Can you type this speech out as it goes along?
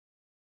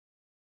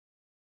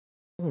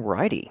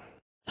Alrighty.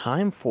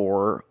 Time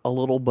for a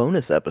little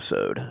bonus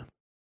episode.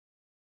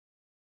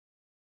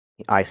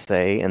 I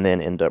say, and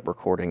then end up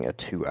recording a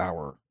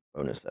 2-hour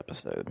bonus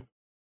episode.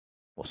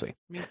 We'll see.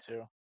 Me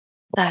too.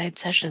 Side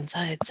session.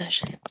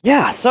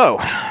 Yeah, so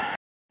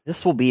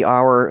this will be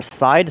our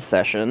side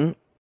session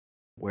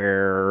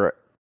where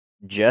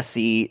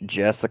Jessie,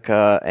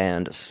 Jessica,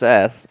 and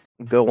Seth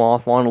go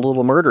off on a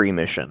little murdery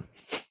mission.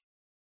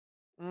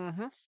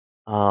 Mm-hmm.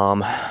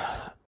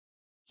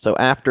 So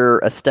after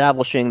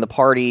establishing the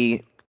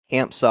party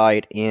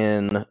campsite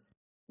in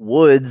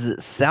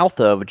woods south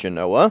of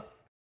Genoa,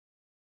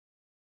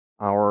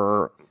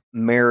 our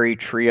merry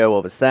trio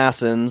of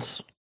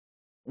assassins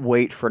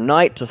wait for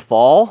night to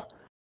fall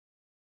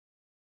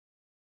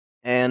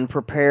and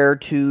prepare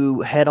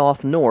to head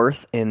off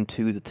north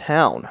into the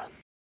town.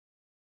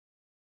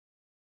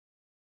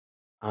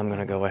 I'm going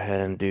to go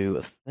ahead and do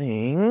a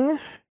thing.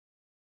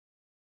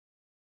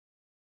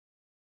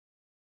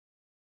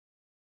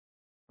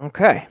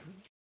 Okay.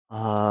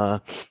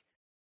 For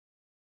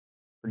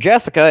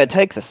Jessica, it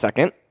takes a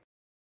second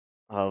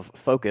of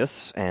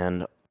focus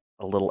and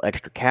a little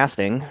extra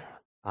casting,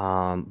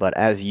 but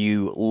as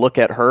you look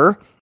at her,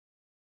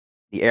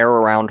 the air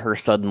around her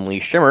suddenly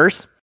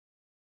shimmers,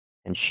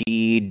 and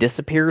she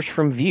disappears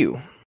from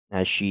view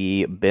as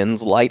she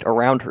bends light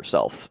around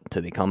herself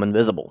to become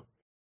invisible.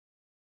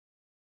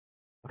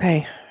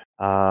 Okay,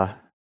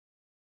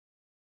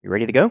 you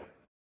ready to go?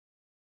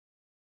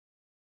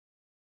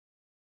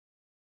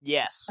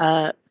 Yes.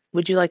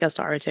 Would you like us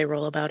to Arte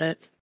roll about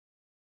it?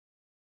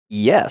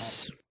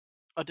 Yes.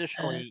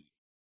 Additionally,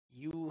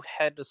 you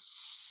had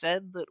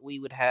said that we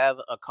would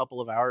have a couple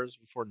of hours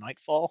before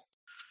nightfall.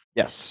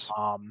 Yes.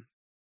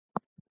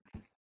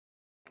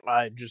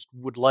 I just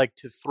would like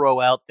to throw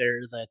out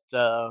there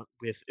that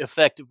with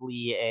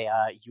effectively a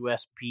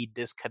USB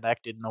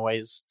disconnected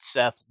noise,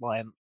 Seth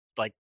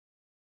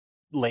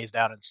lays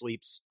down and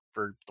sleeps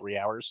for 3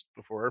 hours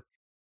before.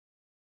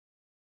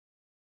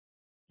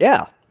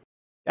 Yeah.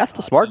 That's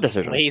the smart He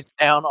decision. lays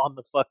down on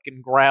the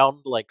fucking ground,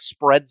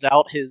 spreads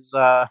out his.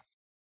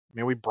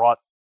 We brought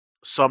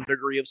some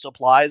degree of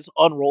supplies,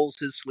 unrolls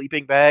his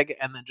sleeping bag,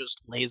 and then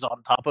just lays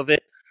on top of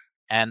it,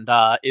 and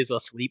is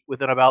asleep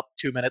within about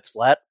 2 minutes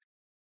flat.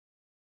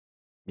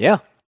 Yeah.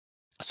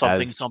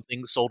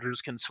 Something soldiers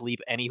can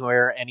sleep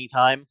anywhere,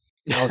 anytime.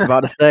 I was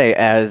about to say,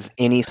 as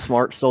any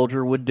smart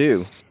soldier would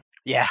do.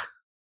 Yeah.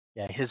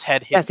 His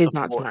head hits Jesse's the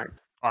not floor, smart.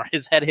 or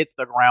his head hits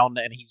the ground,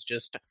 and he's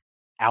just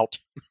out.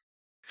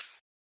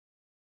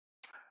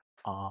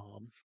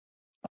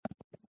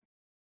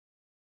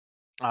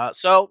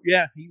 So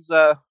yeah, he's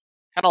kind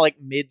of like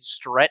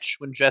mid-stretch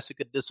when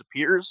Jessica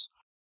disappears.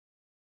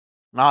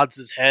 Nods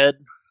his head,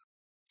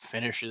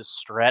 finishes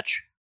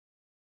stretch.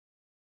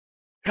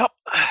 Yep,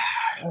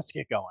 let's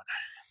get going.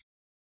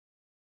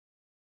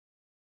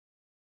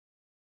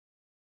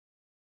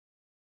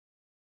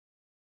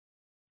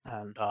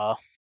 And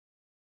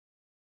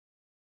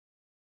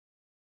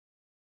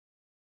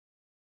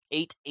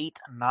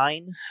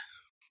 889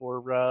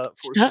 for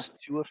forces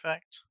to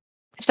effect.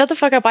 Shut the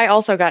fuck up! I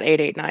also got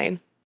 889.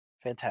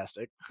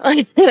 Fantastic.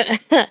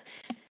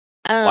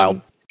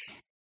 Wow.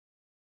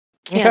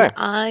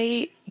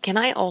 Can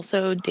I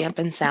also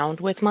dampen sound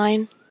with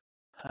mine?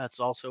 That's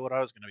also what I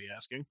was going to be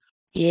asking.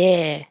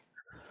 Yeah.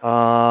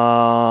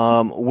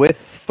 With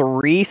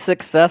 3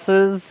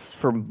 successes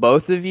from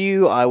both of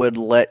you, I would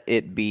let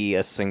it be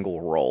a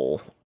single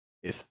roll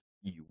if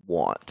you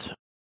want.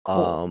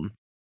 Cool.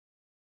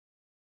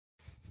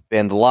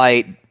 Bend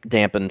light,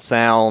 dampen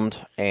sound,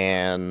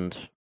 and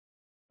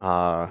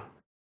have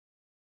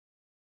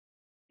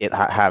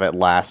it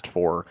last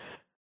for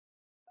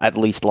at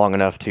least long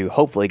enough to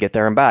hopefully get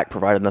there and back,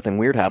 provided nothing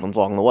weird happens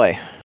along the way.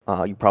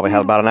 You probably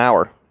have about an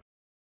hour.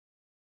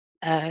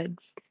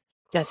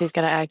 Jesse's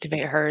gonna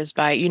activate hers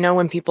by,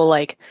 when people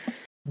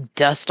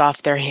dust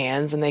off their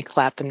hands and they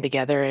clap them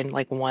together in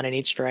one in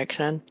each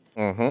direction.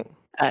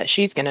 Mm-hmm.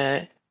 She's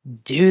gonna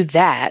do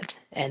that,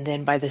 and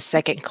then by the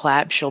second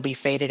clap, she'll be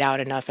faded out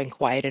enough and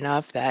quiet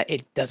enough that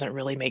it doesn't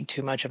really make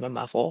too much of a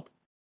muffle.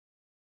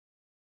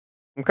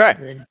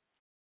 Okay.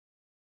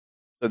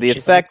 So the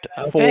effect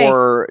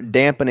for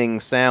dampening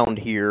sound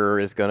here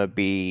is going to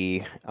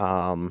be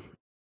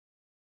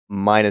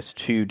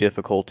 -2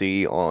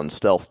 difficulty on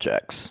stealth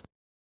checks,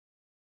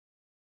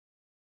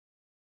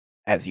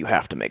 as you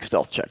have to make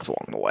stealth checks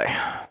along the way.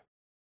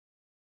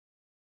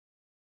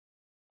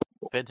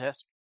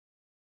 Fantastic.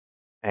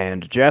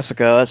 And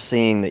Jessica,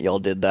 seeing that y'all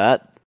did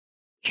that,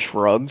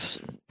 shrugs,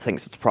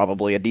 thinks it's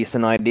probably a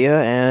decent idea,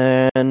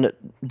 and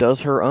does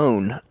her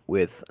own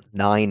with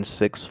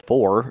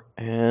 964,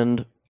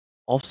 and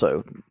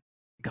also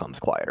becomes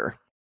quieter.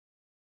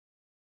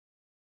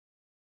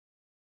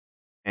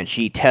 And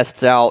she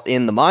tests out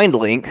in the mind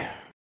link.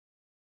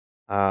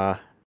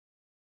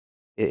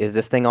 Is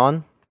this thing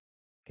on?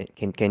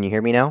 Can you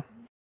hear me now?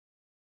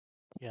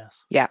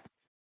 Yes. Yeah.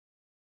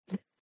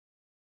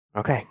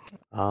 Okay.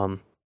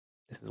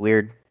 This is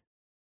weird.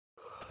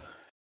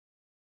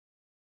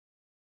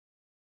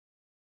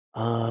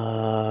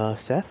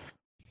 Seth?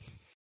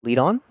 Lead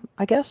on,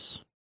 I guess?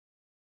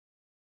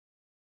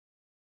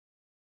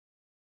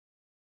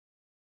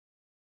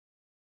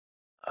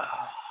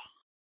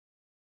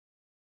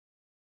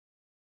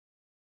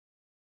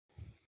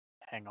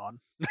 hang on.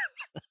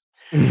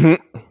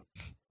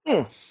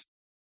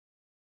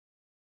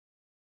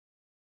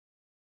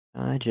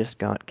 I just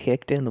got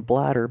kicked in the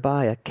bladder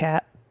by a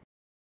cat.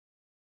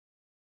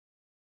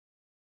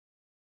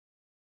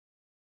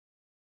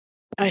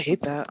 I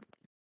hate that.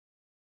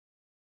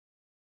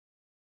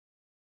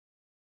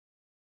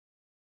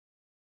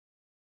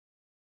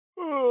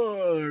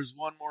 Oh, there's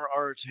one more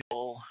RT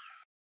roll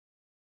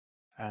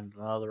and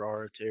another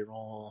RT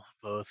roll,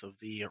 both of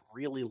the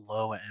really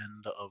low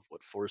end of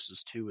what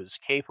Forces 2 is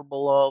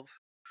capable of.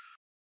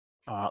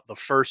 The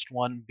first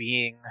one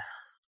being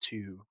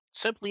to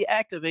simply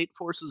activate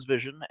Force's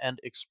vision and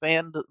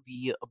expand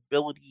the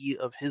ability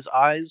of his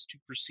eyes to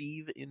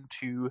perceive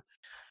into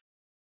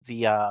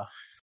the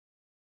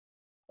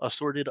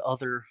assorted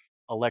other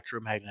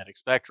electromagnetic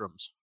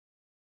spectrums.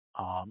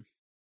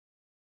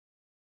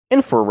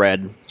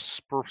 Infrared.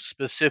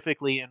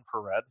 Specifically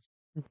infrared.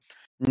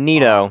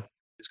 Neato.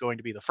 Is going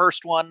to be the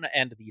first one,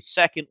 and the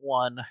second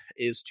one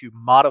is to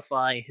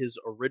modify his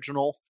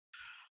original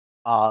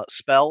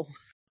spell.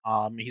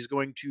 He's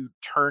going to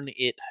turn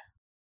it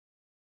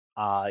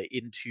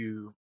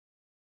into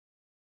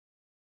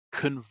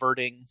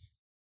converting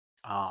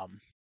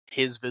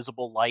his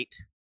visible light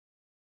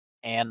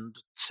and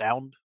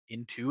sound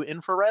into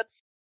infrared,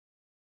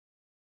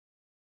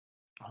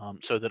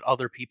 so that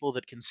other people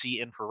that can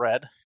see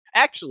infrared,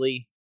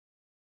 actually,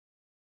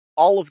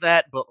 all of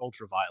that but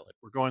ultraviolet.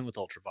 We're going with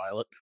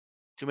ultraviolet.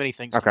 Too many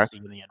things Okay. can see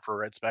in the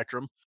infrared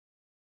spectrum,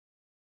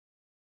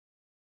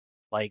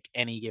 like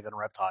any given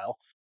reptile.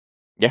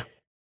 Yeah.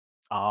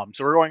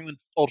 So we're going with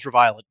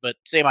ultraviolet, but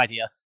same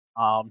idea.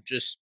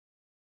 Just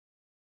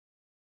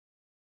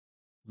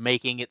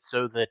making it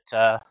so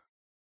that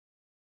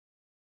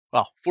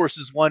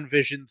Forces 1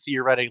 vision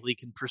theoretically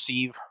can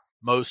perceive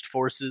most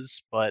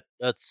forces, but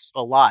that's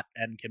a lot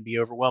and can be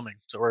overwhelming.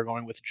 So we're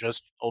going with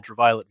just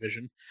ultraviolet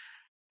vision,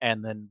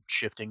 and then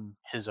shifting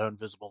his own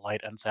visible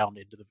light and sound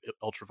into the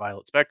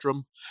ultraviolet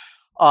spectrum,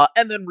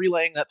 and then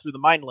relaying that through the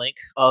mind link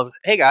of,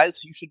 hey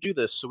guys, you should do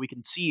this so we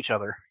can see each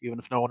other, even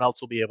if no one else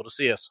will be able to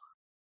see us.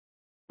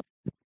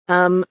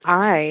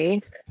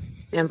 I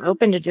am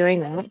open to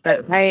doing that,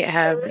 but I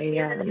have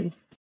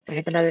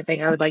another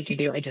thing I would like to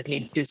do. I just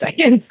need 2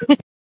 seconds.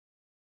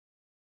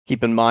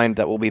 Keep in mind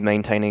that we'll be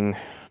maintaining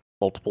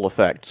multiple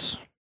effects.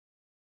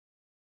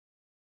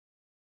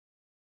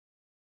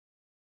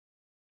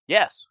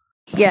 Yes.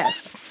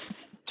 Yes.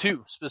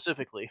 2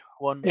 specifically.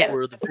 One Yeah.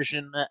 for the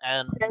vision,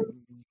 and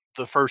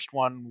the first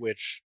one,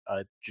 which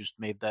just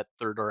made that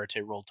third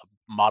RTA roll to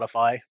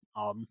modify,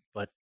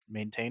 but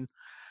maintain.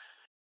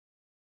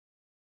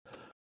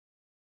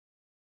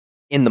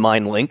 In the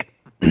mind link,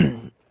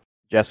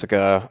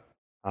 Jessica,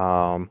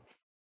 I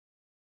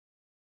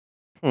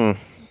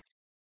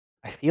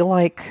feel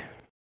like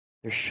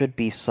there should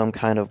be some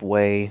kind of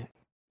way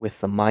with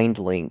the mind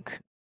link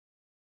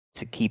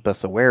to keep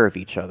us aware of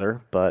each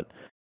other, but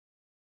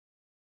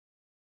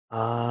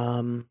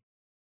I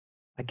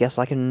guess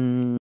I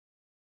can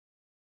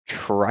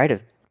try to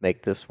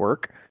make this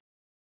work.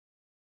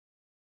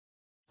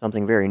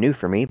 Something very new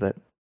for me, but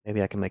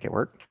maybe I can make it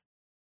work.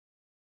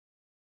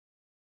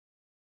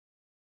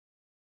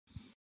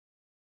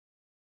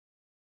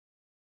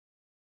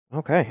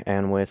 Okay,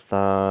 and with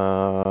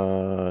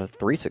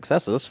 3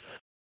 successes,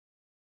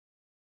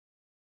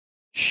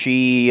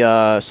 she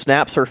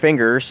snaps her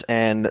fingers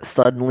and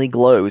suddenly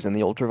glows in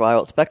the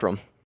ultraviolet spectrum.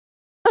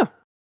 Huh.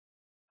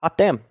 Hot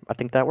damn, I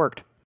think that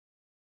worked.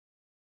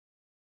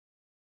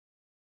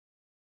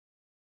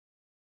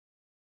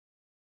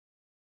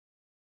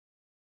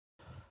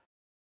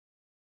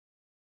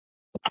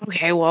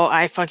 Okay, well,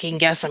 I fucking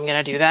guess I'm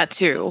gonna do that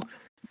too.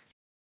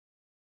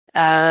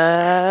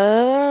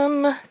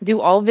 Do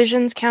all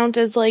visions count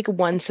as like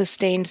one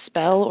sustained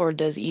spell, or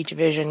does each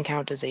vision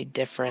count as a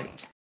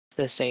different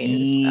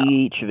sustained spell?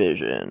 Each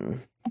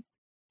vision.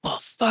 Well,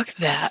 fuck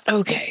that.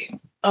 Okay.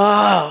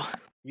 Oh.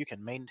 You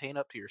can maintain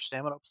up to your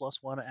stamina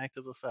 +1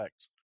 active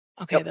effects.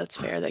 Okay, Yep. that's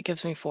fair. That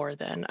gives me 4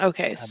 then.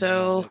 Okay, And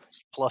so then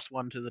it's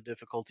 +1 to the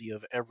difficulty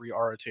of every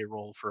RTA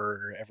roll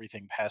for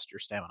everything past your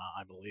stamina,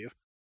 I believe.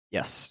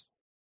 Yes.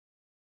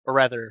 Or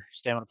rather,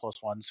 stamina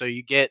 +1. So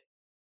you get,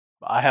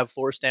 I have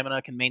 4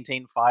 stamina, can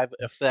maintain 5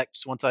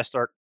 effects. Once I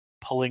start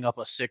pulling up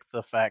a 6th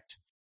effect,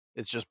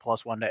 it's just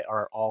 +1 to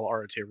all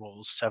RTA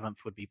rolls.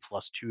 7th would be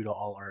 +2 to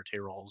all RTA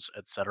rolls,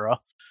 etc.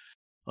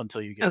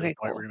 Until you get to the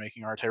point where you're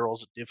making RTA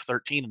rolls at div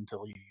 13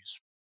 until you use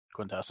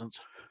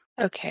Quintessence.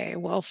 Okay,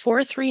 well,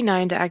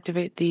 439 to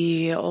activate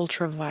the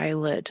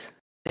ultraviolet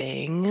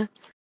thing.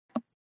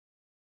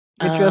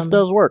 It just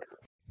does work.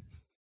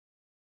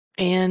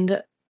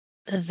 And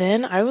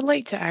then I would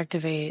like to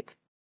activate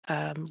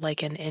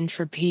like an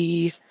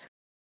entropy.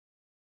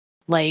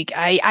 Like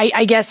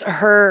I guess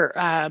her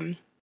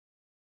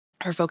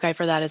foci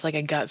for that is like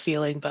a gut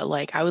feeling, but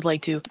like I would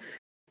like to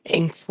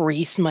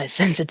increase my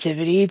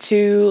sensitivity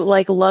to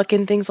like luck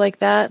and things like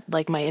that,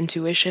 like my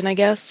intuition, I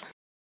guess.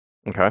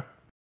 Okay.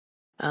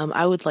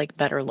 I would like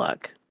better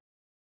luck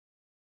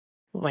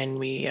when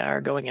we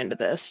are going into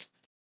this.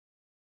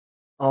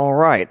 All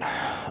right.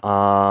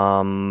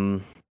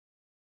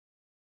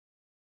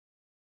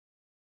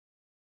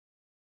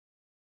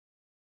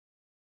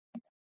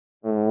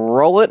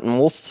 Roll it,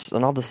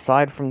 and I'll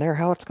decide from there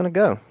how it's going to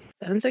go.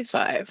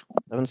 765.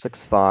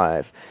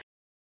 765.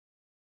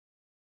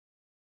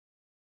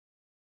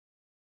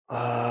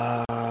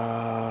 I'm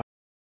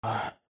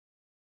trying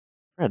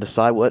to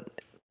decide what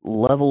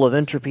level of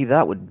entropy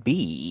that would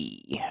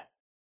be.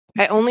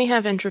 I only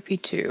have entropy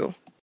 2.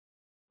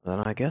 Then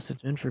I guess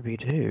it's entropy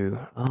 2.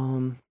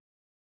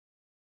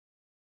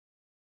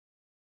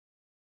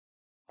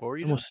 What were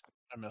you I doing? almost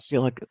I missed.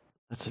 feel like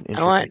that's an I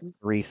entropy want.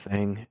 3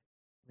 thing. Let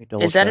me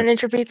double Is that check. an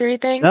entropy 3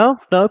 thing? No,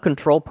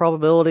 control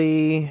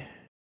probability.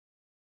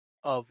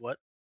 Of what?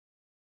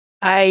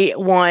 I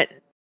want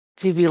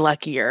to be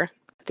luckier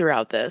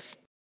throughout this.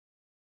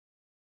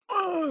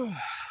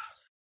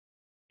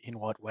 In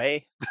what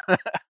way?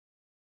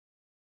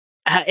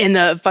 In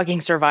the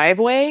fucking survive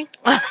way?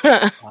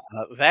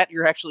 That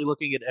you're actually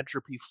looking at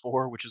entropy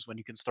 4, which is when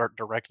you can start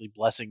directly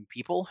blessing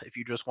people if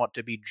you just want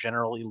to be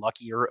generally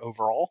luckier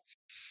overall.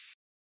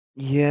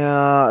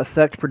 Yeah,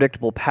 affect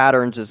predictable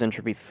patterns is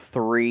entropy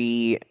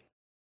 3.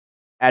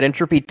 At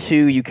entropy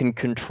 2, you can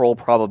control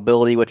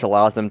probability, which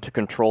allows them to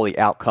control the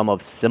outcome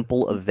of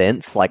simple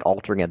events, like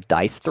altering a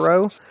dice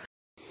throw.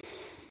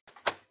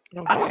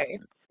 Okay.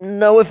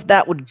 Know if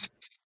that would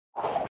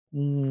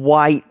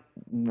quite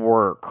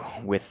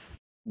work with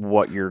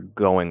what you're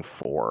going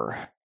for.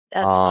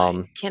 That's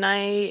fine. Can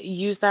I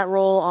use that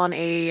roll on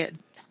a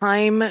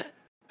time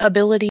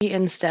ability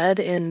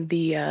instead in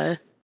the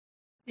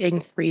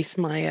increase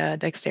my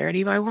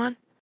dexterity by 1?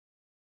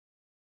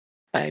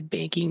 By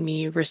making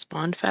me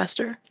respond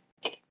faster?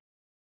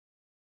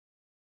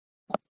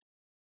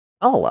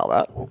 I'll allow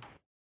that.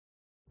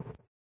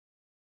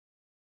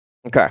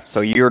 Okay, so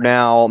you're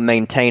now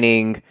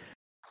maintaining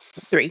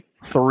 3.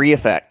 3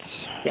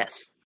 effects.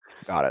 Yes.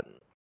 Got it.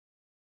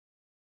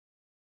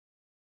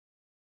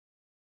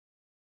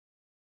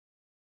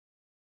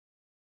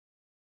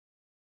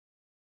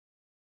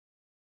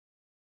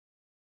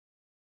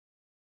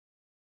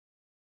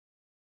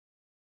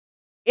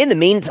 In the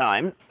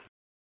meantime,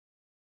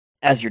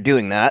 as you're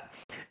doing that,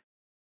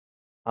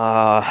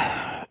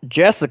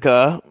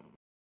 Jessica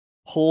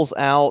pulls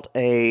out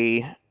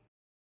a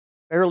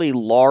fairly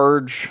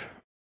large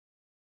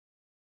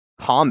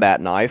combat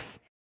knife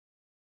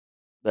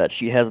that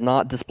she has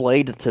not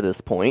displayed to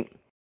this point,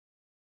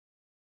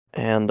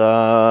 and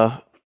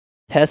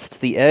tests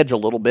the edge a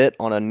little bit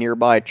on a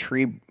nearby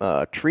tree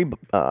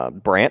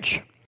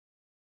branch,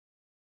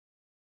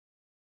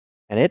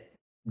 and it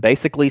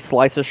basically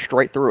slices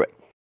straight through it.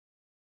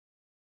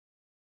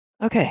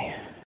 Okay,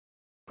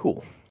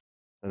 cool.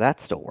 So that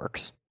still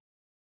works.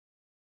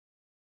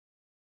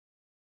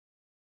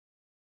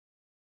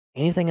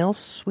 Anything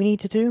else we need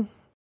to do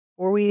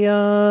before we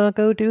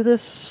go do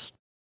this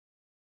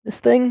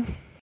thing?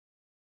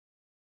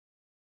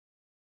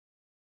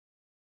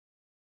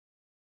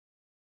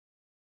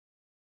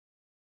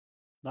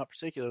 Not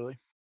particularly.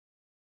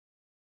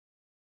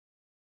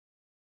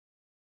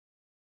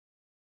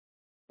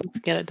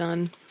 Get it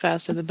done.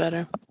 Faster the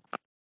better.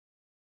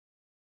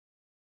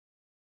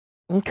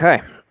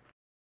 Okay.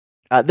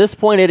 At this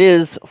point, it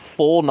is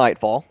full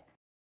nightfall.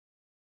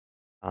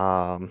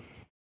 I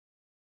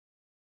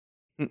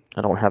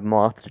don't have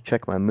moth to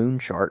check my moon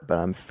chart, but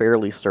I'm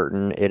fairly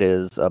certain it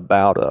is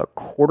about a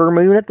quarter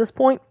moon at this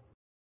point.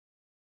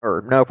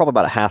 Or no, probably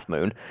about a half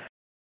moon.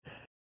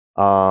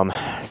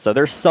 So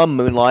there's some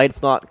moonlight.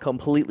 It's not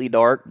completely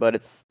dark, but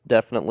it's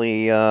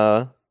definitely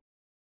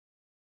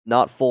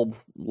not full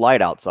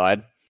light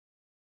outside.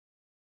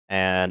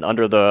 And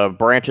under the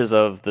branches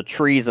of the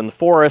trees in the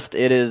forest,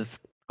 it is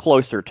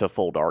closer to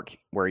full dark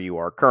where you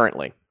are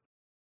currently.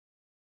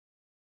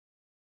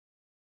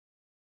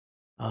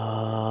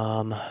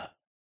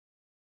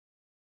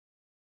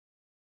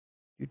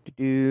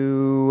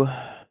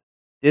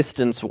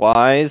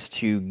 Distance-wise,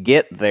 to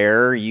get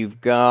there, you've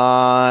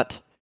got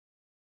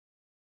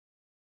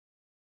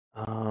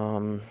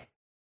hold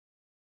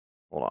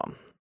on.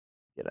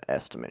 Get an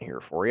estimate here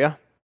for you.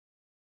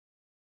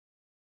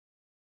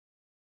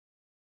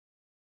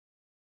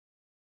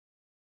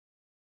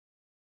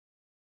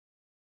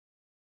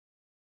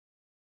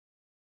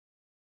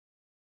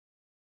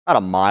 About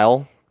a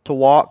mile to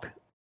walk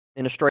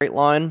in a straight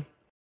line.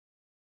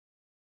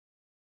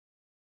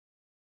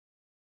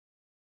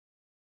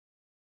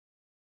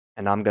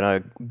 And I'm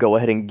gonna go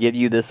ahead and give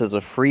you this as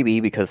a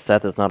freebie because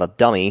Seth is not a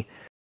dummy.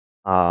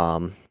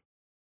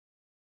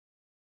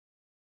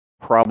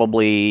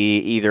 Probably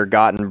either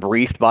gotten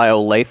briefed by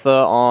Olathe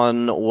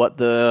on what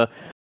the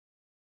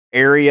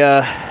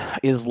area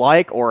is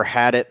like, or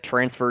had it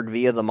transferred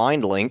via the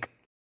mind link,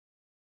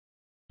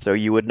 so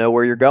you would know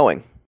where you're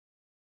going.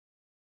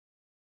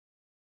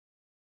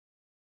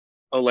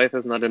 Olathe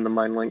is not in the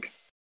mind link.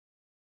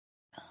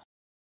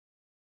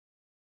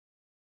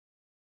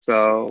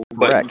 So,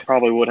 Correct. but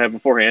probably would have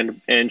beforehand,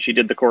 and she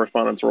did the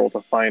correspondence roll to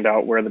find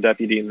out where the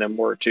deputy and them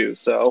were too,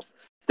 so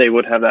they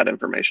would have that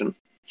information.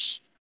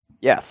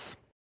 Yes.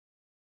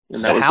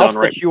 And that The was house done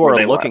right that you before are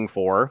they looking left.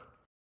 for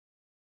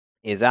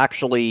is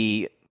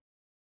actually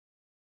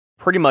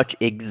pretty much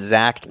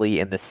exactly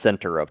in the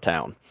center of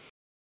town.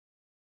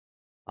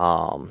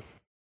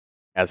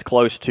 As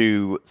close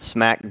to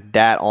smack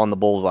dat on the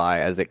bullseye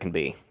as it can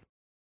be.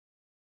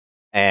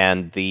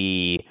 And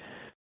the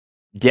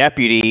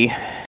deputy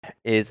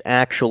is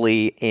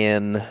actually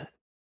in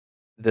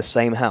the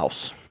same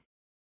house.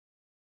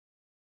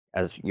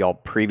 As y'all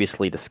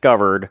previously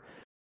discovered,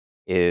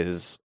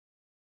 is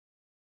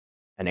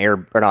not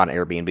an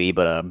Airbnb,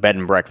 but a bed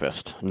and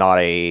breakfast, not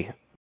a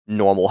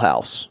normal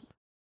house.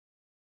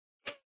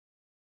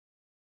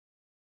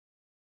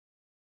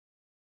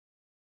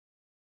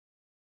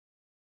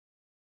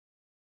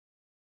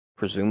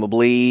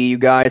 Presumably, you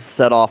guys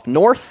set off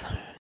north,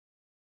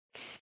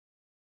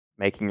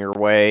 making your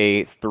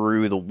way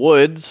through the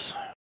woods,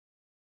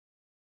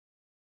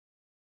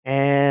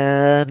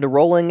 and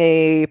rolling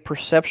a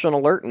perception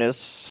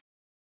alertness.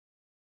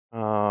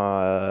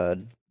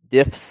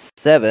 Diff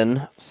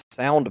 7,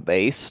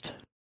 sound-based,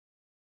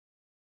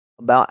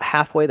 about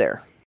halfway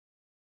there.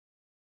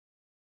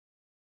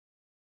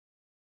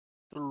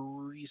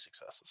 3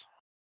 successes.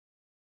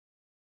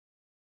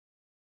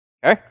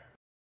 Okay.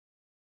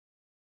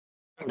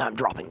 I'm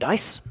dropping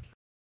dice.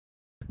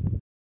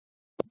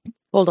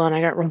 Hold on,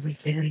 I got rolling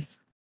pin.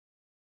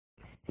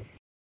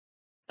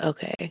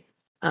 Okay.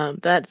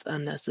 That's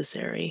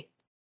unnecessary.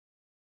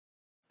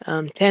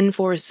 10,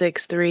 4,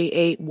 6, 3,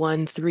 8,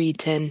 1, 3,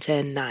 10,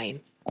 10, 9.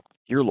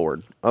 Dear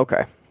Lord.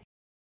 Okay.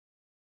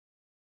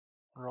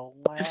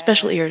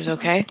 Special ears,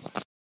 okay?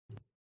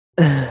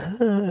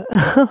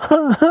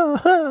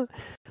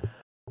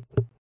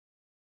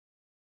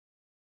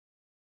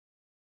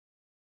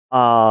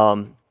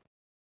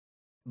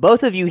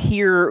 Both of you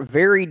hear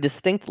very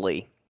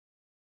distinctly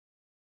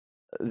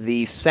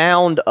the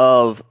sound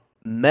of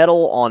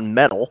metal on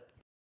metal,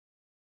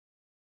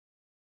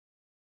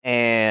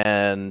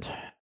 and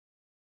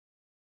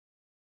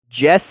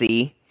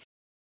Jessie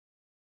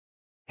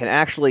can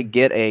actually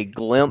get a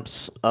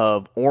glimpse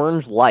of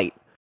orange light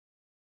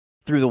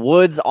through the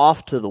woods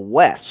off to the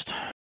west.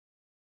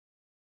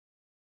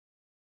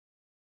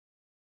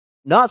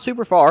 Not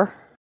super far,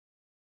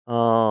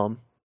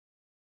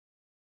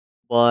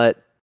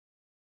 but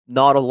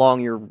not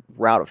along your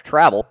route of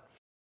travel.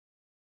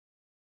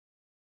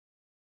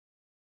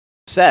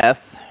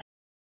 Seth,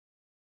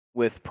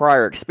 with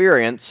prior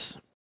experience,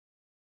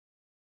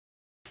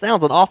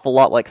 sounds an awful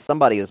lot like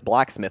somebody is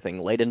blacksmithing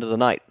late into the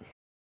night.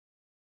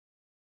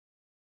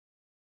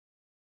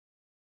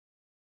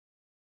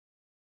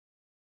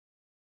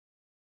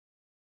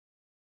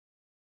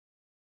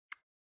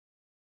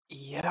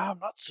 Yeah, I'm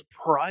not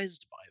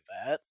surprised by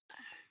that.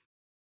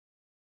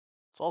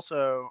 It's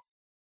also,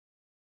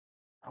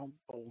 I don't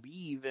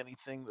believe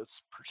anything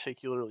that's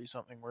particularly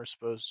something we're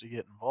supposed to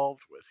get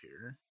involved with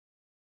here.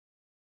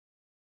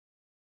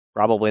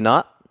 Probably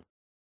not,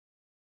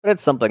 but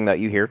it's something that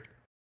you hear.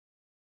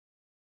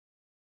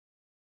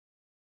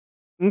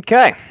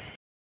 Okay.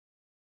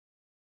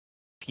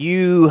 If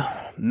you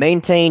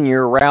maintain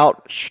your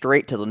route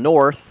straight to the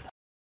north,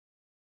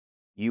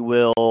 you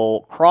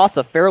will cross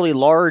a fairly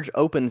large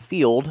open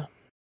field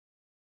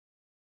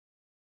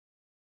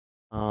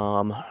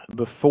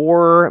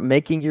before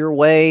making your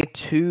way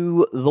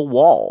to the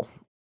wall.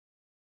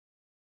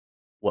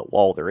 What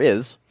wall there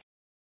is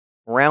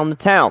around the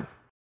town.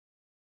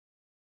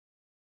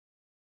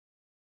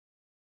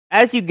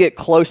 As you get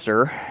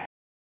closer,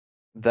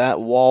 that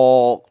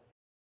wall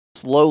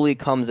slowly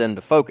comes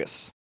into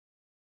focus.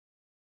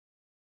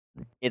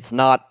 It's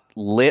not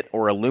lit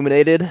or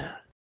illuminated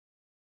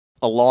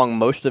along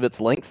most of its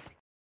length.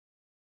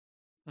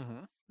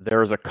 Mm-hmm.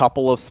 There's a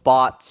couple of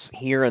spots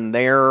here and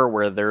there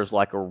where there's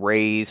like a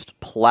raised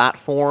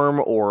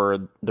platform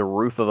or the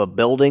roof of a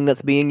building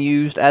that's being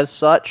used as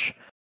such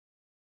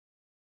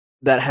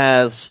that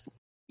has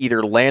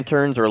either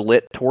lanterns or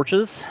lit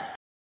torches.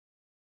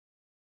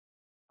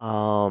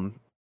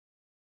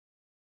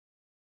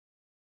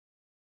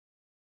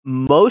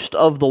 Most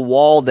of the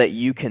wall that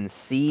you can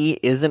see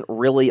isn't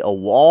really a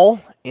wall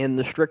in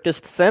the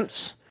strictest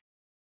sense.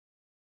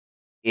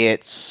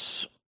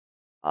 It's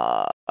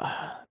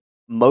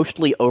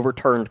mostly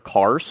overturned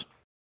cars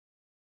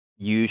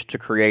used to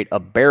create a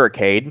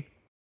barricade.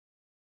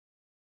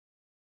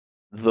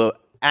 The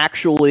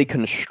actually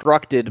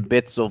constructed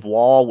bits of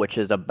wall, which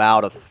is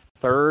about a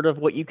third of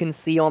what you can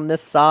see on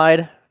this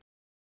side,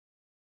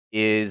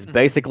 is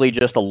basically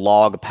just a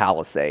log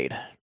palisade.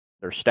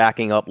 They're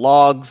stacking up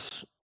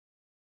logs.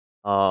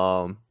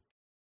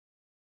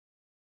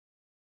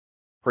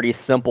 Pretty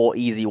simple,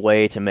 easy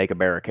way to make a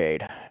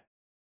barricade.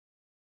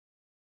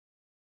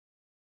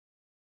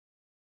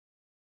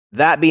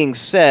 That being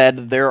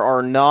said, there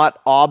are not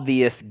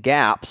obvious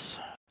gaps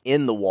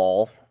in the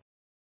wall.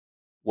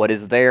 What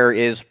is there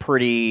is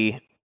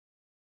pretty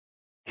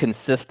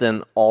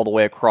consistent all the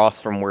way across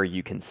from where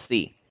you can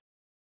see.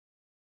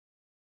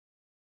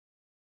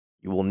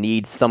 You will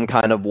need some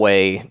kind of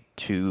way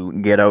to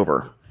get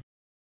over.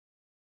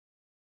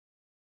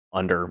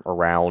 Under,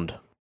 around,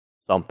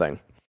 something.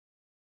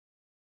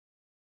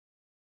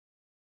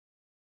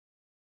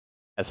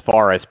 As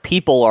far as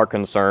people are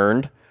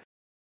concerned,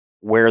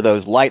 where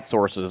those light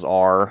sources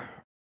are,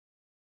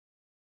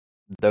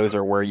 those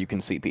are where you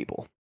can see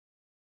people.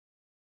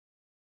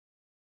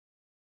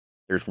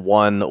 There's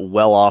one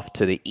well off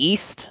to the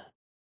east,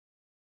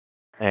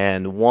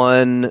 and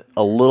one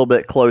a little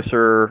bit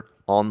closer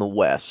on the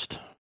west.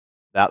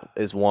 That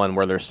is one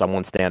where there's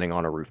someone standing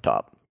on a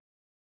rooftop.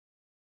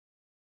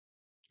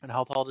 And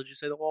how tall did you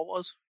say the wall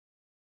was?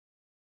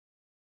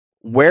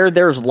 Where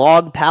there's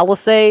log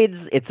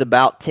palisades, it's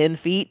about 10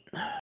 feet.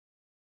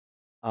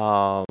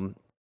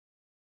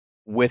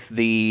 With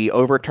the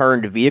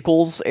overturned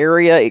vehicles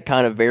area, it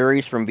kind of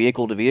varies from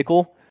vehicle to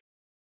vehicle.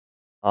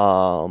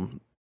 But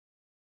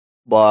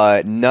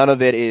none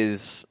of it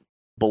is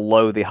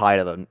below the height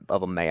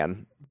of a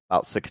man,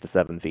 about 6 to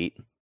 7 feet.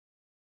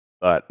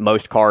 But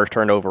most cars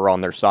turned over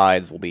on their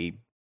sides will be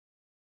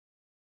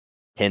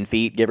 10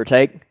 feet, give or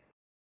take.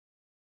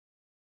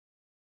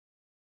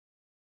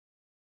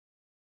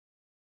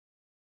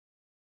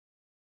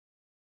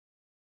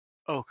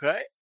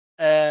 Okay.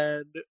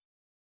 And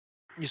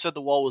you said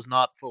the wall was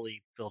not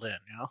fully filled in,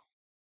 yeah?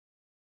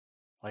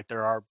 Like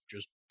there are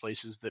just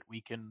places that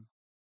we can.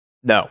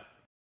 No.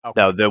 Okay.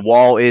 No, the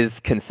wall is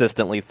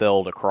consistently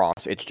filled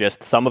across. It's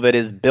just some of it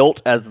is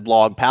built as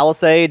log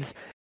palisades,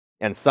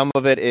 and some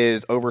of it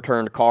is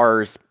overturned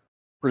cars,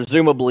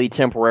 presumably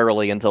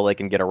temporarily until they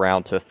can get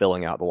around to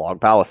filling out the log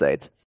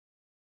palisades.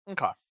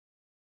 Okay.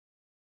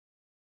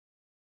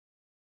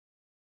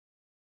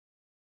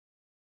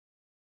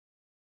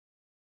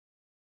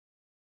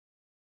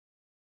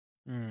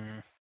 Hmm.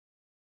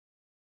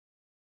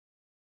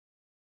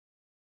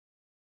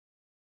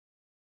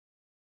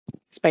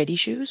 Spidey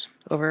shoes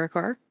over a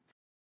car.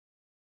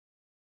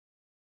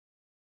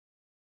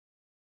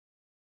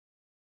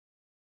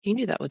 You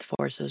knew that with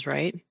forces,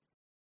 right?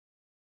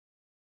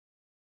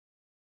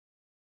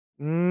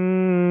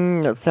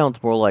 That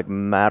sounds more like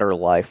matter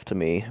life to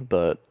me,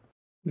 but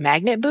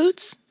Magnet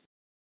boots?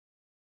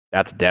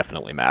 that's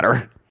definitely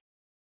matter.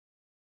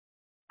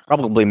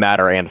 Probably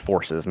matter and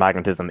forces.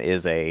 Magnetism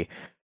is a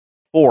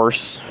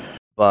force,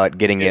 but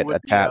getting it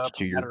would attached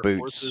be to your matter boots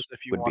forces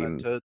if you would be.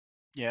 wanted to,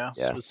 Yeah.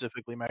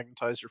 specifically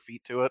magnetize your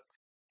feet to it.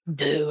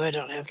 Boo, I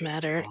don't have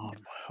matter.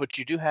 What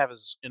you do have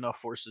is enough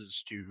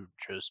forces to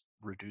just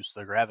reduce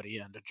the gravity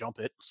and to jump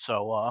it.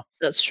 So,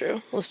 That's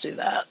true. Let's do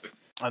that.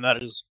 and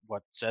that is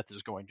what Seth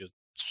is going to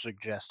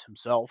suggest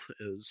himself.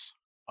 Is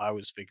I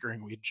was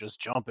figuring we'd just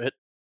jump it.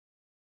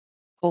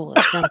 Cool,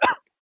 let's jump it.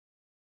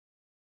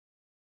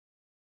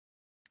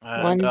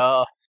 And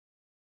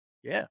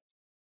yeah.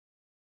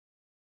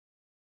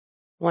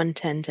 1,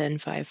 10, 10,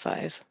 5,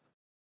 5.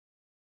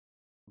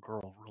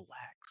 Girl,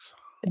 relax.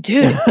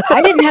 Dude,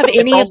 I didn't have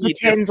any of the Only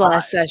did 10s 5.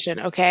 last session,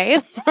 okay?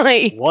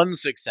 Like, One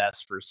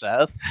success for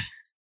Seth.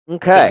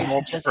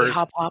 Okay. Jessie,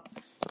 hop, hop.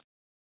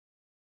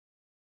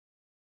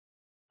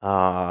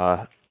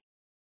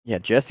 Yeah,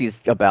 Jesse's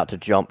about to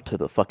jump to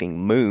the fucking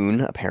moon,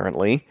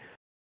 apparently.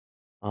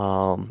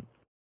 Yeah,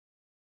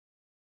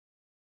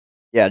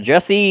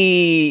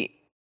 Jesse.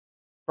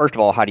 First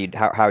of all, how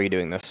are you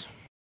doing this?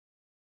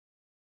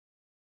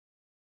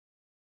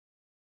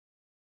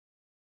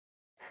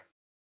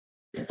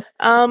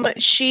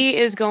 She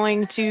is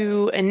going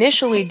to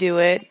initially do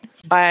it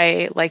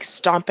by like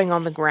stomping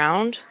on the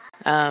ground,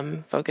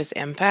 focus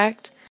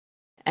impact,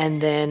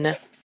 and then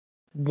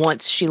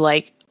once she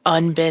like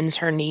unbends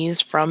her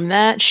knees from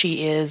that,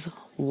 she is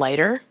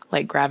lighter,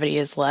 like gravity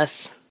is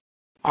less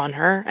on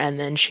her, and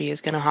then she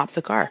is gonna hop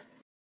the car.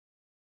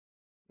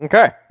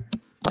 Okay.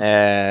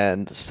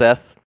 And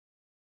Seth,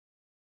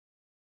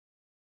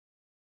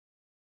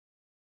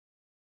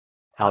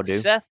 how do?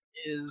 Seth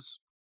is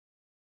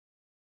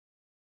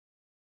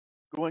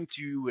going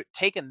to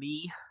take a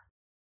knee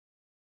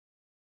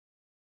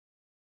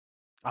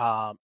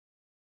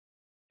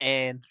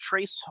and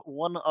trace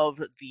one of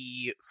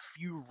the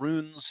few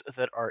runes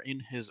that are in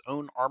his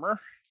own armor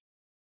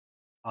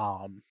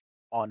on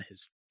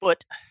his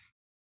foot,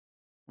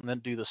 and then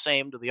do the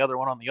same to the other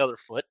one on the other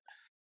foot,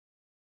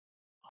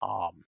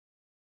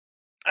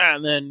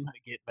 and then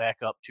get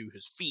back up to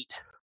his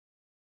feet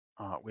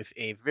with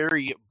a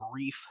very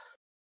brief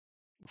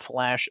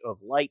flash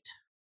of light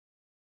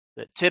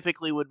that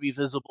typically would be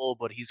visible,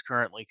 but he's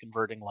currently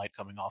converting light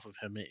coming off of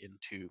him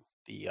into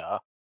the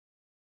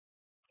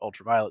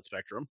ultraviolet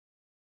spectrum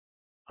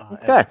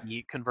as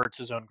he converts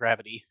his own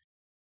gravity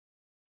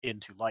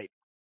into light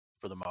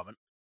for the moment.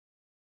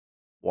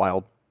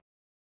 Wild.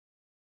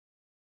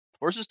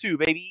 Horses too,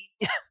 baby.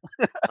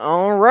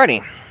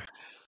 Alrighty.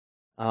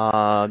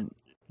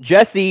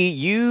 Jesse,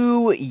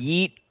 you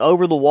yeet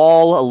over the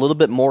wall a little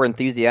bit more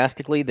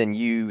enthusiastically than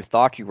you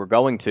thought you were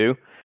going to,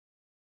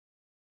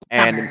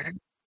 and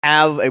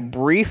have a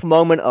brief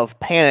moment of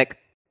panic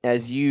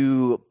as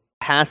you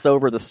pass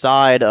over the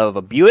side of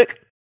a Buick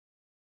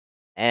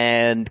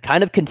and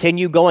kind of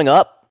continue going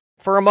up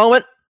for a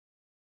moment.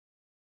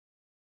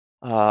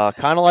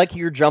 Kind of like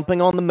you're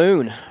jumping on the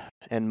moon,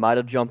 and might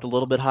have jumped a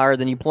little bit higher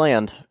than you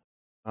planned.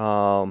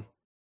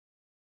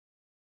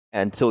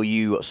 Until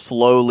you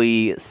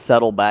slowly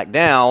settle back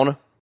down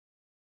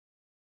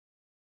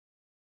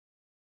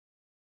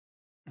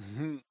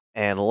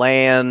and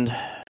land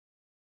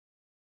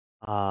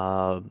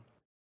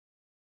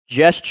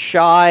just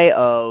shy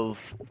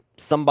of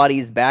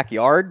somebody's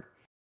backyard,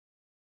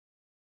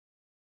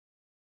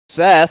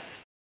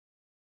 Seth,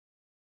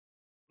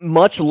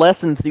 much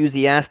less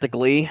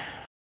enthusiastically,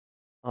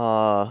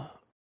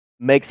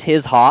 makes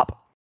his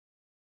hop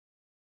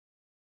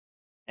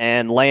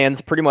and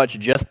lands pretty much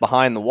just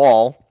behind the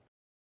wall.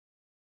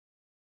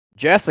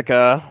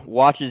 Jessica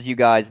watches you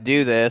guys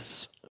do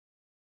this,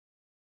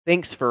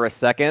 thinks for a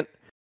second,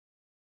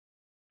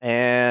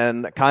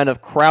 and kind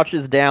of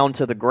crouches down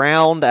to the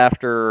ground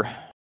after,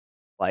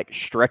 like,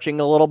 stretching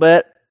a little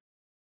bit.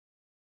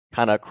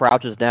 Kind of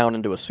crouches down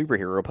into a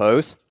superhero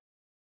pose.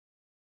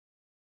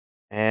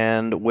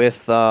 And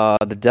with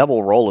the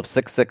devil roll of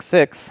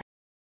 666,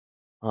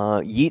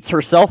 yeets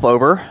herself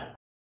over.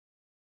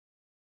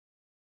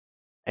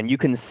 And you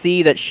can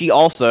see that she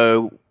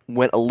also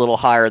went a little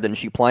higher than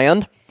she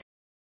planned.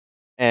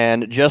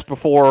 And just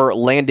before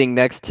landing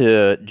next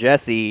to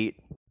Jessie,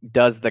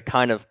 does the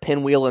kind of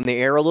pinwheel in the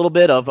air a little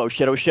bit of, oh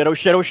shit, oh shit, oh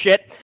shit, oh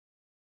shit.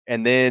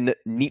 And then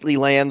neatly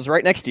lands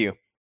right next to you.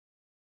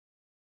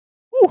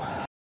 Whew.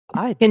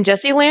 Can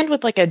Jessie land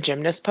with like a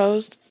gymnast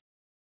pose?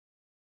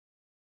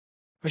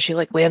 Where she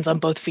like lands on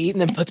both feet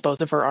and then puts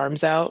both of her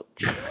arms out.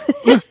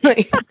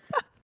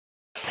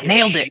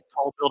 Nailed it.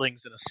 Tall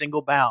buildings in a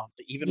single bound,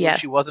 even when Yeah.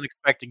 she wasn't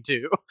expecting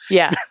to.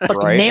 Yeah, fucking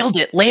Right. nailed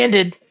it.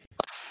 Landed.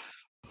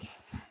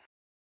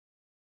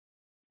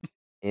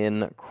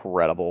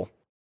 Incredible.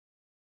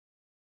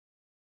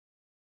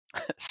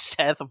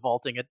 Seth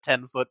vaulting a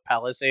 10-foot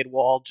palisade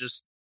wall,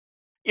 just,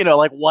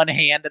 like one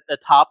hand at the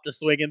top to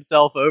swing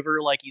himself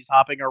over like he's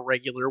hopping a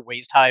regular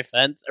waist-high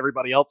fence.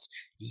 Everybody else,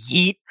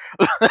 yeet.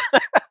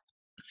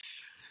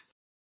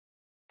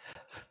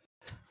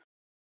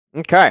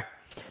 Okay.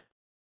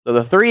 So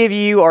the three of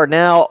you are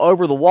now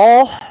over the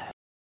wall,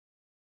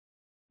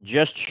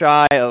 just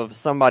shy of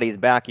somebody's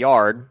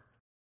backyard.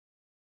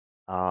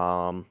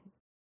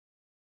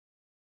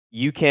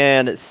 You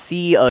can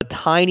see a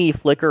tiny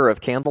flicker of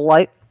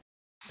candlelight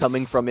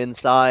coming from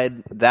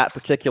inside that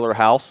particular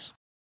house.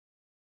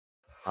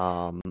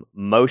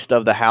 Most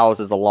of the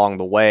houses along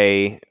the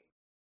way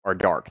are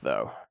dark,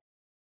 though.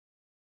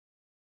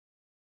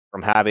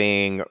 From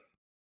having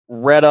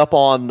read up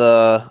on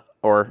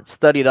or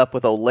studied up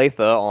with Olathe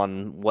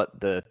on what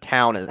the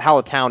town is,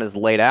 how the town is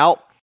laid out,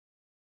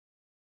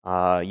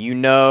 you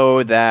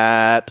know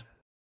that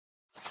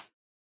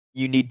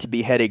you need to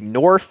be heading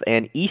north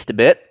and east a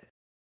bit.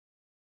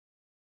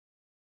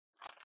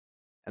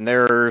 And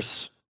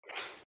there's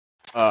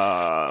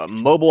a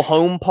mobile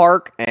home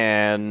park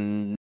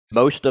and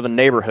most of a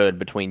neighborhood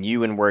between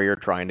you and where you're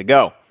trying to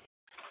go.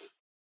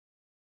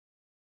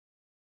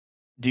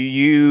 Do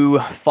you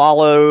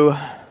follow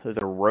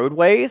the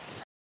roadways?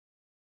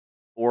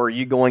 Or are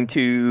you going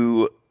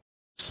to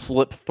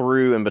slip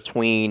through in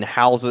between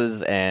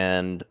houses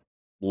and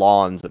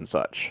lawns and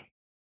such?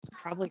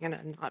 Probably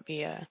gonna not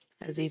be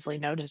as easily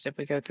noticed if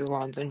we go through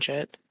lawns and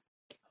shit.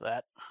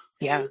 That.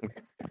 Yeah.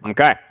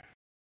 Okay.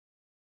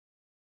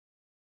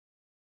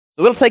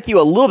 So it'll take you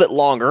a little bit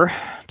longer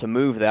to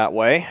move that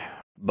way,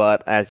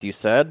 but as you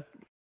said,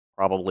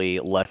 probably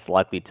less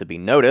likely to be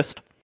noticed.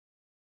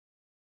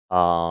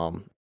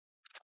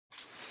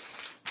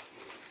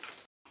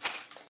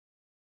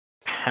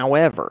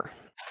 However,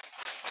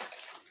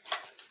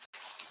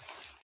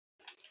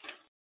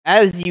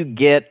 as you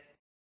get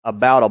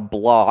about a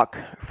block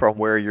from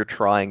where you're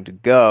trying to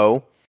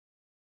go,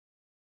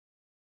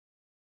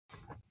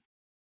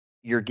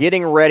 you're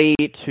getting ready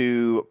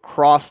to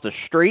cross the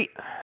street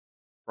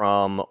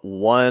from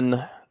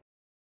one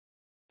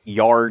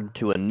yard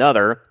to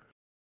another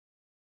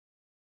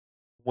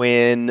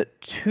when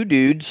two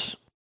dudes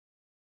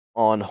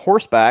on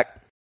horseback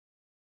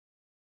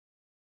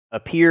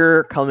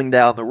appear coming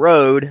down the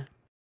road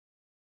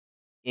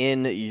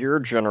in your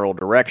general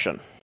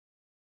direction.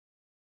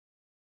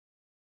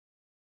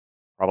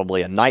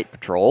 Probably a night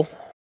patrol.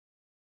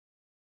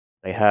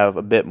 They have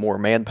a bit more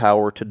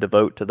manpower to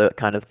devote to that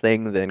kind of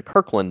thing than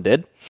Kirkland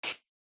did.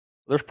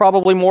 There's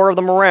probably more of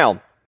them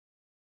around.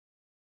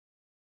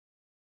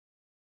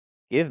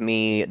 Give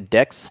me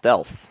Dex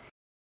Stealth.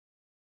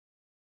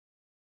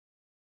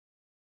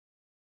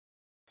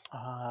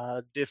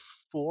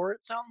 Diff 4,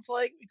 it sounds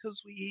like,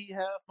 because we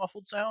have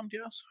muffled sound,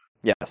 yes?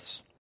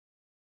 Yes.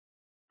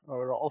 I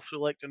would also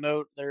like to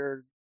note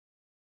their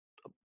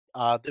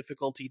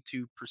difficulty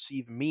to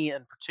perceive me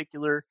in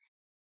particular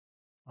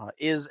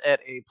is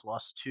at a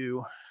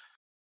 +2.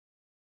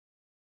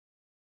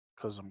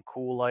 Because I'm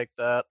cool like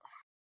that.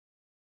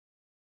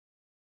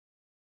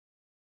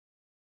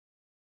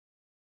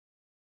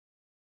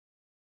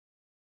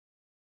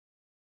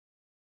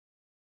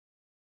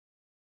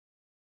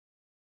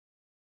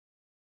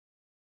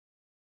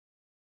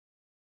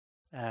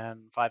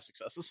 And 5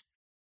 successes.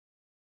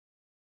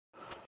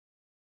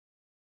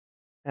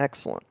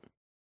 Excellent.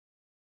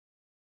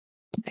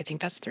 I think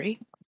that's 3.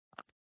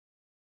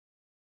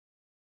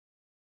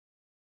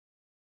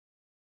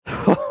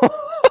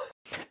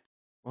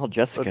 Well,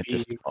 Jessica Would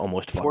just be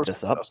almost 4 fucked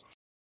this up. successes.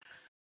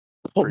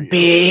 Oh, For you.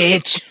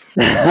 bitch.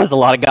 That was a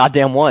lot of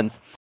goddamn ones.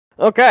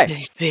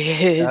 Okay.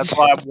 Bitch. That's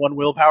why I'm 1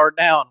 willpower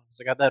down. Because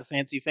I got that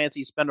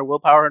fancy spend a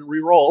willpower and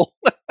re-roll.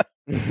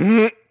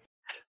 That's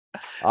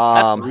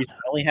the reason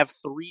I only have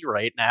 3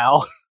 right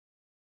now.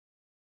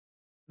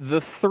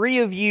 The 3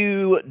 of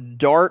you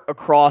dart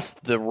across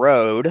the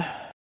road.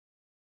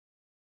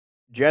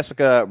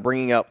 Jessica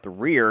bringing up the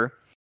rear.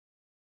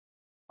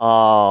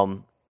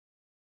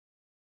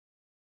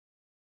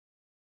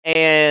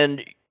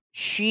 And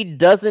she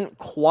doesn't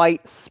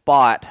quite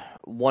spot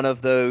one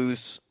of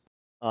those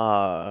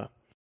garden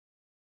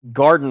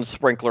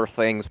sprinkler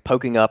things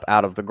poking up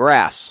out of the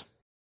grass.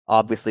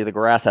 Obviously, the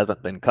grass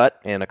hasn't been cut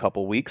in a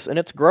couple weeks, and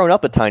it's grown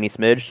up a tiny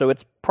smidge, so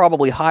it's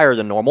probably higher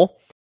than normal.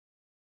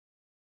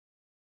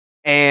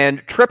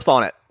 And trips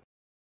on it.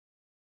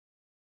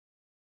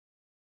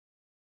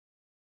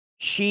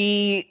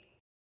 She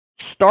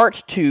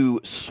starts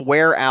to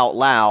swear out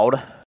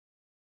loud,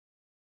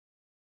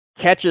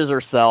 catches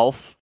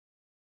herself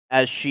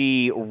as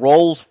she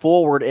rolls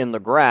forward in the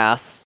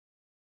grass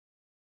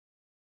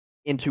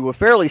into a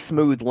fairly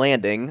smooth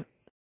landing,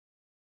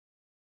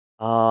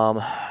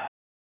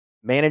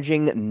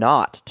 managing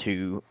not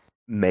to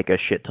make a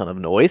shit ton of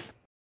noise,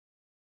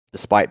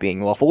 despite being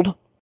muffled,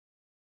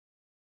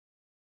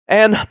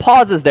 and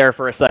pauses there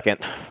for a second,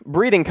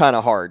 breathing kind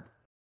of hard,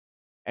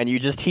 and you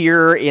just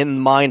hear in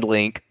Mind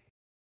Link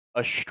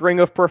a string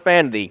of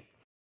profanity.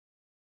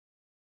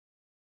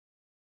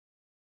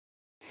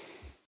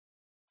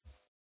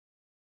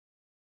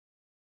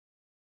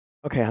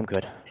 Okay, I'm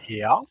good.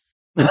 Yeah.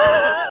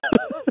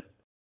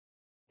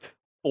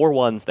 4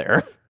 ones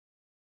there.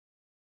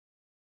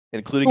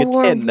 Including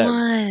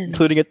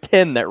a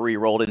 10 that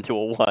re-rolled into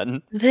a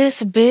 1.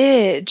 This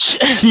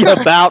bitch. She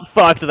about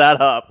fucked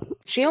that up.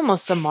 She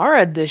almost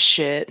Samara'd this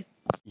shit.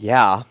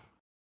 Yeah.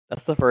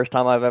 That's the first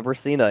time I've ever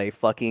seen a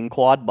fucking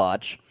quad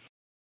botch.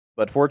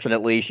 But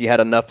fortunately, she had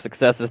enough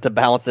successes to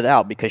balance it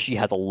out because she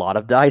has a lot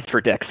of dice for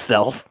Dex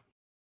Stealth.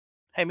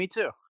 Hey, me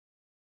too.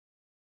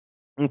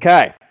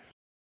 Okay.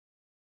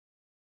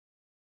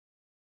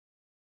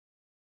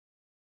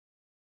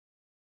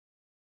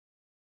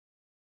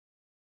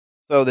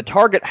 So the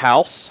target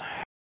house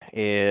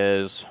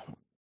is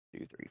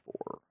 2, 3,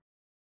 4,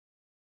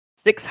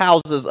 6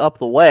 houses up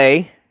the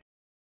way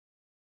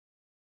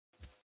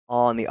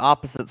on the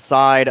opposite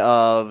side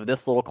of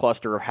this little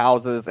cluster of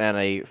houses and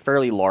a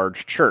fairly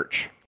large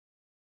church.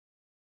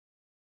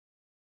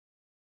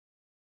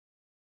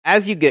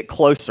 As you get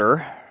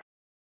closer,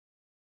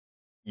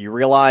 you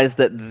realize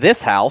that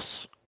this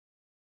house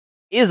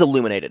is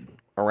illuminated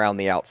around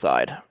the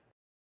outside,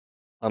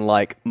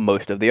 unlike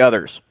most of the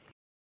others.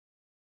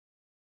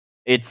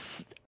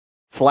 It's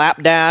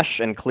slapdash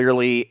and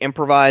clearly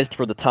improvised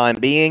for the time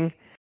being,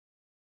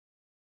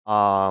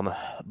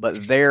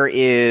 but there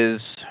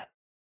is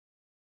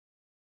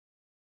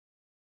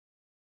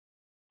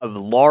a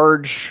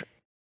large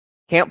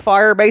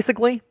campfire,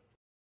 basically,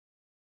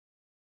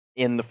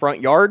 in the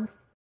front yard,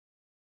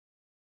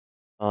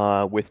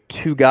 with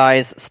 2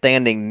 guys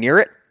standing near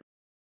it,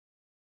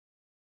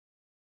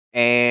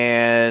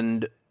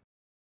 and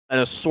an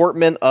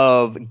assortment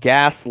of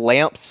gas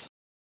lamps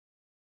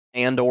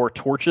and or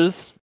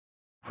torches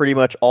pretty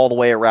much all the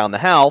way around the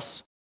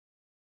house,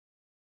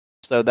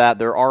 so that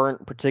there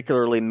aren't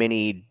particularly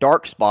many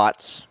dark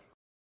spots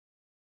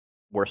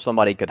where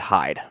somebody could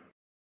hide.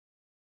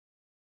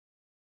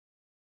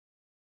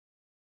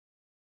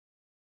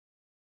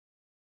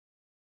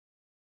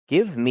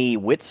 Give me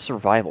wit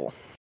survival.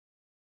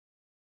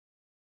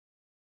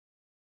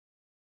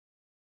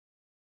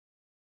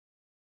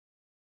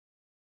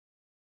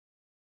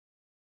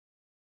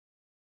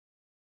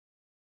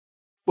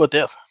 What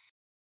if?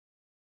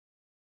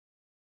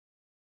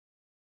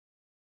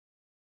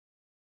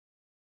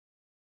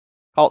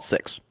 Call it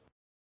 6.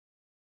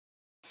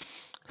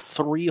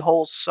 3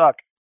 holes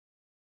suck.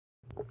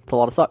 It's a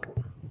lot of suck.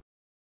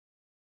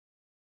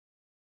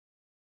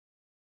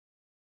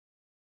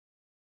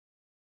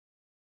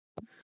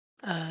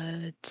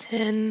 Uh,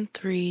 10,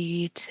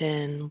 3,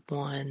 10,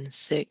 1,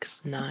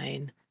 6,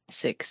 9,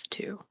 6,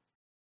 2.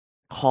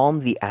 Calm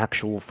the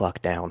actual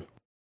fuck down.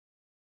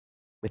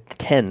 With the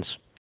 10s.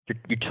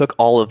 You took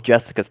all of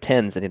Jessica's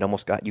 10s and it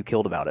almost got you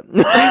killed about it.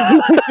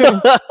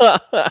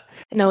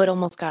 No, it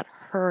almost got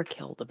her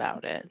killed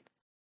about it.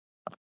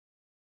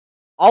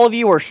 All of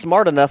you are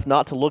smart enough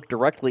not to look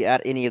directly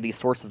at any of these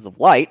sources of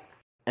light,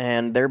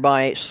 and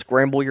thereby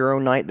scramble your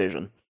own night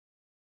vision.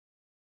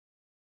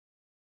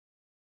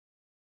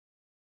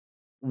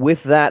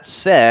 With that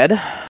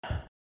said,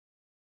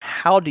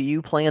 how do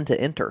you plan to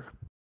enter?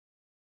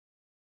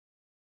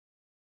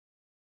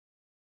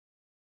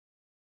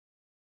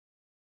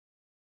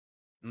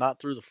 Not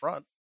through the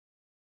front.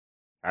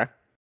 Okay.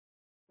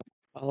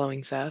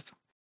 Following Seth.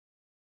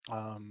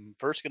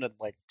 First gonna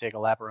take a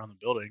lap around the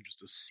building just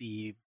to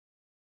see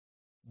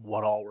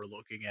what all we're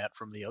looking at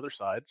from the other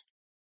sides.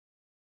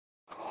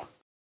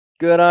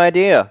 Good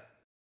idea.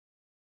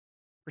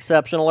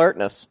 Perception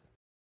alertness.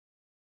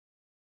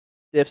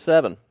 Diff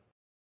 7.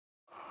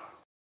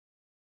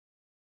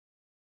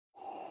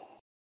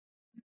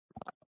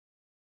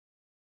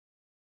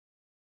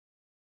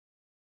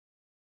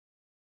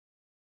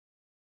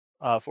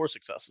 4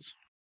 successes.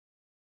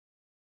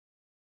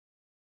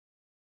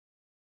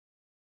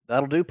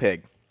 That'll do,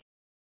 Pig.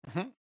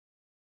 Mm-hmm.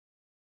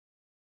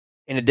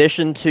 In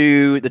addition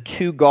to the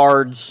 2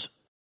 guards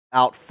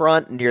out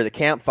front near the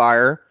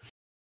campfire,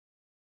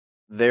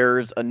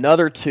 there's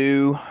another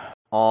 2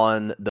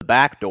 on the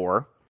back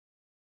door,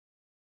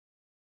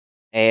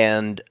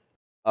 and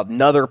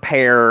another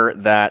pair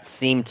that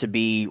seem to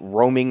be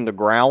roaming the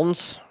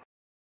grounds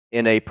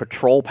in a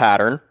patrol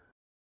pattern.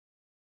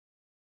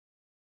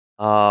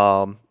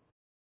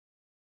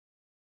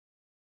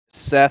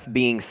 Seth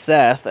being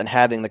Seth and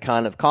having the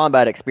kind of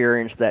combat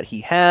experience that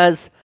he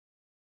has,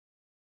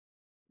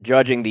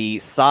 judging the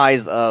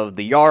size of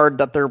the yard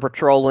that they're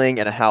patrolling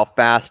and how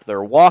fast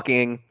they're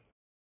walking,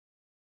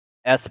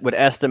 would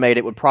estimate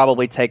it would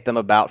probably take them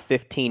about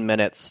 15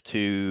 minutes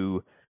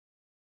to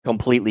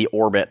completely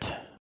orbit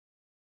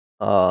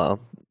the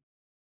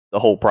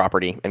whole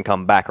property and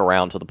come back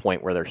around to the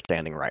point where they're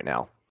standing right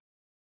now.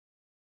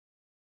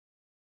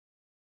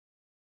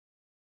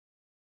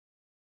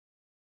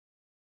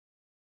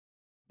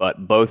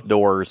 But both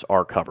doors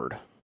are covered.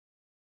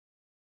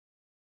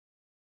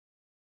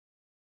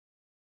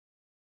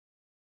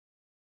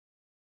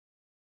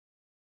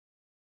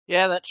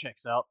 Yeah, that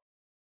checks out.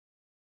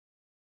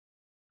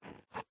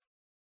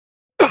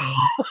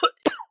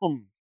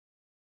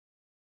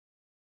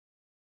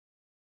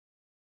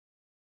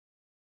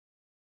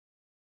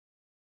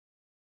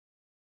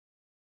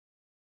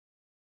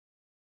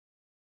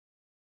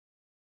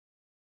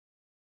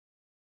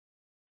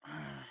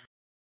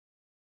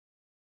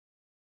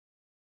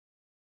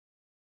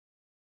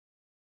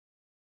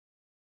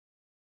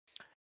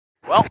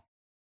 Well,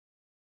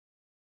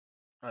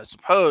 I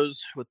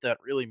suppose what that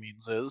really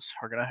means is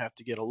we're going to have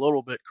to get a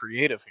little bit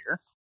creative here.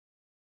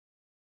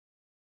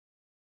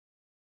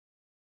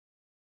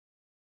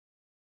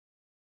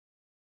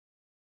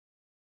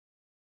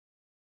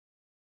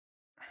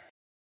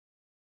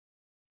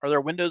 Are there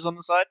windows on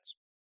the sides?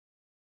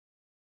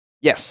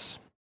 Yes.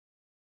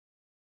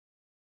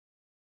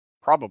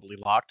 Probably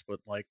locked, but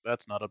like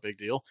that's not a big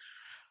deal.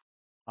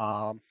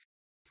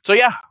 So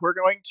yeah, we're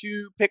going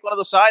to pick one of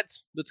the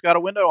sides that's got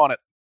a window on it.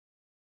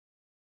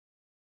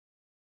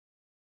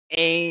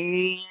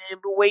 And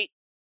wait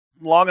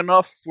long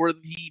enough for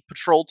the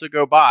patrol to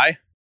go by.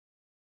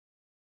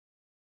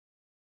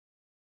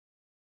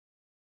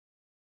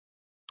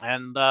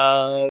 And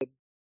go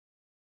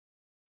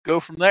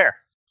from there.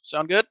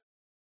 Sound good?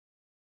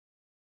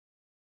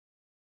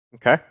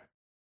 Okay.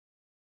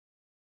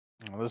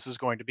 Well, this is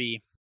going to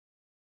be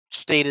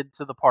stated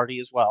to the party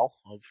as well.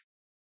 Of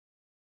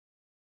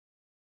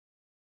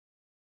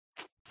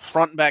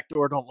front and back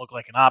door don't look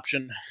like an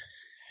option.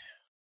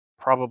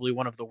 Probably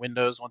one of the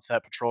windows once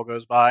that patrol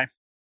goes by.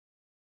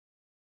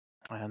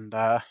 And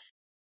I'm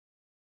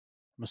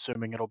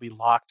assuming it'll be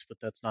locked, but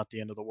that's not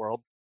the end of the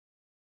world.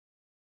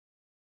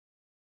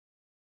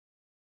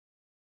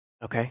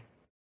 Okay.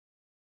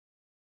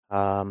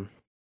 Following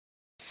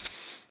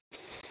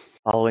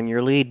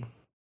your lead.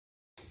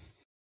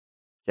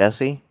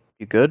 Jessie,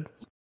 you good?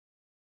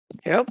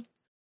 Yep.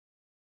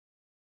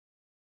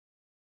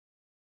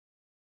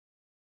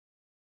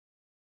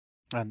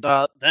 And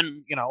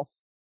then,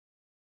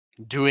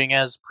 doing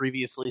as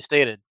previously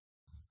stated.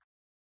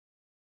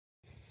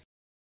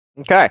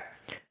 Okay.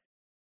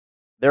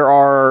 There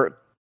are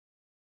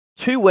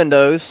 2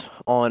 windows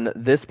on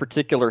this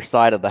particular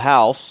side of the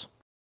house,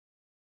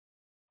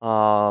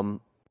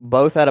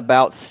 both at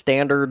about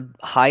standard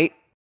height.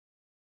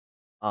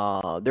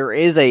 There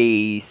is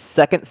a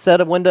second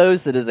set of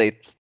windows that is a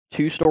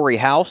 2-story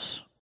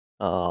house,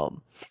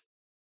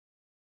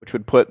 which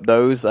would put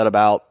those at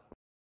about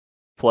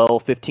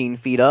 12, 15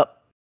 feet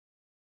up.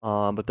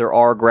 But there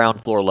are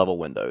ground floor level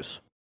windows.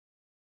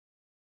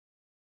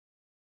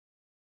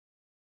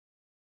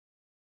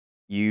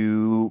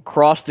 You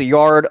cross the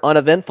yard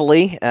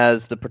uneventfully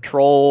as the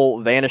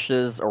patrol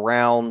vanishes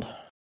around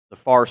the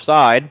far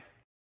side.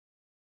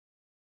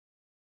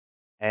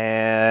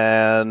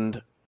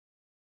 And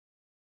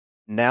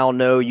now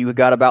know you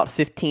got about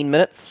 15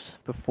 minutes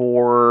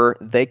before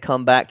they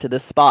come back to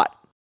this spot,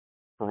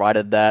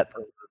 provided that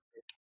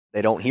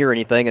they don't hear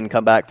anything and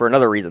come back for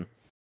another reason.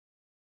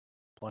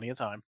 Plenty of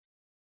time.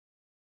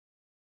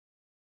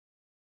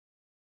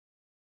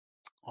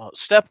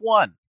 Step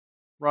 1,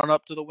 run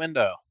up to the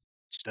window.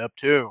 Step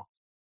 2,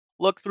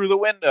 look through the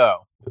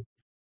window.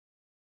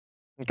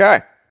 Okay.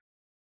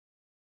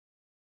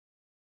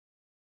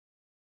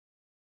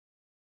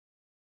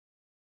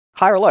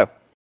 High or low?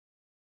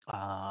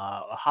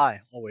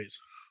 High, always.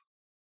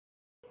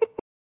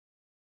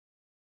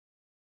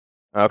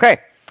 Okay.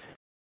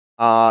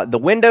 The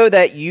window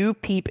that you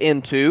peep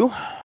into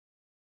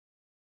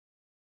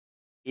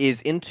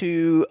is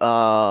into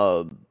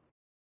a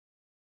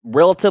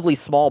relatively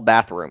small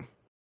bathroom.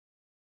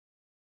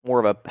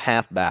 More of a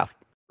half bath,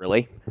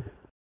 really.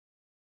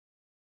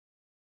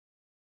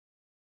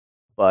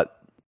 But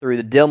through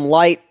the dim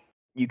light,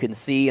 you can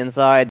see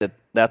inside that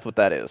that's what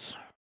that is.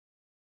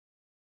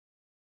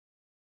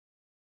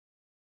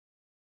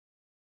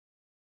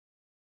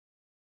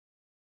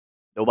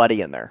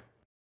 Nobody in there.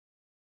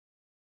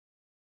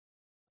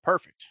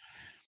 Perfect.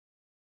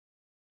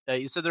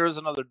 You said there was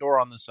another door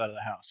on this side of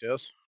the house,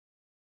 yes?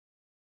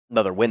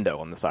 Another window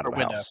on the side Or of the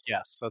window, house.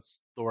 yes. That's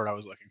the word I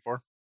was looking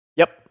for.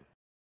 Yep.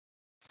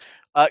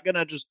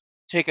 Gonna just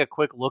take a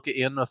quick look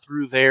in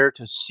through there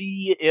to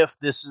see if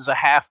this is a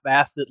half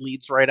bath that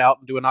leads right out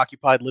into an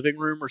occupied living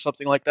room or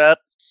something like that.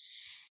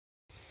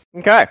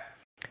 Okay.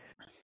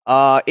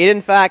 It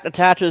in fact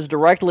attaches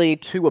directly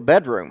to a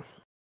bedroom,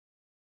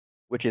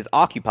 which is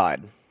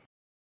occupied.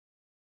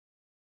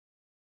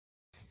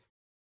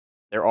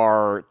 There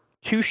are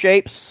two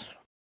shapes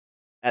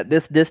at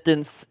this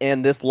distance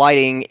and this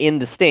lighting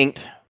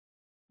indistinct,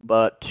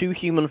 but two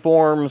human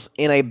forms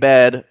in a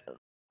bed,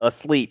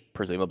 asleep,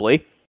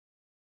 presumably.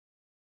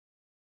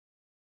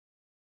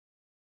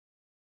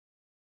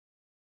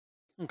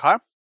 Okay.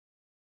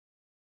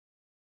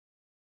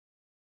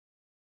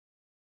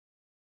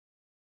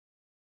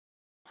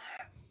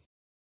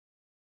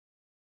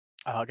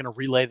 Gonna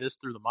relay this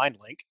through the mind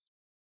link.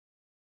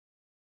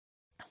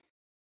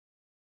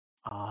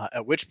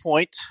 At which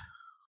point,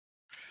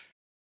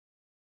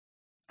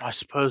 I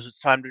suppose it's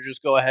time to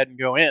just go ahead and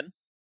go in.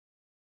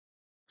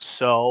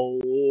 So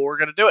we're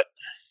gonna do it.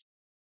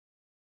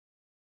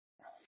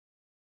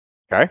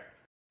 Okay.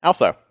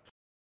 Also,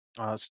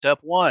 Step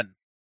 1.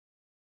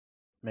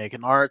 Make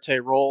an Arte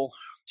roll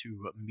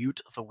to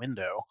mute the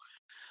window.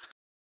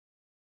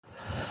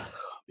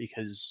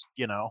 Because,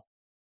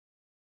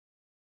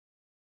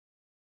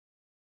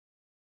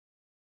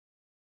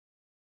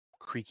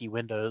 creaky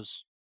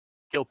windows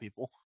kill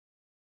people.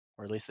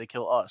 Or at least they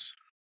kill us.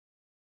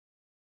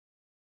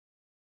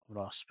 I'm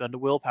gonna spend a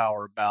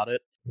willpower about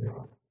it.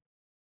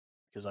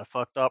 Because I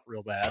fucked up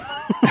real bad.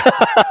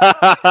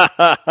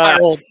 I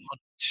rolled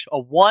a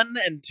 1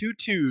 and 2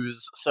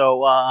 2s.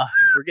 So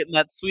we're getting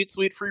that sweet,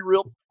 sweet free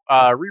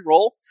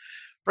reroll.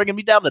 Bringing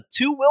me down to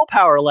 2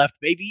 willpower left,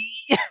 baby.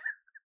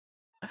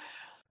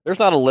 there's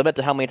not a limit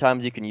to how many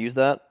times you can use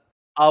that.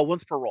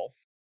 Once per roll.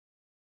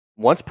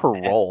 Once per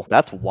roll.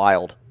 That's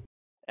wild.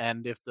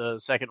 And if the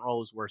second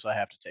roll is worse, I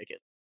have to take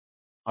it.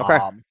 Okay.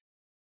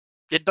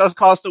 It does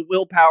cost a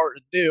willpower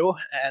to do,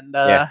 and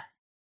Yeah.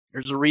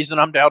 there's a reason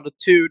I'm down to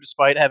 2,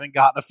 despite having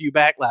gotten a few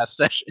back last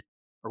session,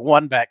 or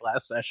 1 back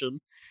last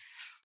session,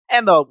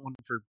 and the 1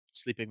 for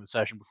sleeping the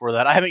session before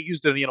that. I haven't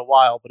used any in a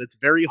while, but it's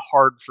very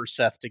hard for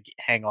Seth to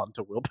hang on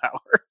to willpower.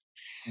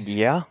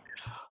 Yeah.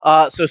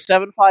 So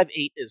 7, 5,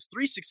 8 is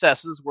 3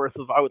 successes worth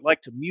of. I would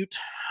like to mute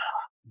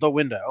the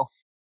window.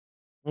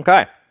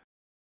 Okay.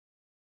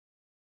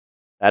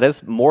 That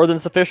is more than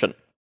sufficient.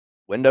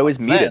 Window is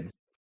muted.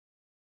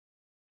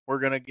 We're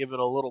gonna give it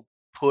a little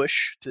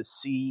push to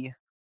see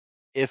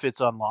if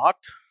it's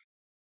unlocked.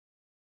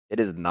 It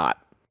is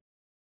not.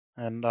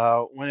 And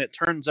when it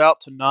turns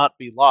out to not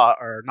be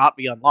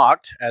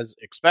unlocked as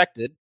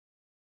expected,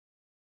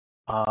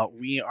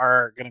 we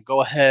are going to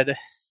go ahead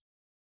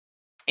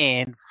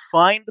and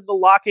find the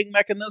locking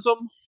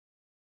mechanism,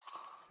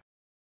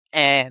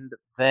 and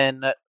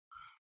then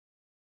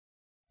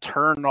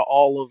turn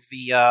all of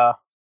the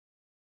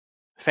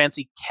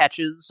fancy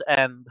catches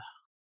and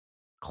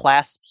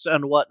clasps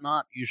and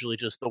whatnot, usually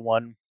just the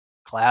one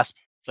clasp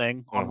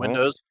thing on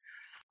Windows,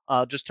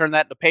 just turn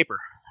that into paper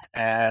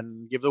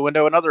and give the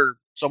window another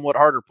somewhat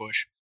harder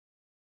push.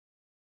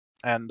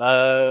 And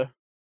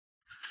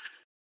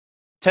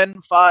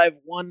 10, 5,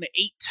 1,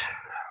 8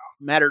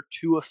 matter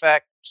 2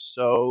 effect,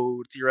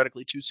 so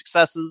theoretically 2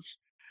 successes.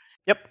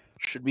 Yep.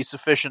 Should be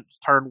sufficient to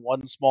turn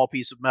 1 small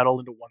piece of metal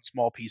into 1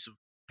 small piece of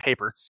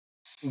paper.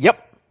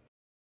 Yep.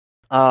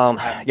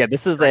 Yeah,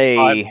 this is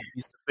a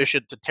be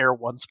sufficient to tear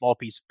 1 small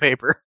piece of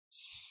paper.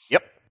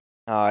 Yep.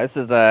 This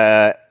is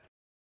a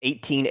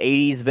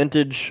 1880s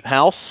vintage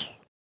house.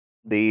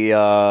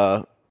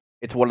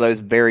 It's one of those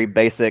very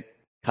basic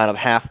kind of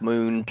half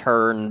moon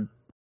turn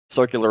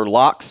circular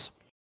locks.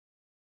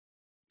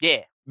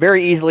 Yeah.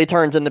 Very easily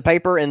turns into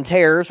paper and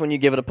tears when you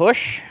give it a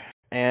push,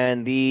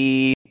 and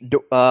the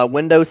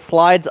window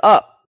slides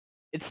up.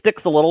 It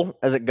sticks a little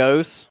as it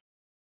goes,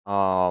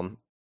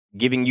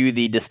 giving you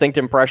the distinct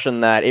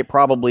impression that it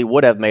probably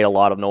would have made a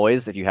lot of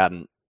noise if you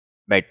hadn't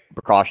made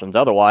precautions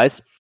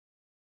otherwise.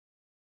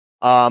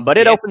 But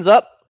it opens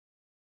up,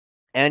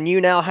 and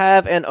you now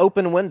have an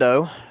open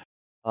window,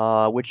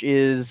 which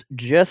is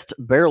just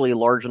barely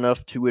large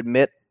enough to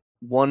admit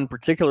 1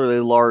 particularly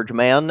large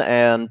man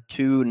and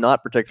 2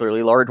 not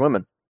particularly large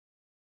women.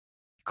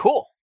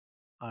 Cool.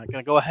 I'm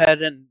going to go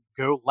ahead and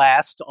go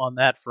last on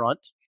that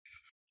front.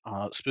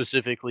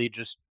 Specifically,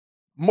 just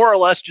more or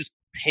less just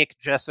pick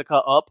Jessica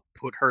up,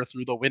 put her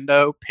through the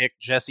window, pick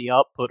Jessie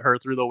up, put her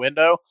through the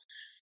window.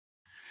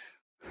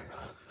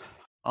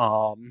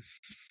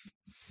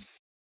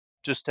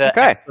 Just to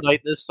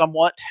expedite this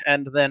somewhat,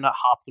 and then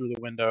hop through the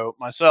window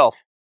myself.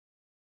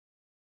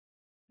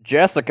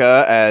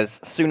 Jessica, as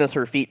soon as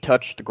her feet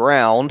touch the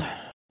ground,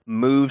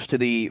 moves to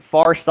the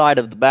far side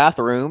of the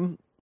bathroom,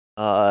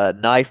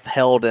 knife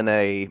held in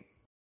a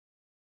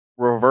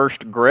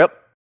reversed grip,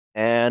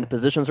 and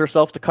positions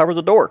herself to cover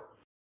the door.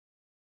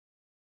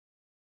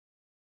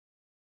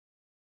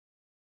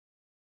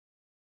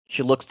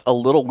 She looks a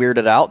little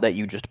weirded out that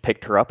you just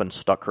picked her up and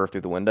stuck her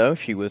through the window.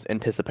 She was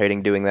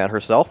anticipating doing that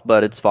herself,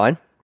 but it's fine.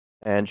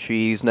 And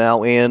she's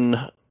now in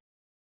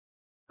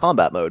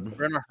combat mode.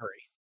 We're in a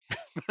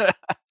hurry.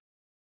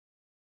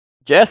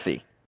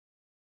 Jessie,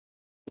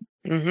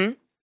 Mm-hmm.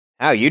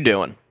 how you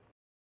doing?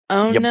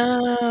 Oh Yep.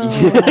 no.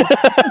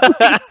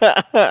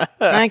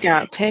 I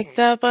got picked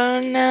up. Oh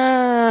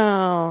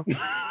no.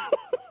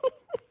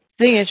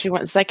 Seeing as she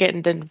went second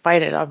and didn't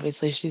fight it,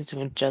 obviously she's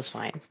doing just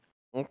fine.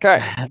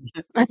 Okay.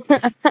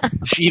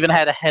 She even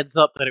had a heads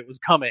up that it was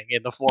coming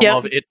in the form Yep.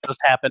 of it just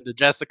happened to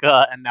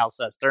Jessica, and now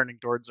Seth's turning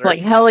towards her. Like,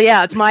 hell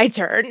yeah, it's my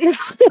turn.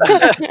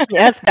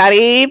 Yes,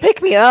 Daddy,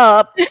 pick me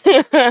up.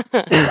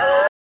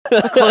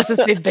 The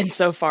closest they've been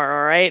so far,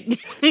 alright?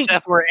 If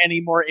Seth were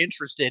any more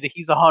interested,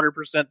 he's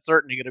 100%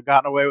 certain he could have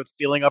gotten away with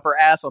feeling up her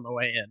ass on the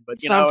way in. But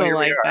Something here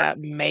like we are. that,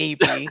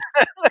 maybe.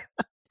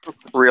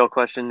 Real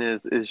question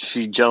is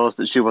she jealous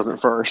that she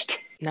wasn't first?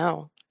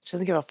 No, she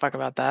doesn't give a fuck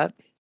about that.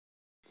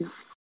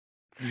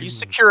 She's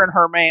securing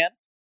her man.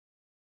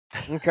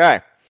 Okay.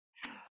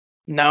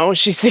 No,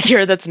 she's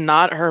secure that's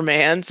not her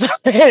man, so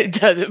it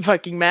doesn't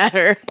fucking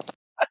matter.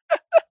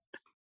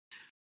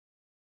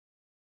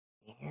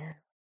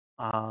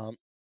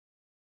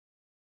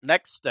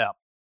 Next step.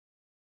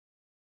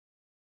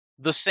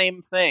 The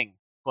same thing,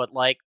 but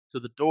like to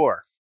the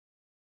door.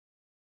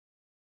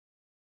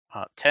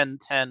 10,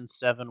 10,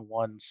 7,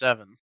 1,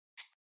 7.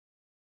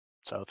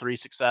 So 3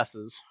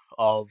 successes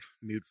of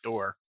mute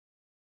door.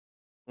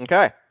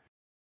 Okay.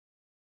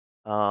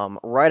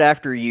 Right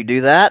after you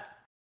do that,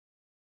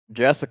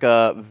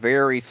 Jessica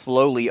very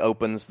slowly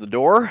opens the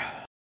door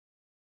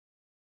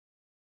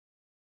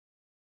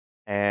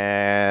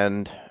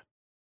and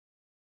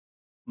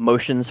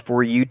motions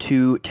for you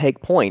to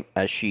take point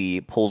as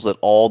she pulls it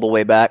all the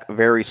way back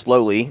very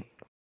slowly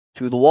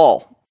to the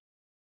wall.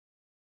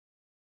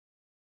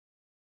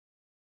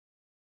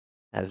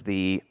 As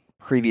the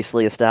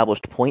previously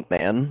established point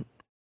man,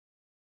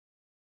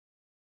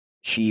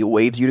 she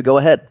waves you to go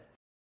ahead.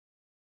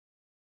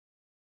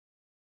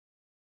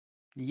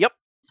 Yep.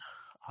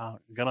 I'm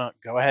gonna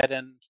go ahead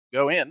and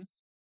go in.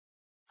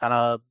 Kind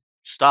of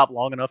stop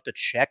long enough to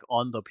check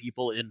on the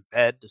people in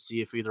bed to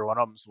see if either one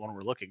of them's the one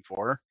we're looking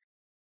for.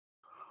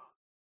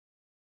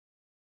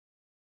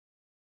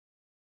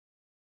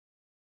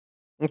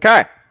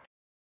 Okay.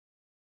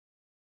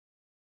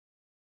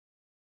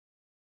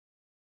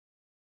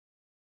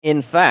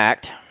 In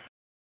fact,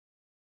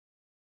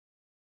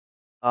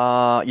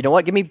 you know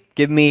what?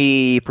 Give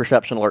me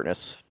perception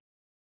alertness.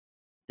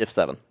 Diff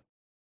 7.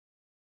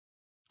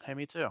 Hey,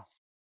 me too.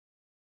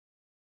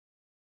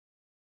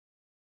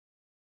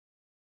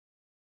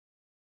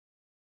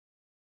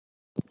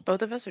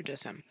 Both of us or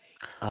just him?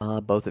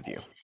 Both of you.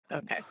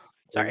 Okay.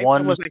 Sorry,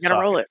 One I wasn't gonna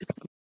suck. roll it.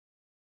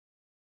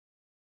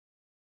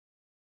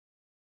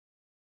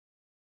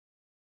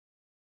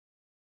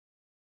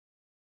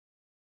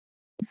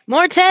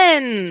 More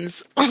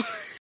tens!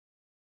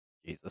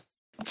 Jesus.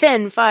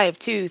 10, 5,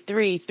 2,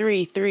 3,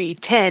 3, 3,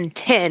 10,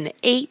 10,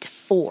 8,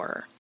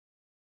 4.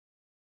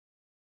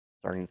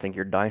 Starting to think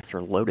your dice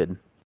are loaded.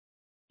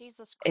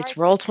 Jesus Christ. It's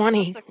roll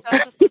 20.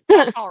 Successes to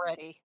fuck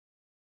already.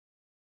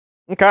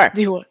 Okay.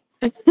 Do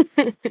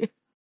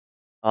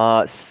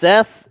what?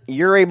 Seth,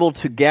 you're able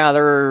to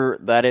gather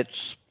that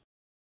it's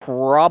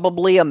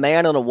probably a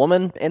man and a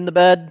woman in the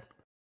bed.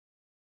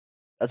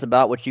 That's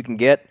about what you can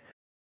get.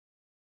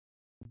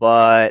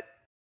 But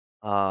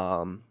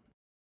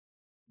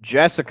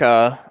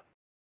Jessica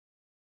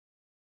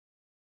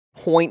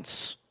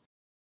points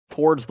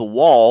towards the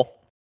wall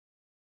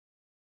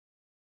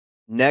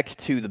next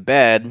to the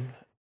bed,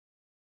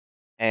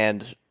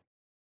 and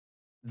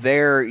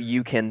there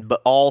you can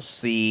all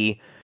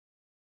see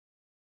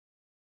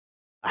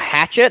a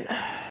hatchet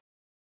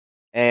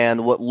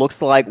and what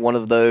looks like one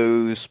of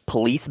those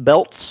police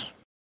belts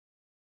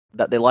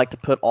that they like to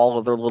put all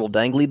of their little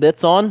dangly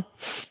bits on.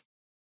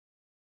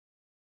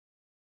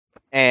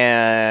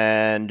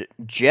 And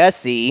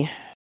Jessie,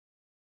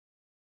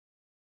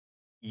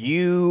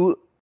 you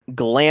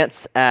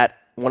glance at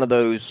one of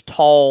those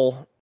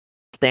tall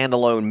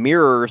standalone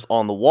mirrors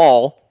on the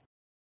wall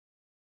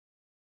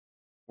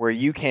where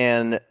you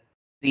can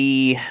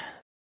see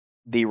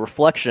the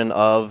reflection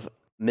of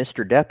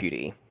Mr.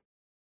 Deputy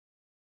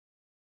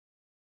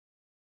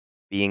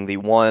being the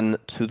one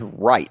to the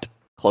right,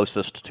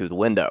 closest to the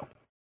window.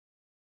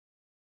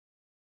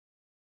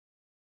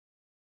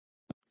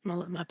 I'm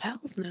gonna let my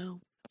pals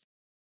know.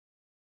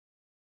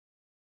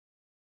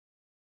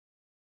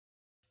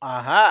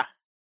 Aha.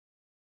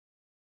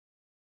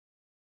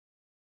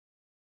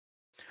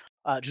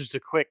 Just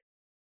a quick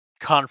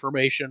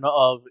confirmation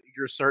of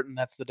you're certain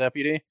that's the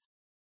deputy?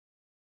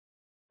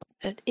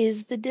 That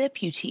is the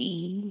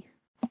deputy.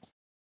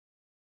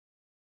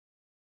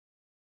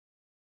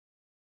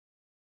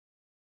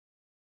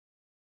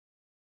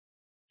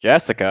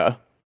 Jessica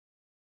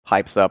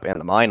pipes up in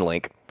the mind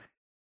link.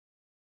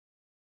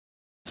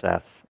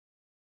 Seth,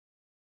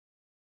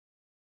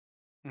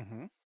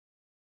 Mm-hmm.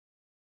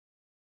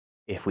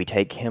 if we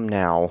take him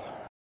now,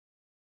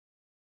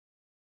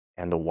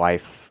 and the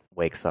wife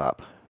wakes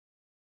up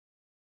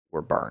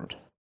were burned.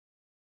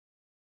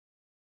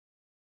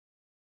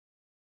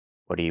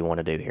 What do you want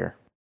to do here?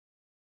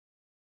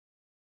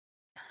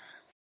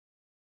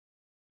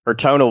 Her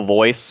tone of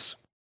voice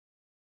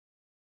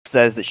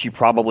says that she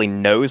probably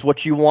knows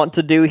what you want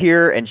to do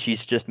here, and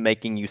she's just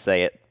making you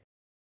say it.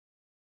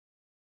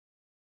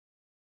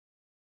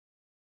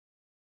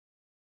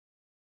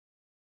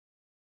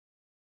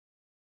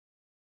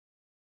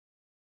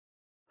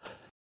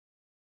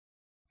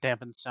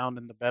 Dampen sound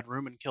in the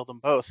bedroom and kill them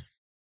both.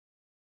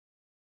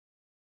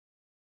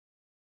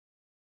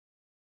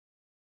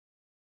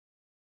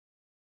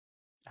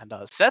 And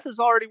Seth is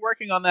already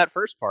working on that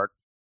first part.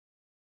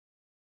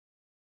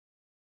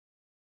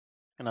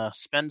 Gonna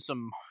spend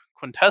some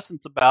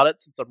quintessence about it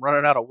since I'm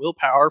running out of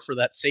willpower for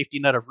that safety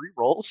net of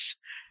rerolls.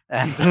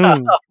 And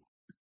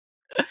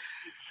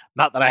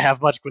not that I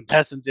have much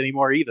quintessence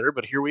anymore either,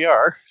 but here we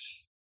are.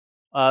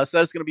 So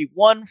that's going to be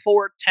 1,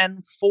 4,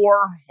 10,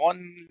 4.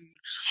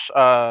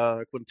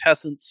 1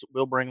 quintessence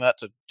will bring that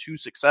to 2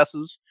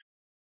 successes.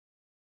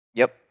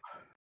 Yep.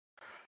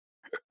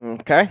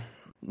 Okay.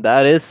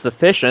 That is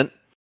sufficient.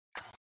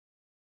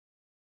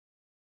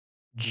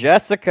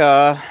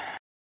 Jessica.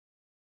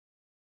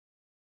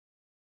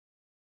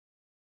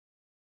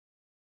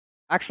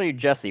 Actually,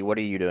 Jessie, what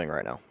are you doing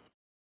right now?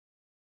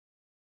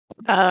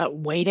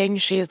 Waiting.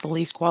 She is the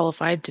least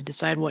qualified to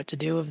decide what to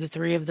do of the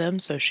three of them,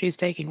 so she's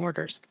taking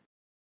orders.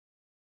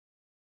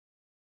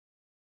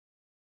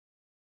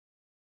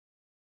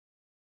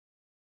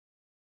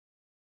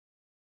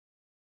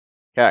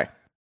 Okay.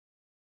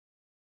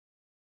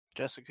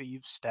 Jessica,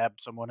 you've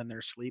stabbed someone in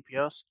their sleep,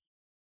 yes?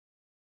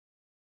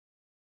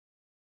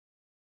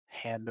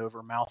 Hand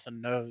over mouth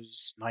and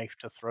nose, knife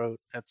to throat,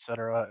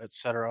 etc.,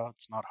 etc.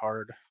 It's not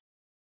hard.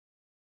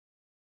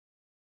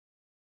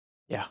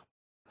 Yeah.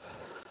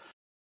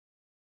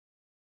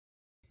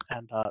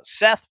 And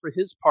Seth, for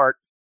his part,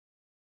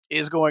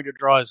 is going to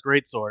draw his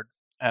greatsword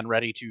and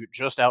ready to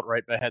just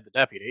outright behead the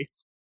deputy.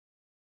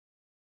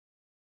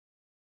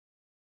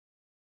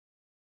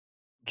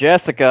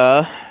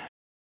 Jessica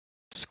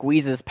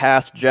squeezes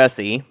past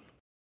Jessie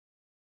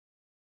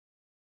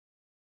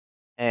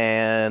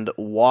and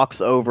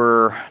walks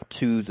over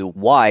to the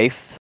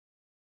wife.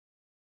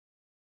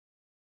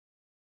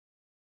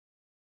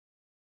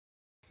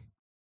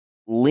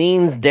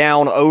 Leans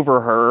down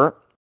over her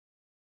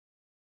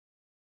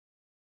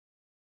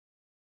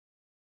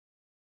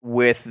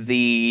with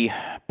the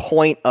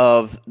point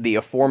of the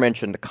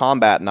aforementioned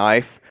combat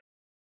knife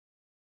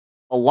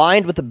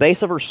aligned with the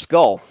base of her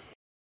skull.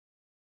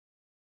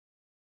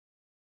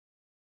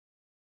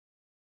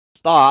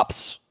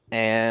 Stops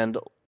and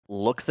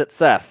looks at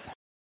Seth.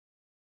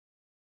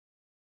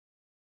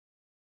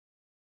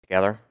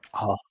 Together.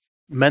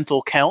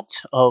 Mental count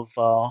of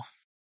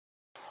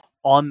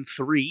on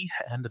 3,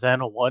 and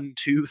then a 1,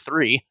 2,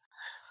 3.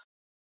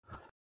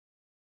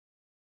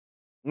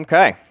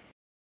 Okay.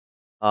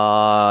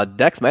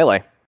 Dex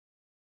melee.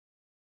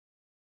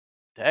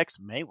 Dex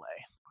melee.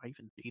 Do I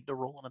even need to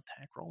roll an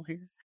attack roll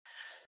here?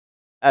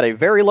 At a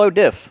very low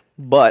diff,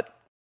 but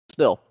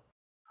still.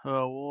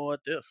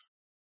 What diff?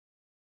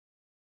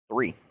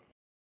 3.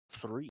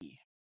 3.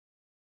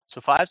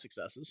 So 5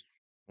 successes.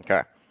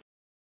 Okay.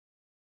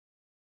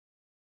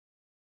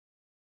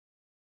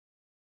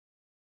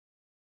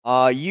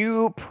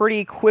 You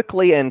pretty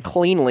quickly and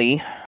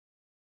cleanly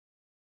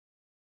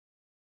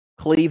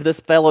cleave this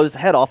fellow's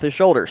head off his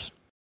shoulders.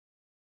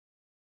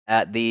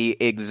 At the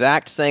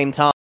exact same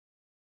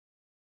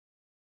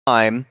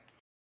time,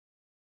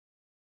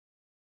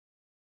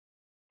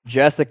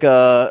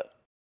 Jessica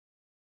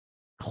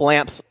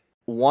clamps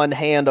one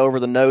hand over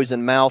the nose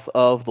and mouth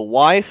of the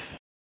wife,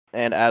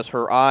 and as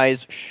her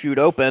eyes shoot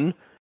open,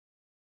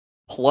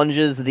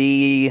 plunges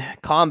the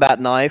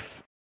combat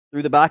knife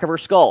through the back of her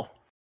skull.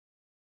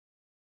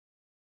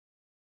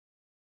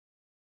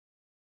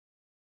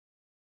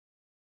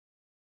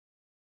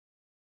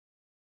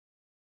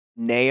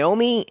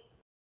 Naomi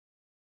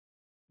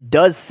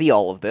does see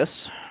all of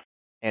this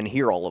and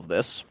hear all of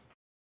this.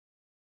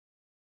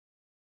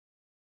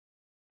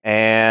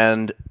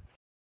 And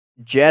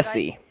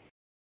Jessie.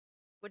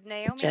 Would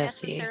Naomi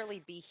Jessie.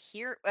 necessarily be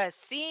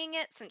seeing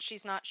it since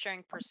she's not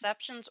sharing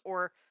perceptions,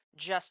 or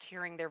just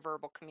hearing their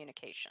verbal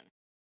communication?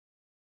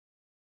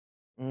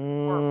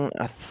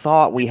 I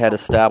thought we had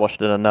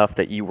established it enough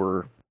that you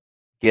were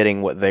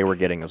getting what they were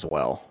getting as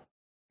well.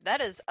 That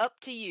is up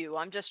to you.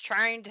 I'm just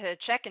trying to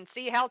check and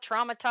see how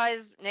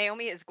traumatized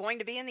Naomi is going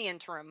to be in the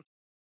interim.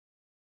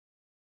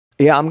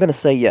 Yeah, I'm going to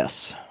say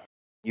yes.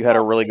 You had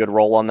a really Lovely. good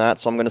roll on that,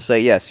 so I'm going to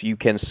say yes. You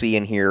can see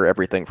and hear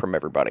everything from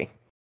everybody.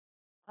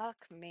 Fuck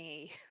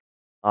me.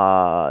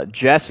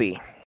 Jessie.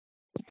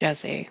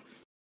 Jessie.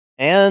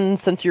 And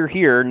since you're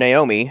here,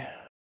 Naomi,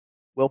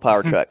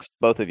 willpower checks,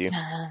 both of you.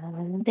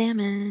 Damn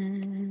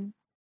it.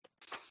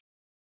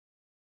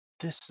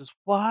 This is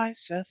why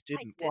Seth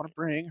didn't did want to it.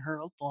 bring her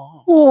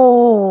along.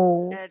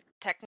 Oh.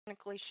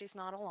 Technically, she's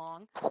not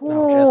along.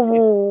 No, Jessie.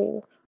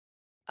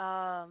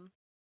 Oh.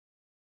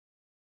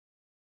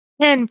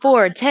 10,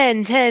 4,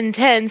 10, 10,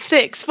 10,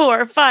 6,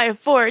 4, 5,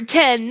 4,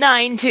 10,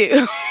 9,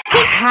 2.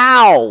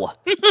 How?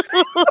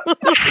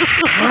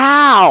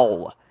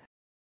 How?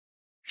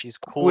 She's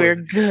cooler. We're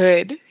than you.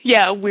 good.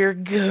 Yeah, we're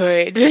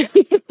good.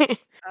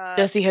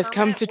 Jessie has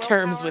come Permanent to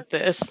terms willpower? with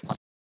this.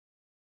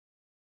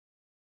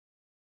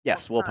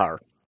 Yes, Or willpower.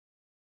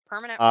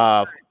 Permanent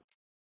or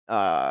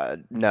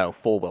current? No,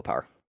 full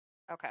willpower.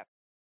 Okay.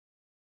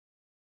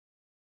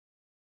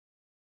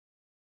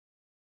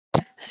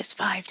 That is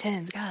 5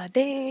 tens. God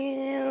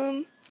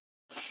damn.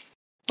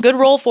 Good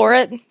roll for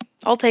it.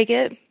 I'll take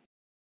it.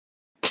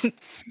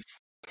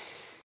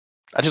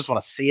 I just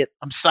want to see it.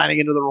 I'm signing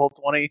into the roll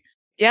 20.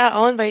 Yeah,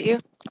 I'll invite you.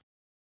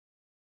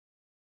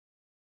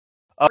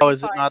 Oh,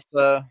 is it 45.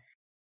 not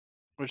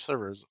which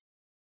server is it?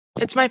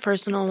 It's my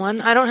personal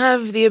one. I don't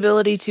have the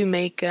ability to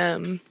make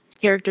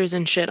characters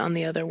and shit on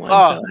the other one,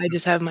 Oh. so I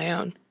just have my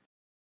own.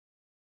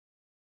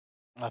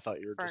 I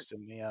thought you were Burnt. just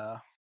in the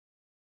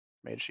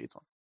made sheets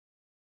one.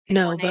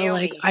 No, Or but like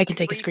Naomi. I can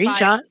take a 3, 5,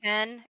 screenshot.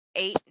 10,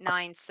 8,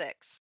 9,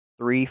 6.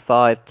 3,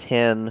 5,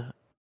 10,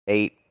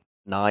 8,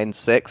 9,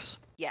 6.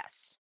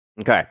 Yes.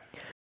 Okay.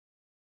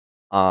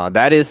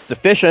 That is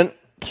sufficient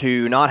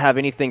to not have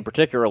anything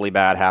particularly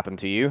bad happen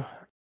to you.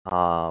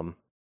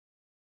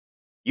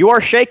 You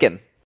are shaken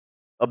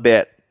a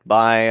bit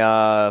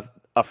by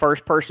a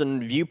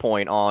first-person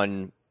viewpoint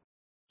on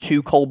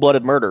 2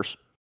 cold-blooded murders.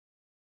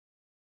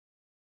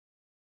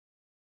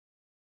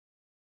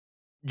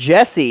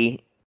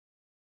 Jessie,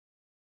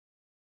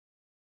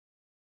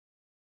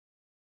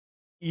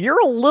 you're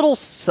a little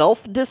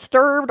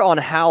self-disturbed on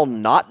how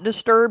not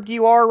disturbed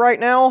you are right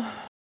now.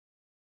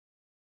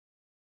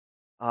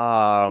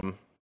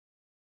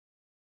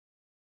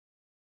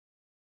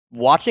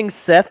 Watching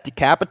Seth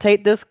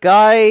decapitate this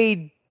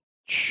guy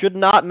should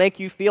not make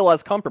you feel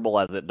as comfortable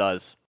as it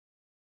does.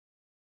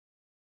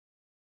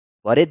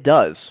 But it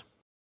does.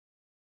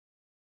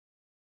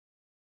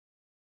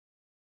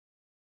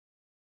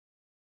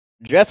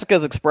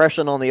 Jessica's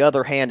expression, on the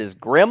other hand, is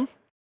grim.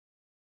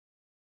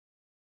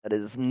 That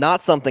is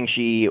not something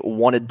she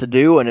wanted to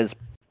do and is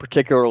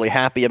particularly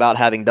happy about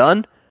having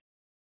done.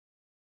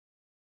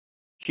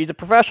 She's a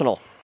professional.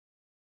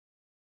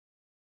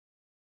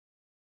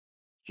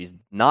 She's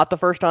not the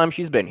first time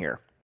she's been here.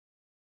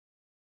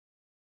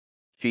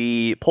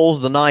 She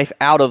pulls the knife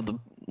out of the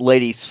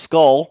lady's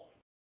skull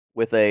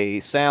with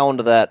a sound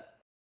that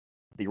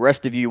the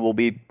rest of you will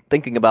be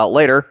thinking about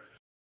later,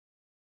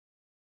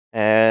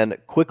 and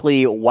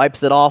quickly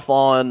wipes it off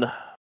on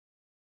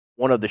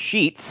one of the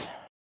sheets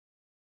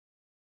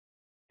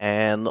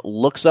and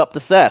looks up to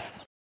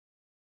Seth.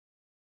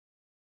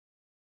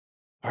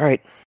 All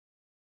right.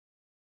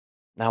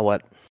 Now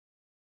what?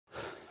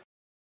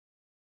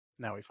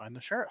 Now we find the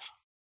sheriff.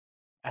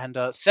 And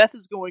Seth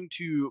is going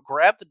to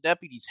grab the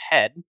deputy's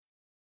head,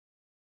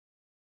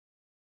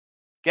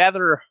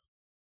 gather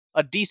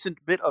a decent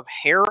bit of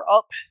hair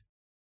up,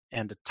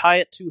 and tie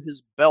it to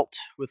his belt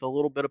with a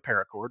little bit of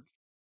paracord.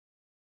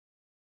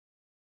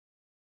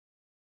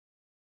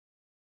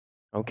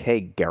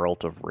 Okay,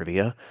 Geralt of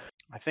Rivia.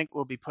 I think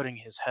we'll be putting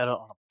his head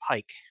on a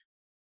pike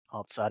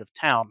outside of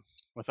town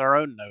with our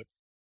own note.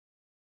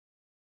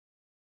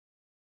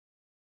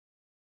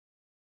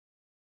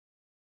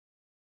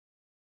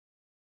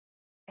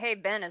 Hey,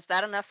 Ben, is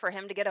that enough for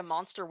him to get a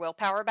monster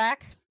willpower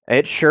back?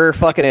 It sure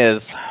fucking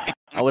is.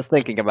 I was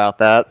thinking about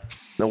that.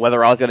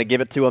 Whether I was going to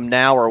give it to him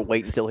now or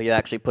wait until he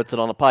actually puts it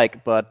on a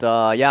pike. But,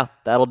 yeah,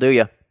 that'll do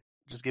you.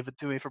 Just give it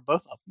to me for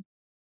both of them.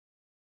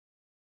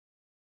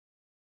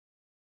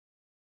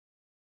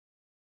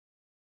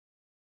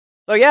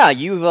 So, yeah,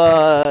 you've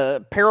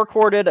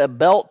paracorded a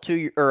belt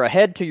to or a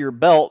head to your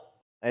belt.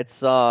 It's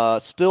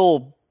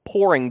still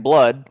pouring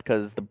blood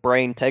because the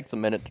brain takes a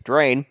minute to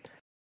drain.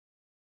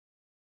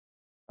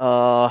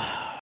 Now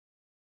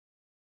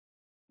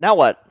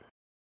what?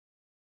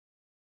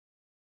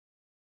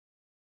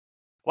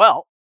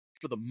 Well,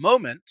 for the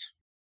moment,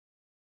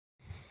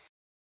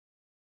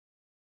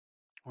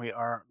 we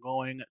are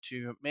going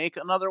to make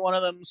another one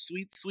of them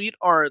sweet, sweet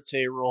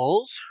Arate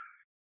rolls.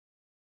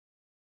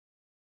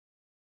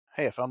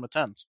 Hey, I found my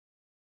tens.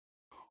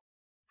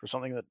 For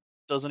something that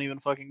doesn't even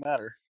fucking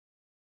matter.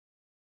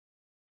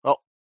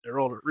 Well, they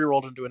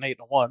re-rolled into an 8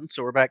 and a 1,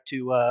 so we're back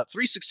to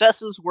 3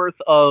 successes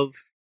worth of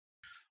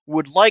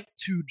would like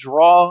to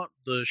draw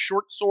the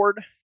short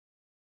sword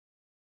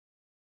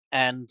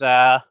and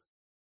kind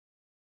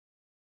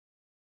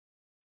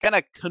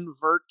of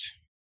convert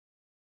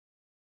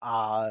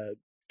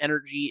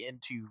energy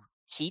into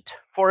heat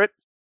for it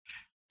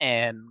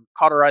and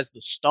cauterize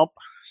the stump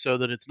so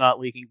that it's not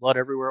leaking blood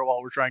everywhere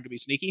while we're trying to be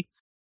sneaky.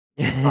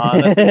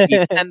 That's going to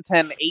be 10,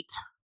 10, 8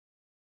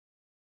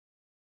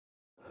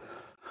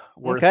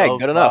 worth Okay, of,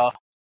 good enough.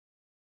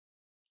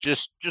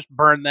 just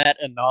burn that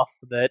enough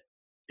that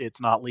it's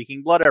not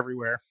leaking blood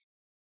everywhere.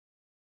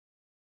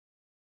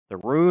 The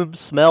room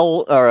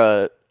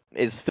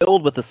is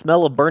filled with the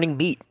smell of burning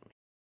meat.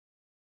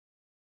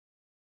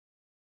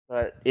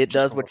 But it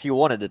Just does what you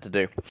wanted it to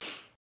do.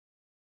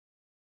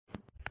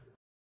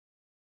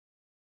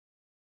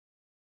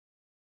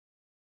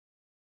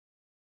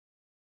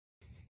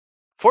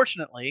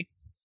 Fortunately,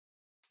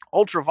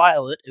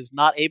 Ultraviolet is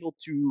not able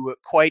to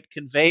quite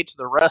convey to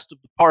the rest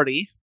of the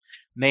party,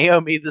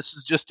 Naomi, this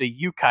is just a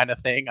you kind of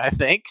thing, I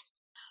think.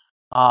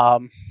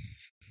 Because,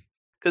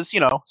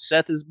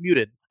 Seth is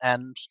muted,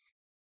 and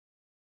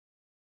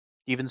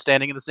even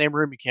standing in the same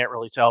room, you can't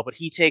really tell, but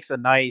he takes a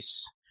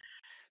nice,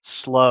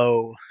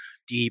 slow,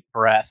 deep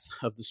breath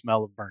of the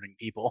smell of burning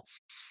people.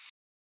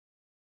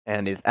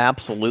 And is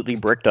absolutely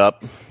bricked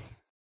up.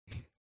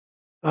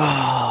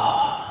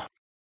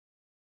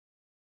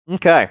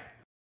 Okay.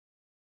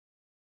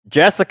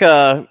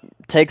 Jessica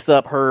takes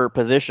up her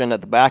position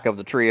at the back of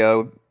the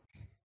trio,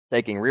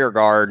 taking rear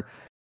guard,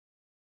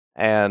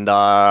 and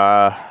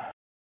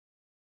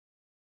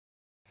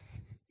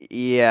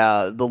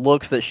yeah, the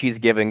looks that she's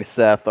giving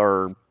Seth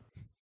are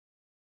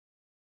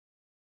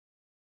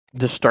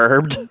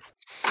disturbed.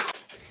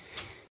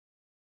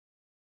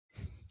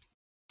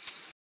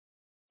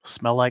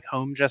 Smell like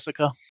home,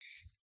 Jessica?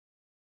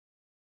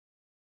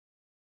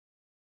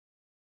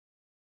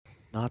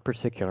 Not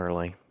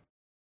particularly.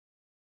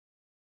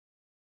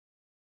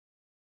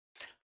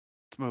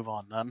 Let's move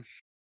on then.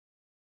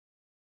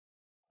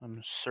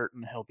 I'm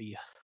certain he'll be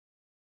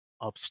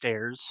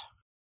upstairs.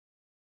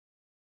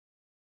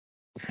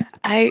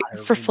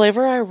 For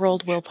flavor, I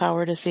rolled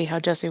willpower to see how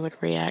Jessie would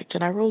react,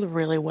 and I rolled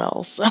really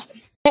well, so.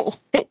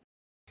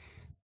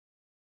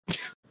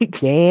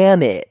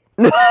 Damn it.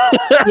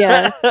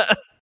 Yeah.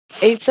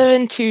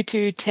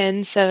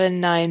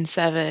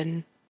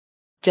 8722-10797.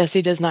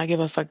 Jessie does not give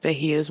a fuck that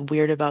he is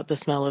weird about the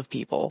smell of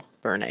people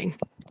burning.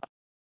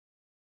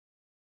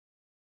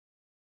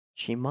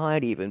 She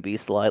might even be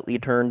slightly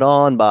turned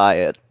on by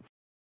it.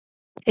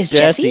 Is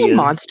Jessie a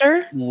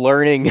monster?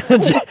 Learning.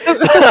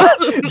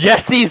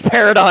 Jessie's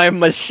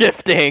paradigm is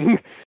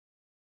shifting.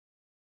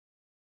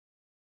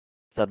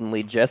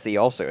 Suddenly, Jessie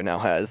also now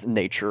has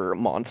nature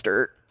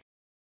monster.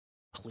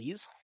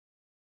 Please?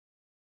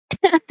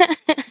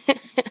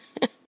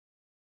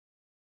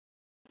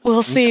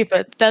 We'll see,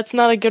 but that's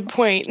not a good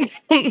point.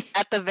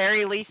 At the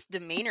very least,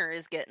 demeanor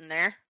is getting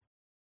there.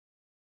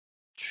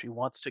 She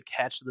wants to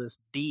catch this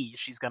D.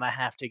 She's gonna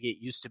have to get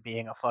used to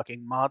being a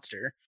fucking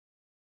monster.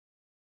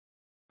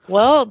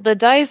 Well, the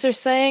dice are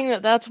saying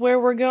that that's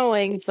where we're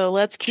going, so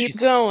let's keep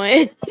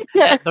going.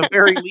 At the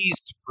very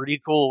least,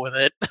 pretty cool with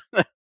it.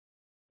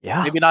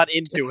 Yeah. Maybe not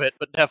into it,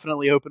 but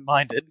definitely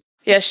open-minded.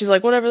 Yeah, she's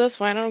like, whatever, that's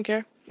fine, I don't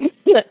care.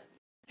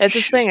 It's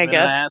a thing, I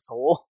guess. An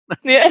asshole.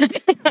 Yeah.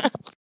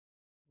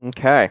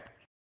 Okay.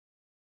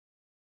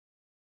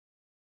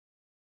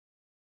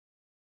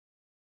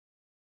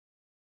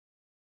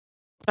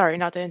 Sorry,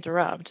 not to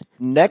interrupt.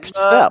 Next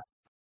step.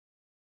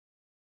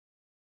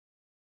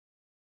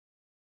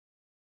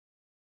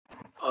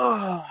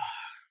 So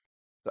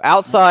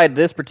outside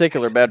this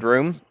particular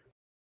bedroom,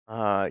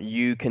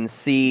 you can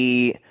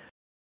see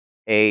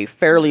a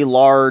fairly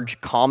large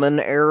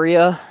common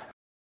area.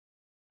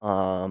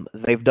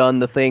 They've done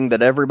the thing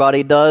that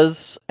everybody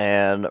does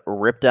and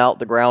ripped out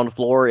the ground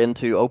floor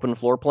into open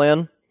floor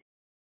plan.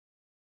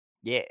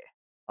 Yeah.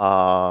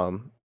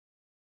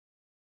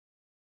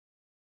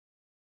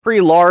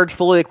 Pretty large,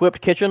 fully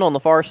equipped kitchen on the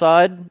far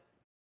side.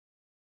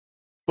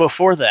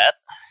 Before that,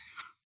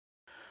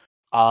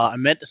 I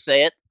meant to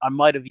say it. I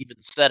might have even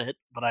said it,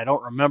 but I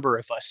don't remember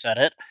if I said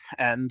it.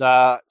 And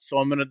so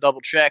I'm going to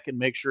double check and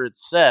make sure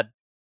it's said.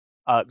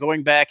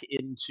 Going back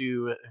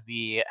into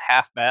the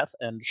half bath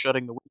and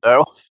shutting the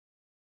window.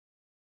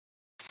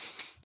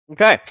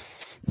 Okay.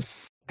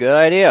 Good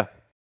idea.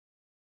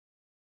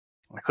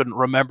 I couldn't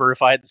remember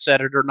if I had said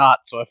it or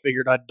not, so I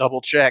figured I'd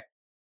double check.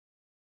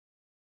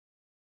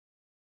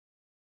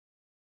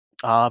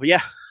 But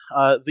yeah,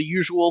 the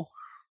usual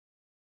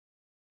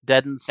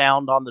deadened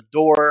sound on the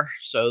door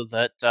so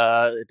that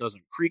it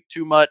doesn't creak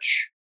too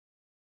much,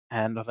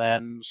 and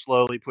then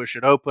slowly push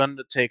it open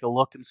to take a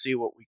look and see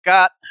what we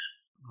got.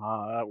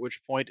 At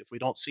which point, if we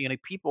don't see any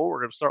people,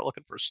 we're going to start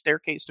looking for a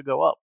staircase to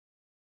go up.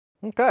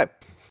 Okay.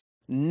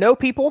 No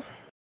people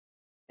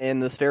in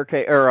the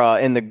staircase or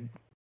in the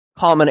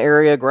common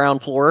area,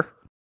 ground floor,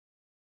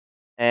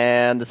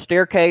 and the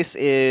staircase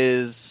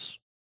is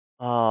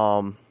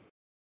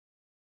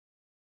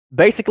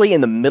basically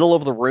in the middle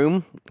of the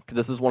room.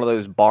 This is one of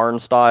those barn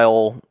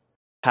style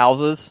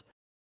houses.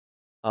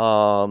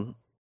 You've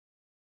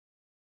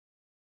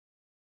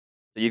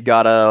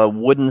got a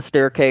wooden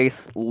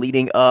staircase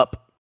leading up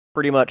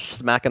pretty much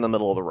smack in the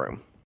middle of the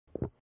room.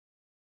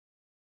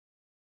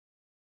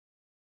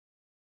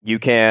 You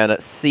can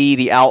see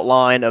the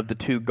outline of the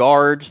two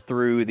guards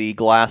through the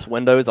glass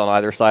windows on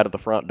either side of the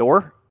front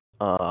door,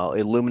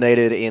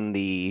 illuminated in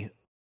the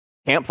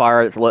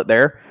campfire that's lit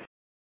there.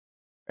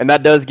 And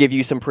that does give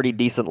you some pretty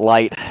decent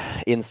light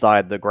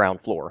inside the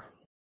ground floor.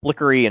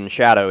 Flickery and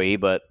shadowy,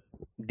 but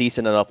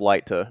decent enough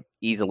light to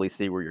easily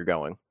see where you're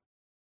going.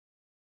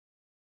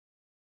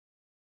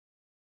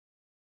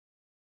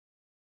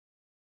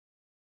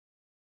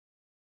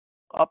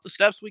 Up the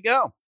steps we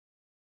go.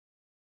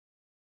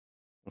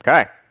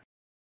 Okay.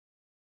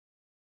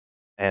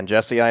 And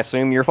Jessie, I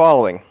assume you're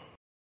following.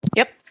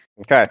 Yep.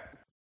 Okay.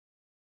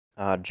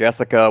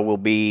 Jessica will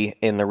be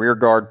in the rear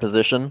guard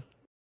position,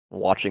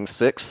 watching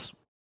 6.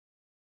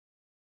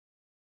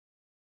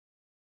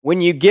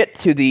 When you get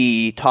to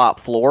the top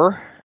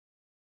floor,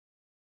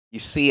 you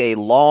see a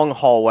long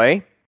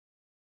hallway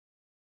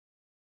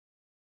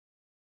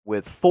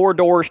with 4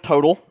 doors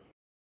total.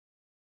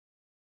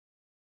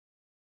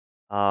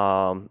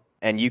 And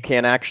you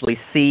can actually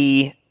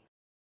see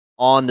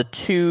on the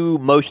 2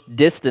 most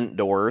distant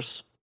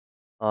doors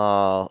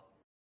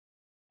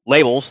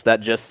labels that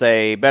just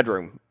say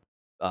bedroom.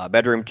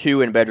 Bedroom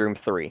 2 and bedroom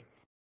 3.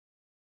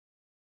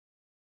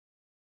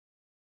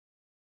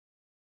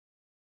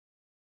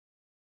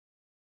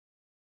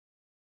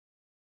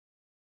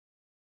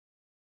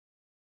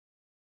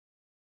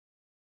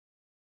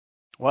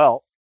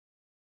 Well,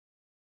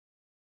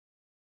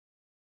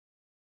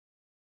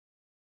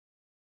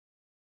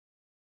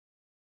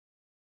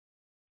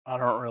 I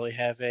don't really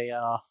have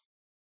a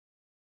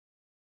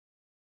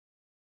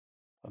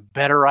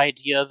better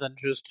idea than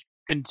just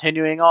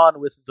continuing on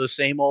with the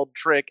same old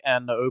trick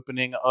and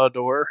opening a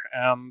door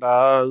and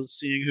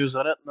seeing who's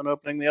in it, and then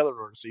opening the other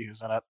door to see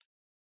who's in it.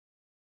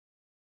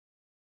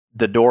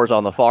 The doors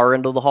on the far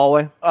end of the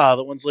hallway?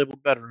 The one's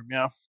labeled bedroom,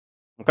 yeah.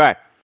 Okay.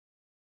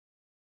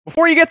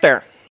 Before you get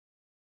there,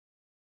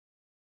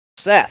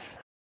 Seth,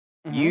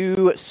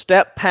 you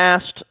step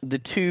past the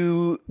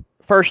 2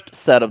 first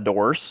set of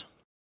doors,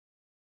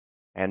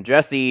 and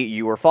Jessie,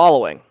 you are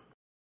following.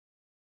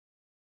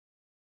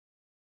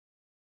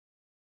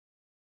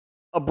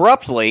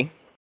 Abruptly,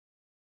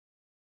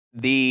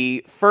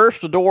 the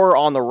first door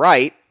on the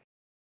right,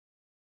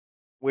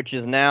 which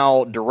is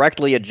now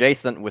directly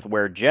adjacent with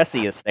where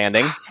Jessie is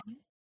standing,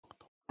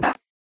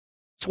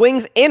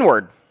 swings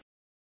inward,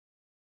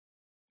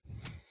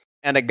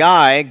 and a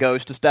guy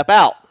goes to step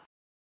out.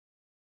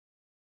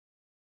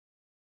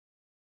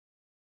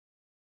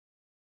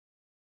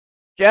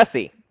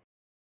 Jessie.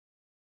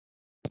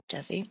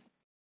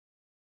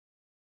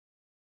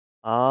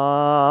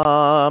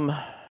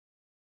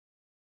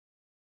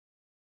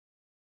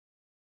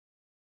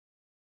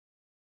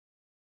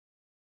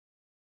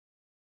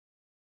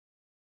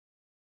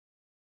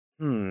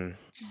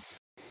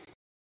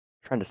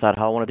 Trying to decide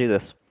how I want to do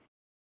this.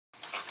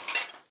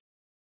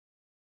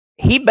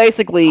 He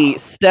basically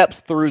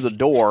steps through the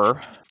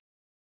door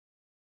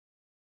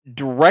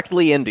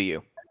directly into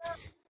you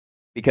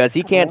because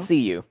he can't see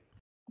you.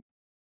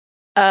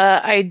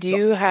 I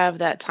do have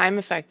that time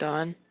effect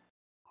on.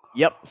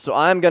 Yep, so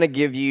I'm going to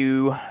give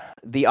you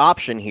the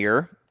option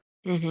here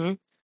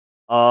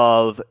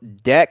of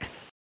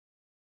Dex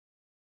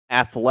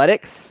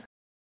Athletics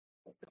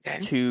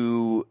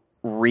to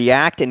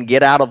react and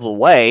get out of the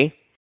way,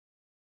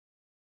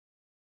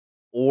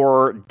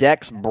 or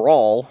Dex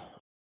Brawl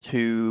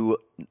to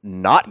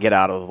not get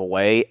out of the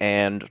way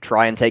and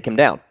try and take him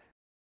down.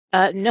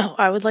 No,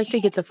 I would like to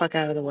get the fuck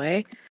out of the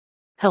way.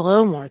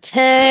 Hello,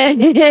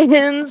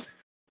 Mortens.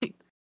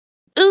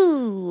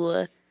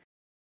 Ooh.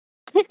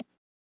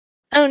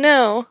 Oh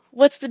no,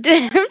 what's the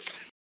diff?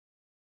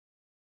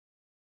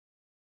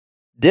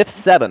 Diff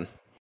 7.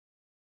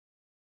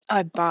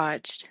 I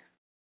botched.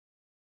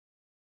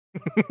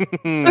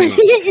 God damn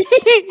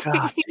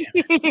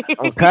it.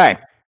 Okay.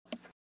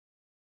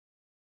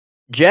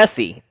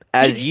 Jessie,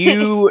 as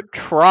you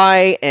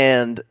try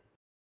and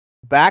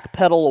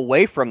backpedal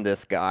away from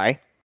this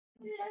guy,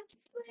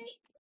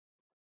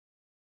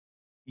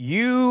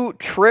 you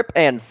trip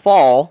and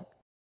fall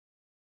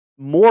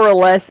more or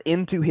less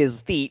into his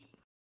feet,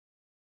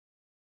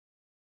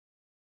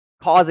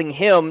 causing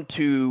him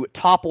to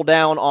topple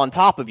down on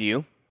top of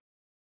you.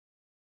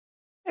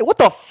 Hey, what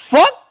the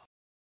fuck?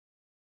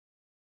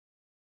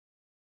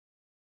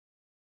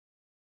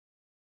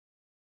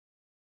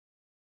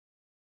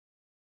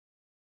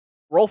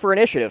 Roll for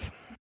initiative.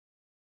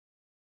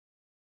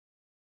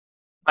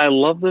 I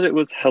love that it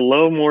was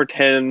Hello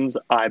Mortens,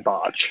 I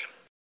botch.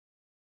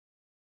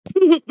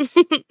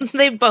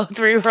 They both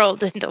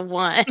re-rolled into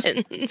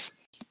ones.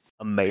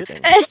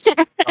 Amazing.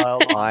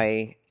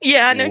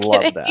 Yeah, no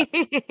love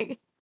kidding.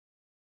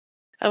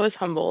 I was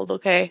humbled,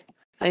 okay?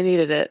 I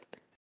needed it.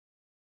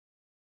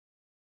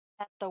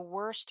 At the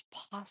worst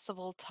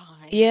possible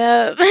time.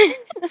 Yeah.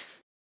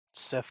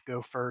 Seth,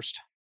 go first.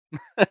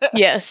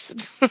 Yes.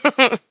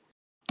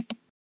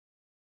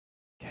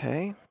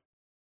 Okay.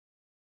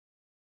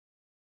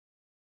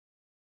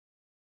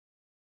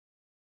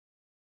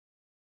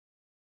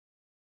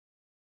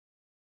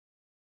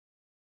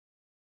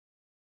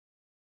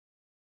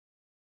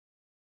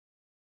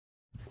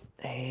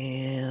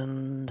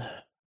 And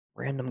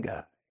random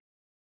guy.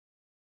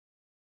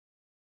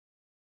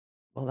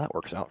 Well, that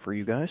works out for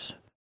you guys.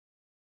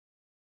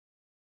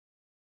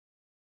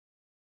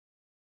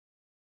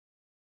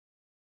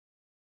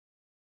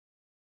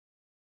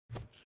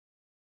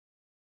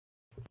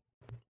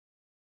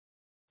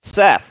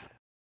 Seth.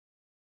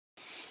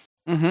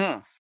 Mm-hmm.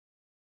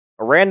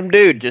 A random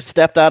dude just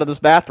stepped out of this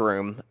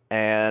bathroom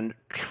and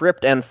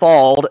tripped and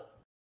fell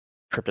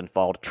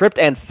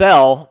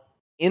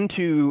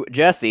into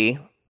Jessie,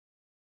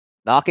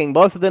 knocking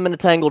both of them in a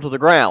tangle to the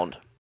ground.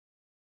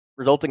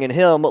 resulting in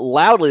him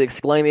loudly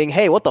exclaiming,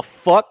 "Hey, what the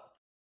fuck?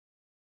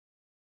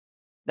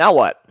 Now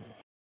what?"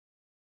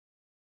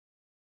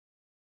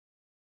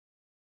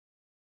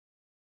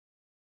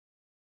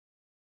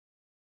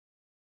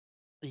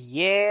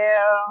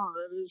 Yeah,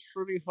 that is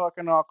pretty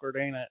fucking awkward,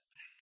 ain't it?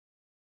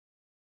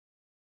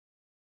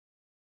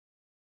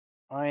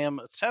 I am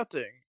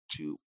attempting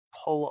to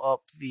pull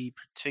up the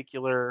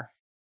particular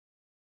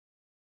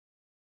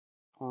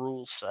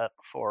rule set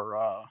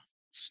for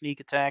sneak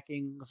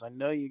attacking, because I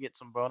know you get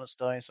some bonus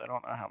dice. I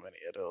don't know how many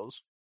it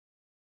is.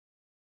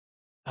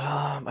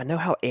 I know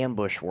how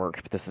ambush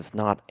works, but this is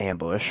not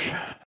ambush.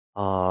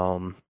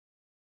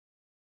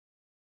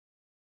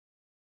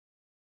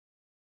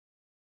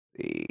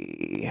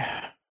 See.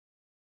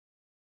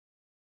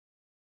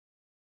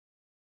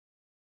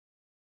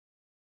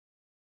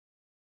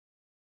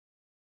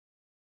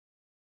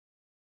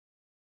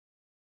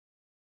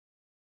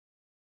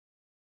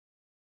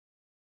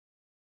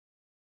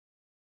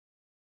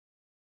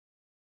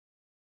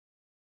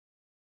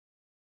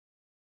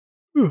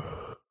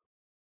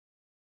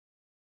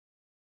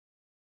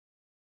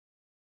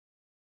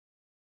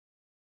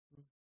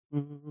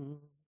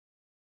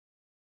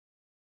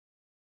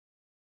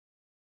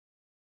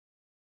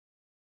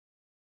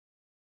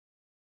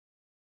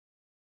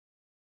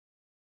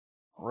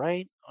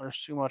 Right?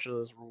 There's too much of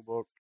this rule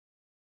book.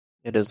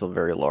 It is a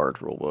very large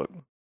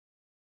rulebook.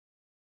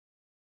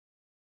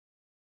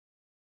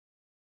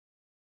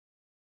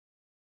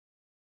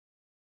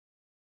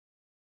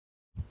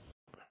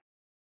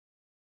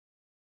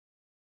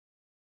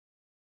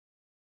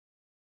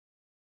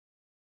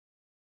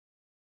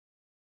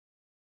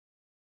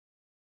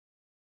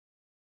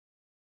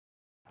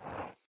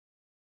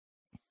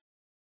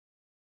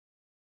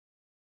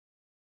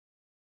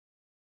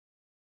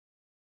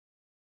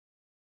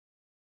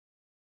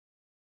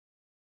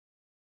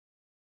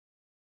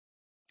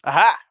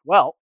 Aha!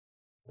 Well,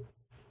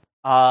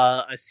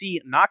 I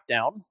see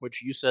knockdown,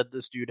 which you said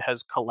this dude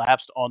has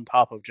collapsed on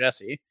top of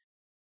Jessie.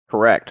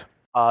 Correct.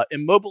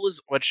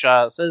 Which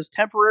says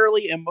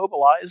temporarily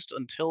immobilized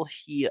until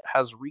he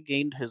has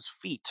regained his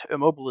feet.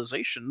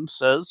 Immobilization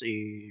says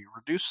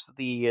reduce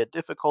the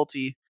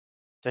difficulty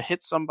to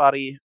hit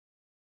somebody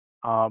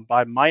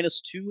by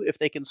 -2 if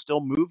they can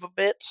still move a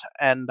bit,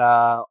 and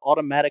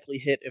automatically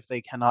hit if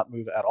they cannot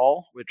move at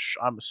all, which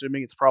I'm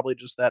assuming it's probably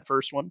just that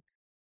first one.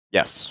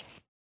 Yes.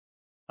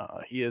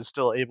 He is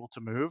still able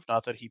to move,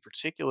 not that he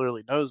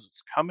particularly knows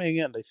it's coming,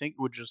 and I think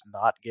would just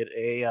not get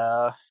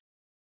a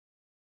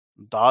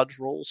dodge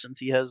roll since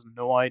he has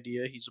no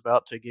idea he's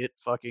about to get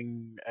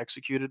fucking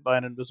executed by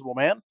an invisible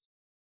man.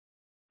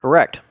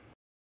 Correct.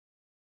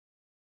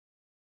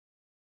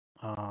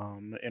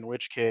 In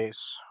which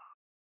case,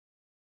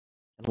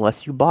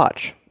 Unless you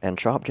botch and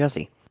chop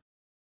Jessie.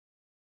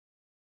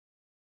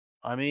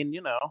 I mean,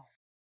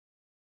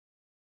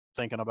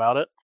 thinking about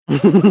it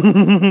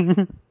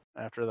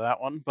after that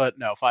one, but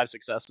no, 5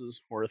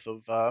 successes worth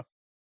of.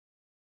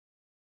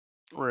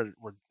 We're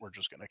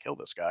just gonna kill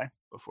this guy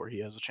before he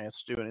has a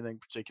chance to do anything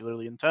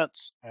particularly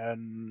intense,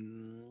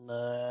 and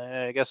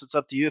I guess it's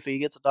up to you if he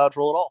gets a dodge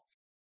roll at all.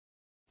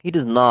 He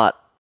does not.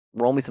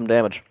 Roll me some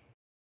damage.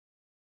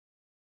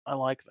 I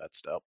like that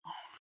step.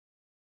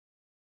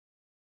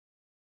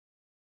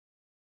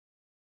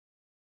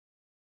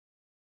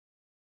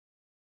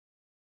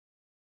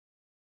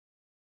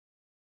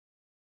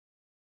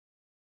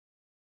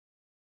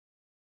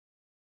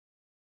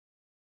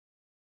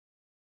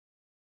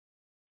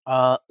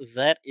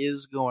 That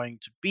is going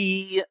to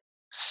be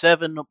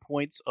 7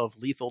 points of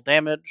lethal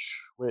damage,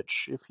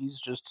 which, if he's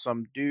just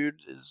some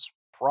dude, is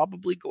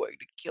probably going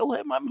to kill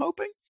him, I'm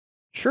hoping.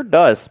 Sure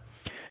does.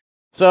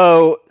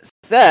 So,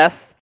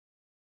 Seth,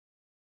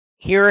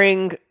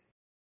 hearing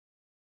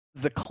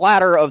the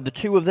clatter of the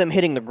two of them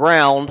hitting the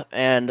ground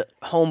and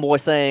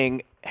Homeboy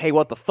saying, "Hey,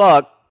 what the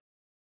fuck?"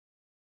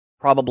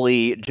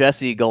 Probably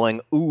Jessie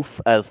going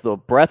oof as the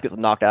breath gets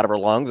knocked out of her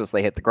lungs as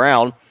they hit the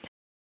ground,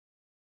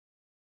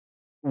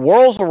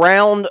 whirls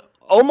around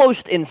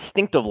almost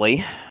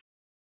instinctively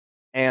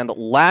and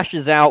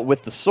lashes out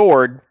with the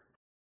sword,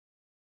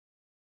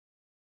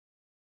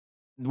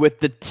 with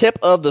the tip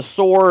of the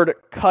sword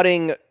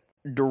cutting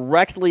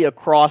directly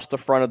across the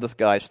front of this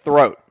guy's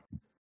throat,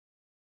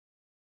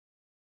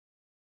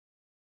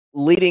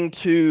 leading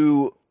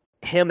to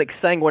him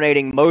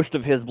exsanguinating most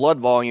of his blood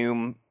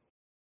volume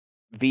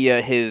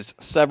via his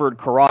severed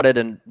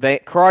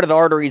carotid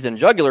arteries and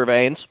jugular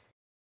veins,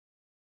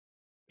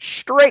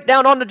 straight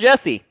down onto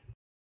Jessie,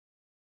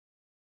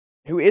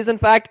 who is in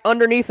fact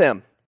underneath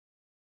him.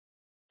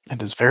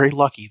 And is very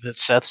lucky that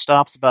Seth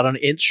stops about an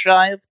inch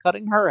shy of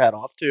cutting her head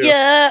off, too.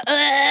 Yeah.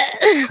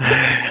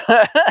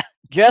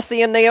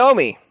 Jessie and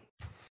Naomi.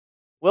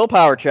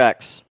 Willpower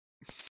checks.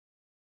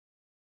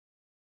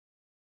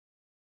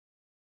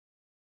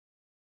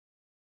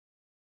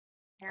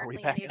 Apparently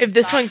back I need up? to If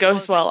this stop one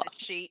goes closing well-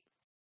 the sheet.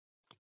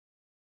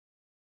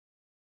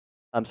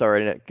 I'm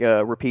sorry,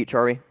 repeat,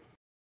 Charlie.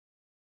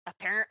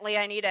 Apparently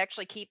I need to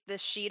actually keep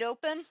this sheet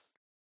open.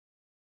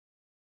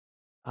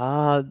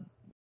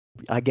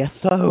 I guess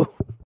so.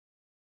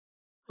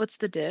 What's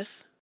the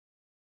diff?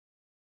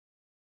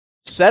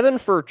 7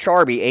 for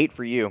Charby, 8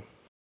 for you.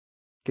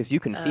 Because you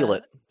can feel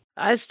it.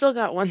 I still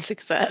got 1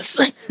 success.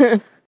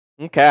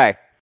 Okay.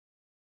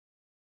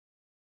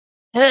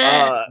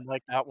 I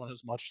like that one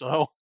as much,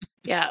 so.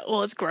 Yeah,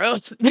 well, it's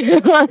gross.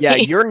 Yeah,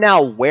 you're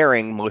now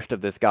wearing most of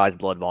this guy's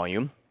blood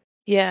volume.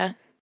 Yeah.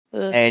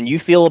 Ugh. And you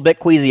feel a bit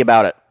queasy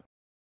about it.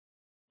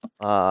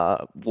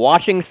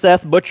 Watching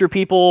Seth butcher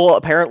people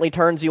apparently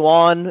turns you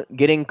on.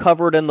 Getting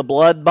covered in the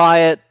blood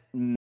by it,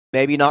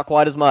 maybe not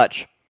quite as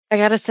much. I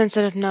got a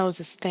sensitive nose.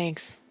 It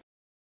stinks.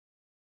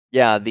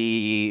 Yeah,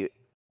 the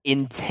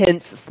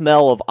intense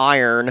smell of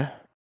iron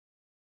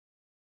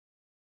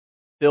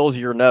fills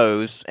your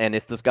nose, and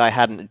if this guy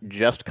hadn't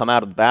just come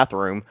out of the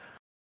bathroom,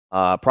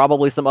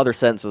 probably some other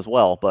scents as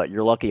well, but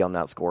you're lucky on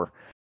that score.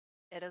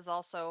 It is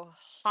also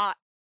hot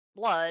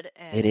blood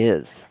and It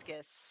is.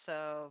 viscous,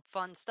 so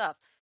fun stuff.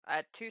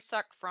 2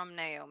 suck from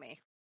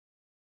Naomi.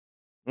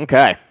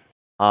 Okay.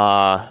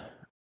 That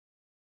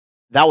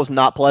was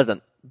not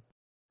pleasant,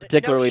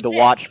 particularly to shit.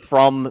 watch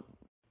from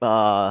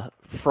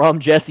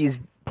Jessie's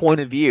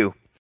point of view.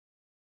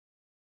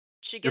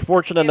 You're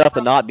fortunate enough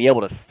to not be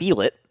able to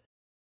feel it.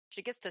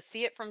 She gets to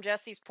see it from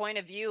Jesse's point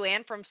of view,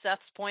 and from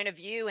Seth's point of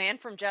view, and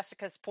from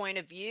Jessica's point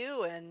of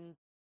view, and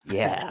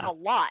Yeah. it's a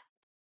lot.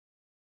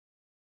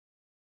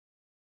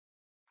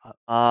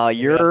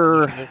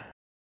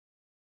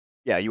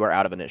 You are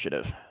out of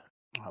initiative.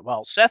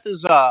 Well, Seth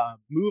is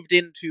moved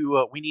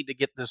into we need to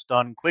get this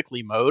done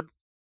quickly mode.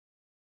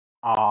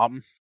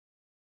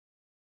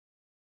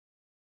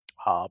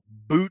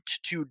 Boot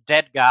to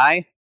dead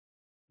guy,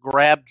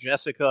 grab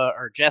Jessie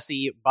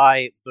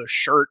by the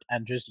shirt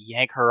and just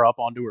yank her up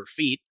onto her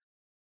feet.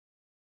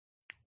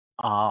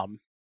 And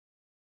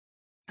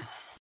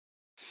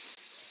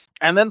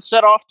then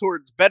set off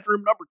towards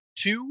bedroom number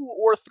 2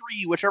 or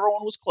 3, whichever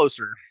one was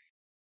closer.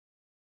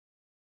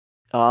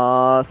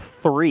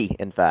 3,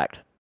 in fact.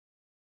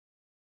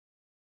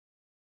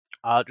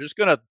 Just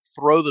gonna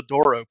throw the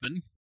door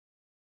open.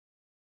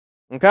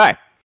 Okay.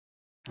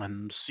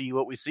 And see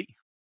what we see.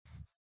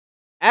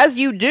 As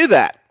you do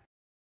that,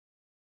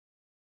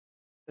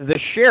 the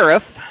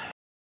sheriff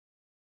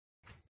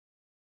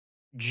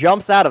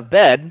jumps out of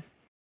bed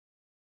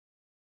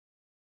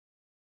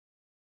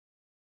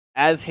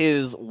as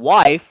his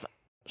wife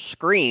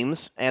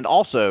screams and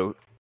also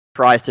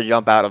tries to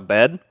jump out of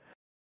bed,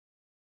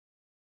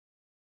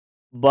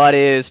 but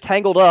is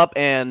tangled up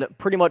and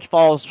pretty much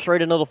falls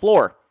straight into the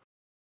floor.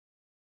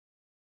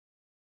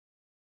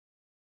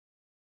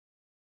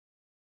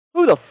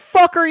 Who the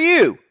fuck are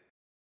you?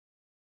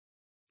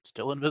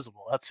 Still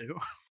invisible, that's who.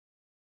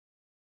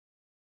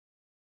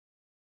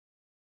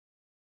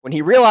 When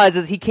he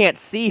realizes he can't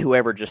see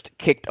whoever just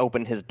kicked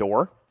open his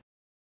door.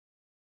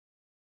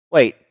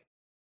 Wait.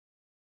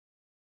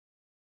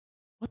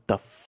 What the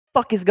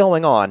fuck is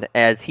going on?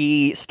 As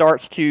he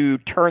starts to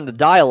turn the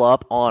dial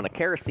up on a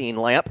kerosene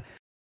lamp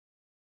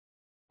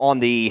on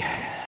the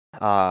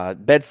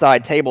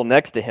bedside table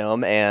next to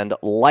him and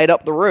light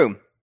up the room.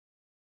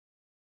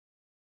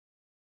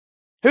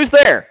 Who's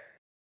there?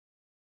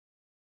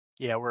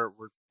 Yeah, we're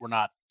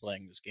not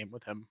playing this game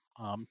with him.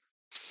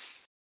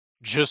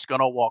 Just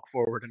gonna walk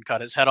forward and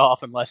cut his head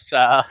off unless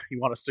you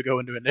want us to go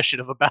into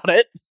initiative about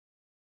it.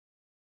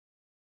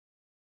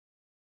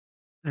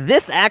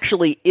 This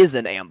actually is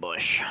an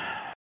ambush.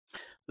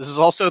 This is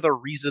also the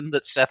reason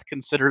that Seth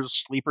considers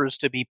sleepers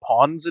to be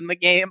pawns in the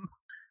game.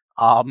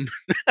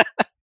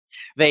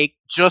 They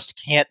just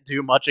can't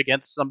do much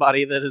against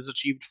somebody that has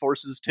achieved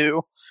forces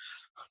 2.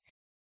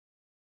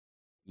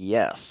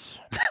 Yes.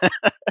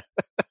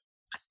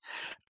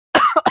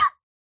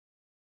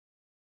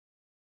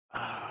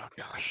 Oh,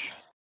 gosh.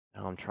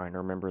 Now I'm trying to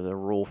remember the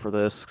rule for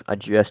this. I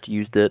just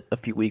used it a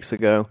few weeks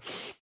ago.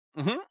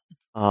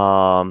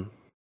 Mm-hmm.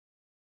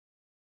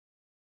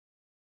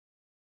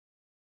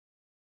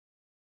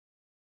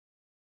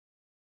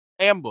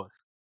 Ambush.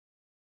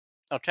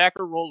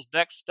 Attacker rolls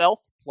Dex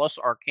Stealth plus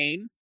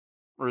Arcane,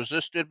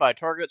 resisted by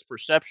target's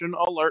perception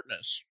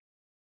alertness.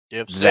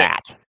 Div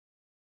 6.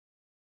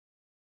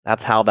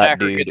 That's how that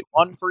Attacker dude gets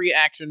 1 free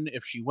action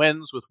if she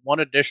wins, with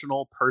 1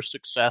 additional per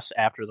success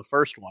after the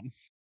first one.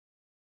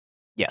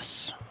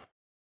 Yes.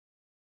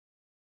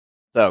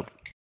 So,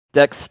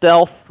 Dex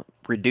Stealth,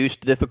 reduced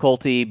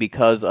difficulty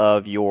because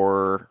of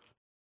your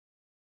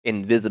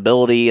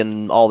invisibility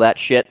and all that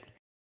shit.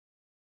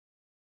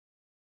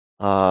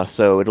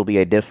 So it'll be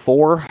a Div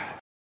 4.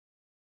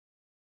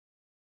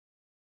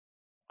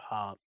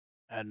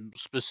 And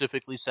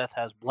specifically, Seth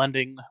has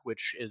Blending,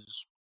 which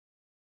is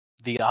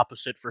the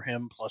opposite for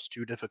him, plus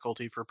 2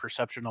 difficulty for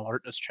perception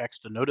alertness checks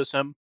to notice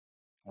him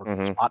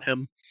or spot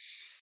him.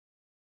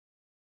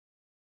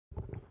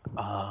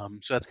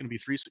 So that's going to be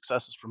 3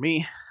 successes for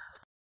me.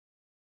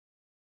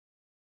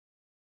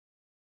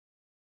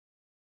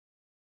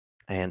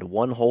 And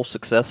 1 whole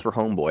success for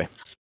Homeboy.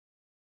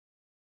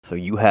 So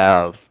you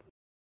have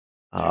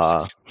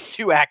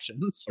 2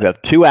 actions. You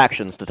have 2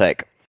 actions to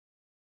take.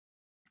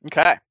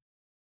 Okay.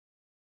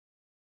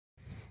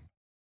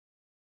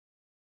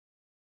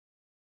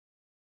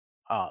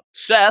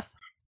 Seth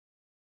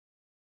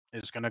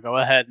is going to go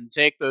ahead and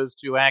take those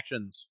 2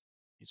 actions.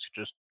 He's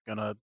just going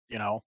to,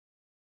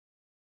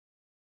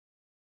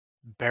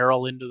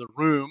 barrel into the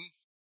room,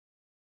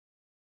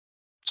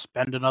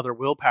 spend another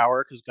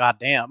willpower, because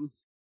goddamn.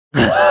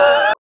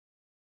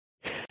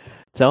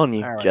 Telling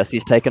you, All right.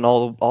 Jesse's taking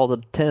all the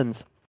 10s.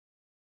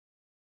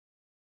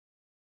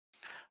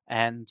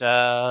 And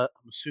I'm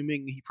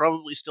assuming he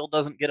probably still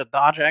doesn't get a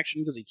dodge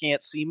action because he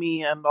can't see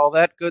me and all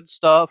that good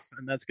stuff.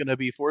 And that's going to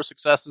be 4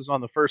 successes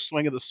on the first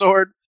swing of the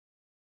sword.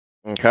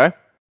 Okay.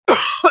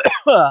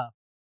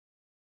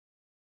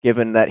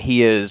 Given that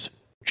he is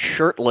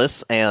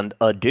shirtless and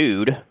a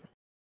dude,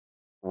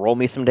 roll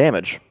me some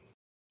damage.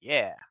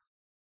 Yeah.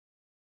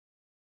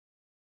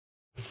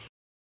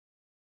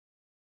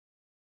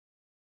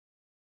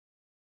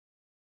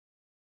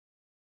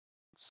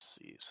 Let's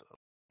see. So,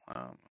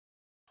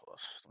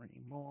 plus 3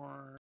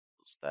 more.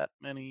 Is that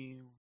many?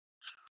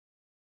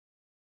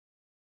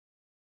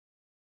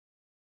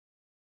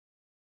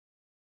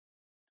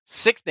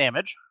 6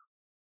 damage.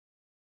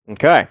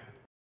 Okay.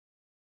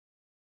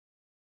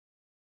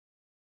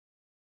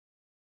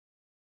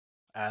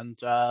 And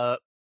I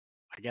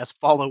guess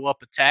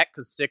follow-up attack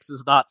because 6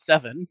 is not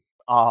 7.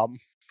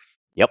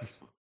 Yep.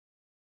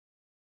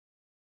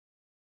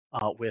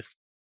 With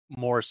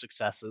more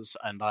successes,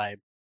 and I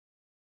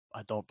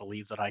don't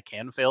believe that I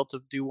can fail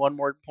to do 1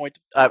 more point.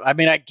 I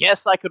mean, I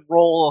guess I could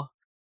roll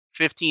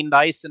 15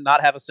 dice and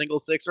not have a single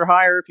 6 or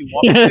higher if you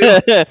want me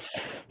to.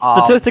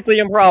 Statistically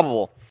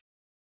improbable.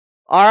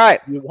 All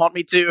right. You want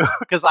me to?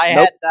 Because I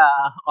had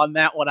on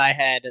that one I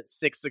had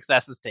 6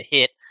 successes to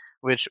hit,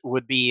 which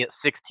would be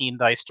 16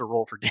 dice to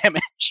roll for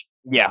damage.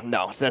 Yeah,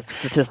 no, that's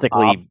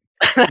statistically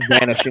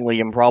vanishingly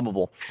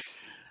improbable.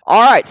 All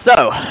right,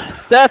 so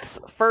Seth's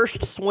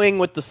first swing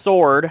with the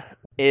sword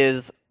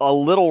is a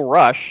little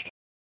rushed,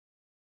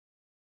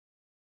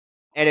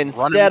 and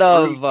instead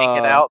of take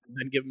it out and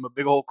then give him a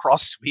big old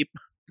cross sweep.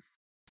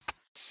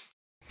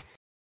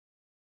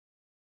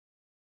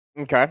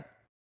 Okay.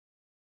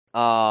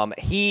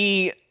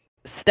 He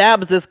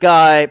stabs this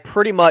guy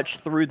pretty much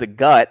through the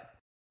gut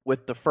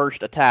with the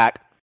first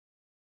attack.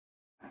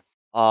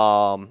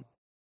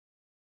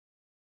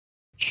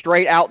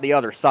 Straight out the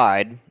other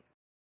side.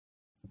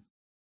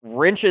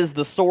 Wrenches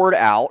the sword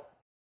out.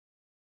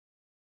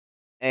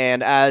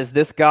 And as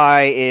this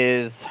guy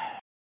is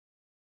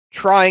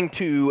trying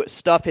to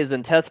stuff his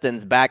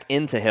intestines back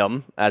into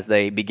him as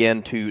they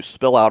begin to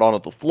spill out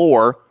onto the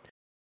floor,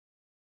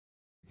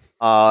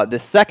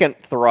 the second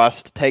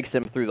thrust takes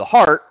him through the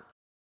heart,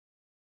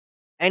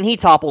 and he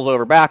topples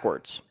over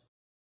backwards,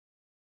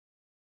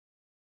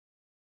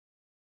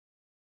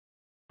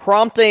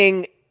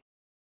 prompting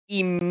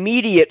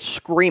immediate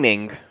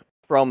screaming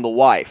from the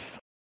wife.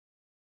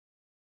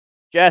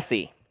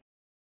 Jessie,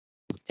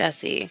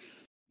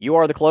 you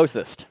are the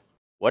closest.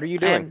 What are you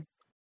doing?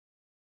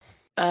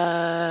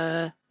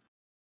 Well,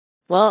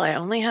 I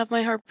only have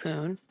my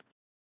harpoon.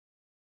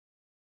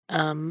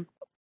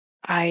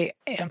 I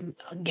am.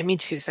 Give me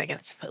 2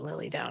 seconds to put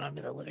Lily down. I'm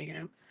in the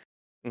living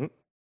room.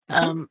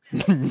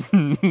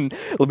 Mm-hmm.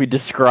 Let me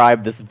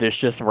describe this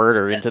vicious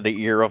murder into the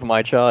ear of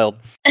my child.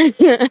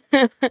 It's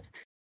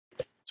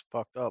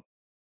fucked up.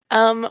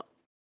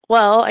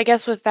 Well, I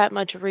guess with that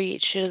much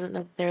reach, she doesn't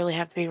necessarily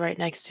have to be right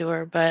next to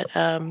her, but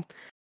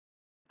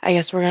I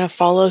guess we're gonna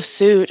follow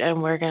suit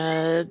and we're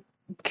gonna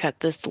cut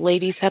this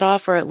lady's head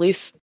off, or at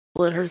least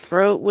slit her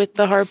throat with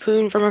the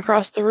harpoon from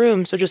across the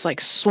room. So just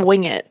like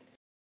swing it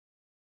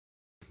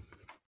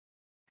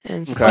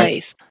and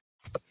slice.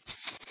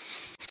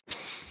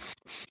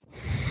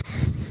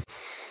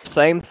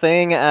 Same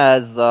thing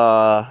as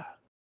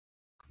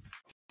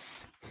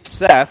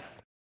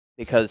Seth,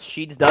 because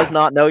she does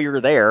not know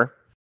you're there.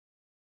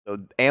 So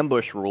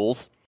ambush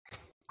rules.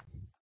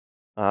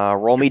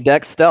 Roll me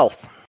Dex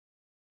Stealth.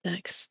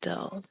 Dex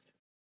Stealth.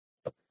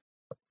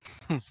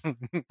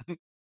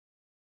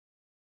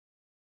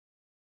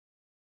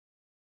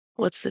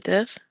 What's the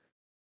diff?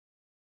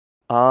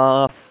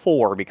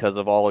 4 because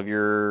of all of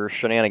your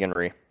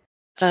shenaniganry.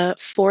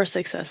 4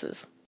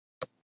 successes.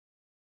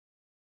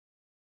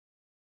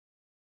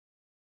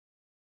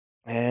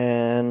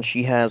 And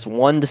she has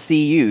 1 to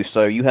see you,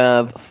 so you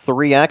have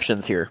 3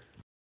 actions here.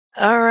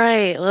 All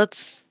right,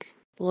 let's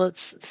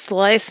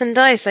slice and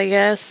dice, I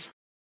guess.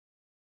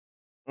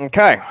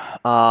 Okay.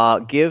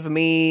 Give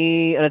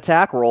me an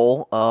attack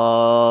roll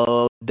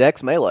of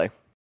Dex Melee.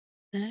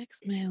 Dex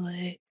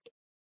Melee.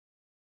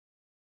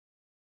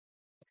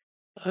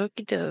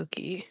 Okie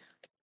dokie.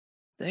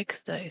 6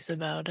 dice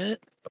about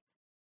it.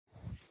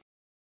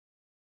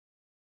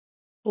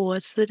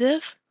 What's the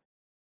diff?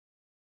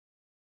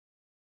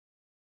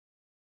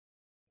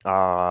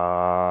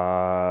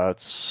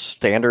 It's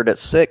standard at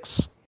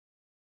 6.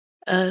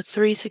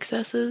 3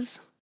 successes.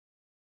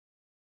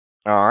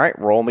 Alright,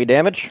 roll me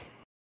damage.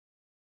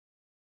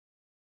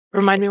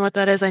 Remind me what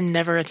that is. I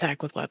never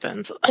attack with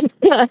weapons.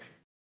 It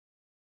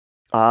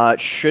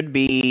should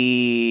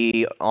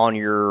be on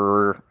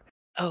your...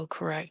 Oh,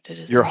 correct. It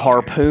is your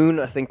harpoon.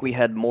 I think we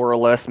had more or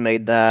less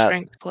made that.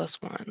 Strength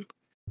 +1.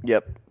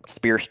 Yep.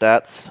 Spear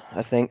stats,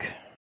 I think.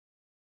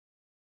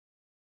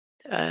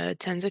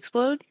 Tens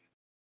explode.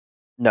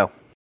 No.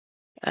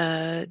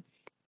 10,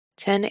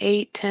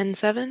 8, 10,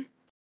 7.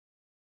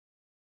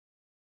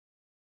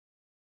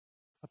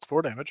 That's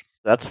 4 damage.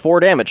 That's 4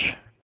 damage.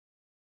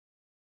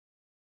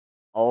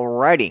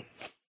 Alrighty.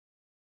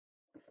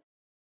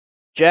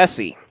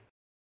 Jessie,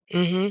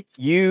 Mm-hmm.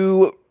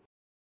 you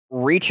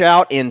reach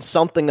out in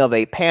something of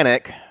a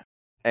panic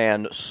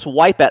and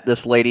swipe at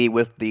this lady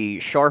with the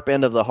sharp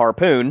end of the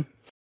harpoon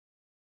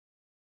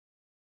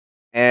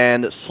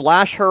and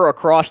slash her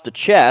across the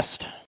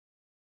chest,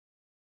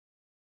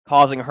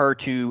 causing her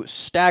to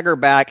stagger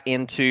back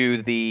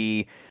into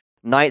the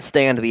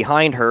nightstand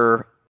behind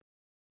her,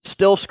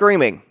 still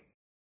screaming.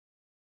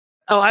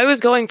 Oh, I was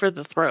going for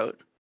the throat.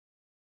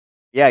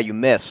 Yeah, you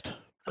missed.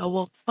 Oh,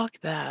 well, fuck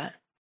that.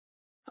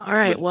 All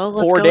right, With well,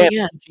 let's 4 go damage,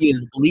 again. she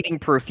is bleeding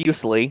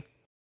profusely,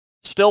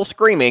 still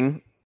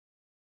screaming,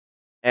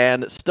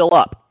 and still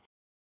up.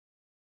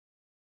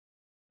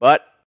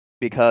 But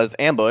because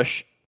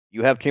ambush,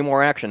 you have 2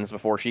 more actions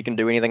before she can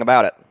do anything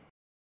about it.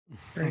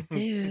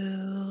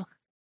 Purdue.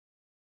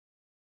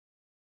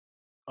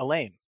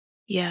 Elaine,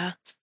 Yeah.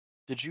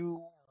 did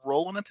you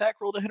roll an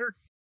attack roll to hit her?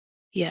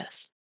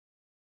 Yes.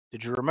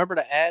 Did you remember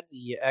to add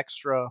the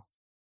extra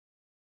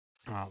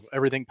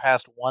everything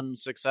past 1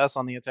 success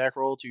on the attack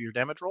roll to your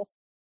damage roll?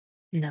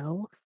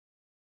 No.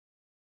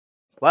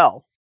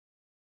 Well,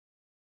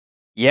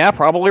 Yeah,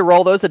 probably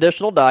roll those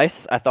additional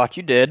dice. I thought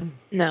you did.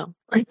 No.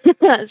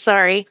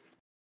 Sorry.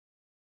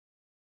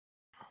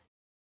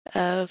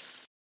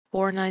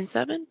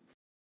 497.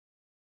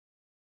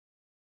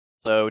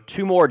 So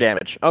 2 more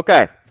damage.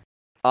 Okay.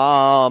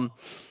 So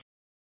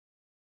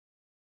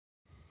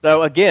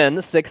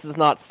again, 6 is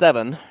not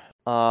 7.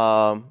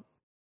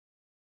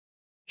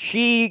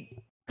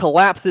 She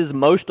collapses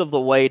most of the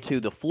way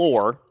to the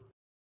floor,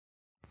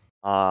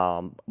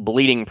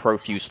 bleeding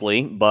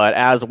profusely, but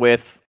as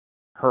with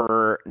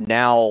her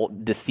now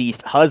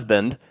deceased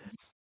husband,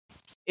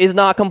 is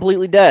not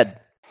completely dead.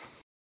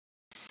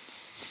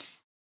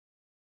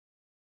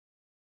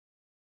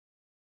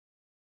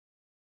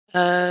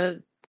 Uh,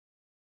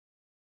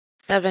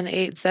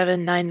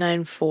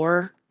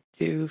 787994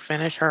 to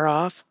finish her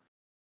off.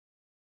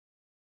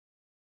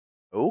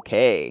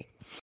 Okay.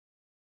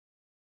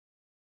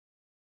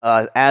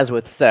 As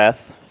with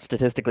Seth,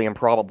 statistically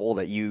improbable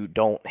that you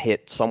don't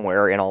hit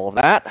somewhere in all of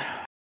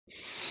that.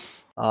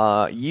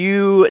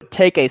 You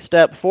take a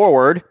step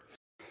forward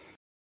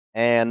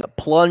and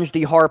plunge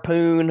the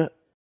harpoon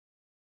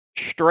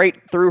straight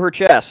through her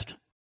chest.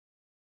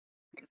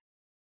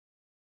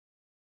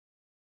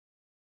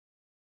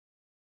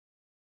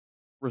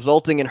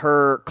 Resulting in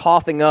her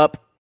coughing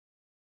up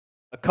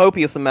a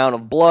copious amount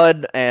of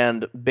blood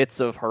and bits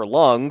of her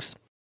lungs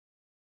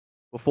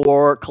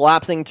before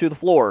collapsing to the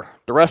floor,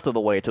 the rest of the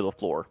way to the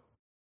floor.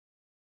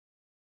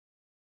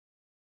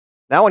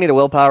 Now I need a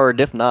willpower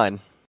diff 9.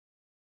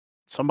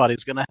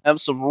 somebody's gonna have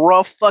some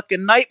rough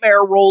fucking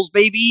nightmare rolls,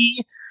 baby.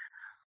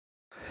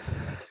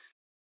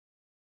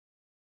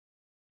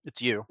 It's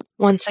you.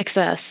 1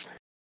 success.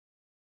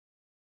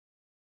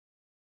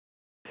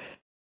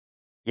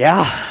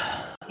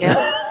 Yeah. Yep.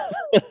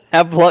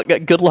 Have luck.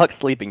 Good luck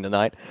sleeping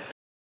tonight.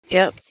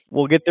 Yep.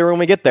 We'll get there when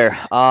we get there.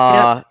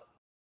 Yep.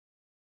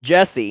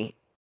 Jessie,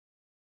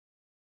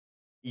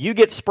 you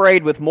get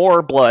sprayed with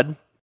more blood.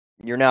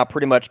 You're now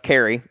pretty much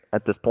Carrie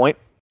at this point.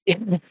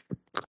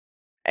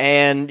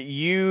 And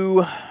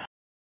you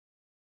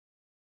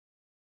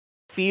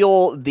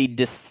feel the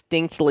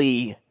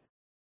distinctly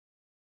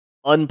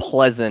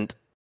unpleasant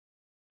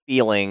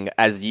feeling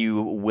as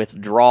you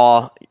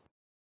withdraw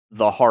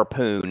the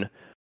harpoon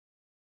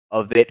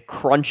of it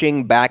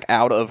crunching back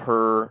out of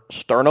her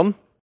sternum.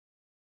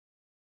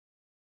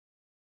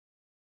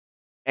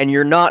 And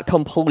you're not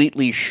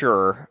completely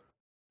sure,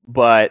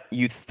 but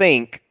you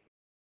think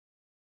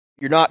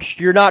you're not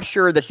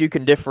sure that you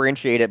can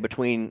differentiate it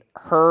between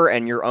her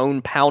and your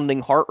own pounding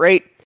heart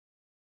rate,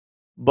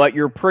 but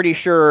you're pretty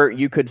sure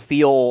you could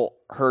feel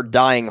her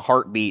dying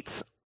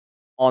heartbeats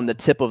on the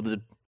tip of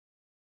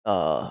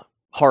the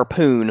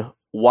harpoon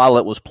while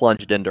it was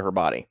plunged into her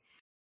body.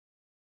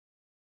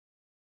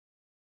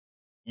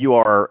 You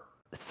are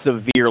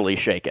severely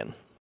shaken.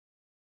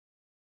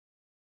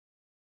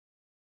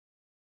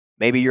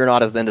 Maybe you're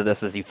not as into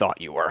this as you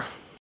thought you were.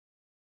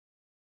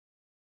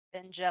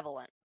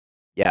 Benevolent.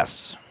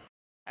 Yes.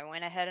 I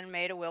went ahead and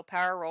made a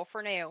willpower roll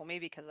for Naomi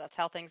because that's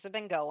how things have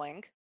been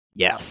going.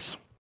 Yes.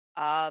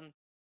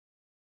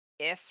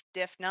 If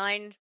diff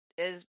 9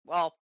 is,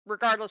 well,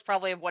 regardless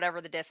probably of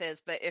whatever the diff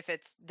is, but if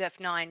it's diff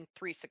 9,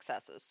 3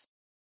 successes.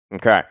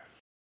 Okay.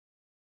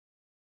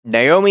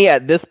 Naomi,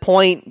 at this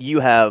point, you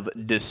have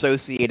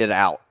dissociated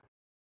out.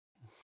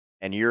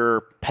 And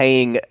you're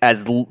paying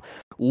as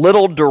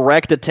little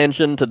direct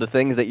attention to the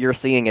things that you're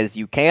seeing as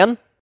you can.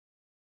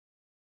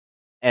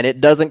 And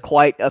it doesn't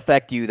quite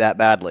affect you that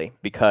badly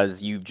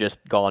because you've just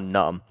gone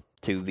numb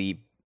to the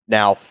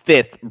now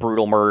 5th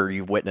brutal murder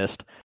you've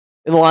witnessed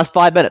in the last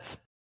 5 minutes.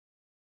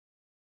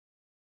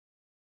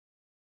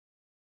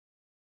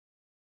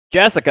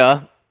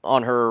 Jessica,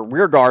 on her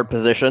rearguard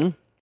position,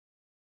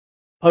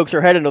 pokes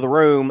her head into the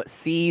room,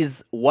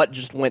 sees what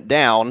just went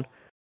down,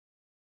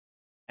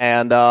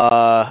 and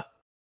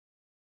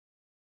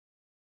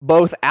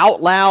both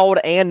out loud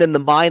and in the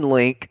mind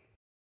link,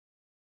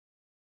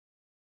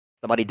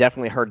 somebody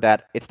definitely heard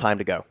that. It's time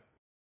to go.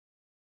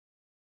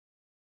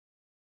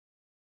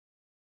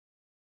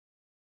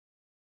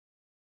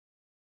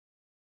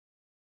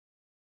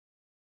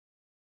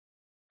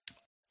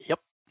 Yep.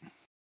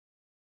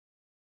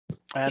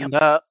 And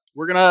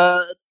we're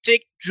gonna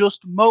take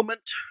just a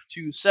moment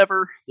to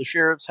sever the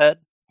sheriff's head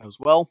as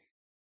well.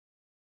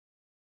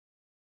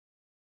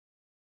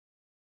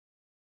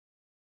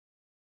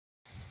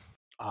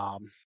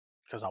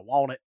 Because I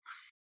want it.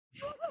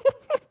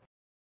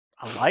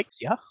 I liked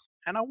ya,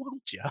 and I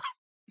want ya.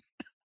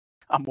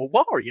 I'm a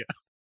warrior.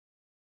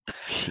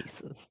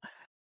 Jesus.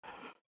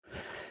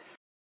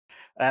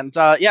 And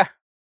yeah,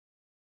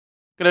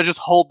 gonna just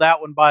hold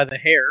that one by the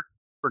hair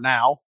for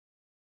now.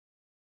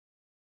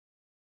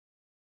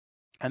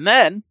 And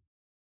then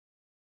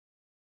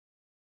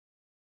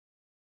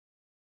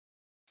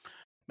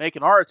make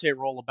an Arate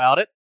roll about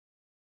it.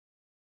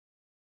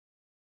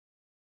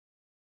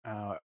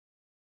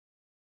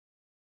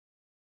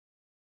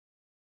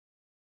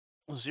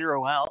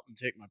 Zero out and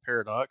take my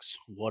paradox,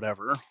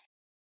 whatever.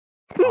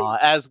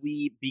 As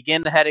we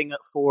begin heading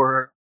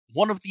for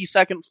one of the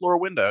second floor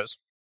windows.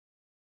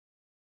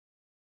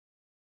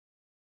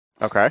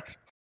 Okay.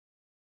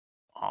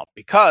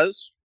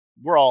 Because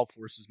we're all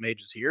forces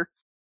mages here.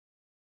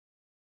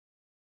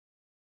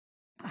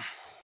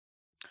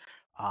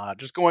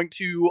 Just going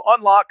to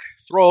unlock,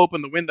 throw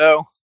open the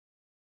window,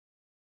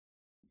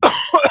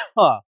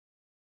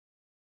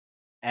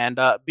 and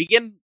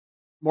begin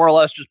more or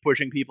less just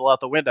pushing people out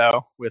the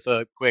window with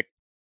a quick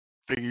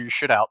figure your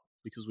shit out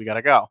because we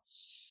gotta go.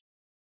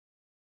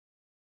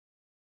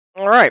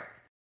 All right.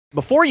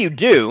 Before you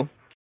do,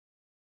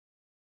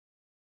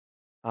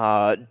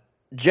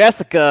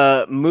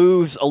 Jessica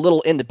moves a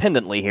little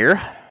independently here.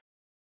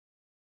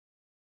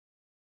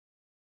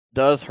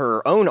 Does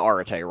her own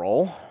Arate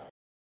roll.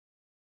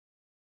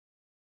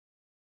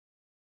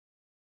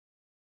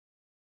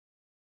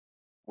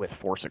 With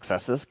 4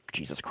 successes.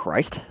 Jesus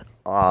Christ.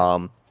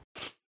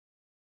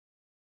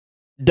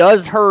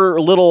 Does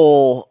her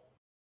little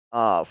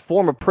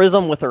form a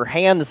prism with her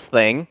hands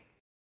thing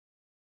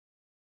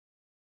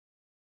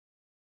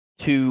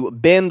to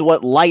bend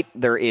what light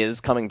there is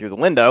coming through the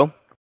window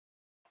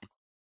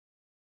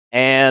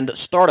and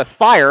start a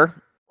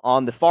fire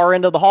on the far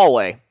end of the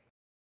hallway.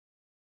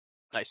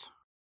 Nice.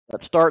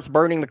 That starts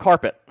burning the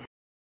carpet.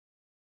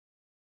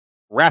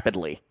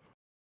 Rapidly.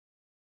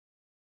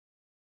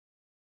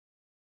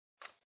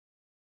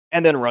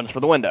 And then runs for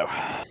the window.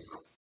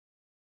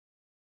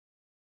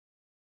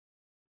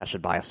 That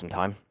should buy us some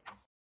time.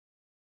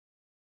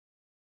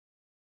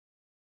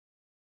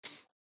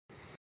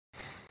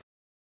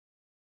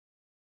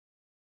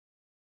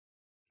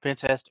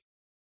 Fantastic.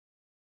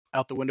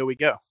 Out the window we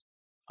go.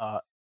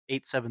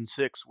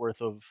 876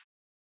 worth of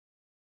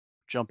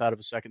jump out of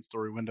a second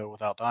story window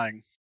without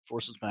dying.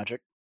 Forces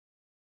magic.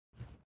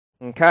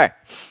 Okay.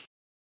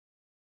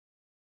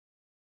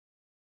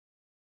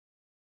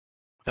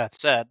 That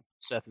said,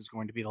 Seth is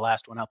going to be the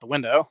last one out the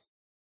window.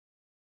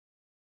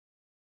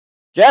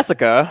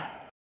 Jessica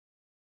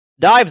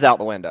dives out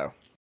the window.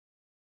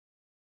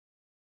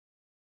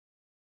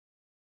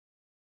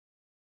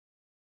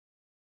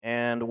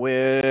 And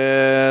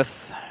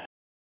with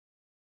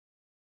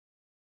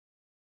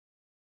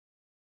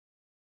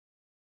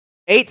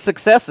 8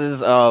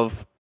 successes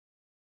of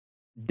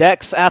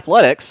Dex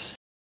Athletics,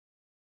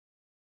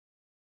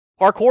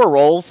 parkour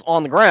rolls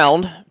on the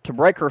ground to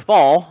break her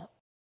fall,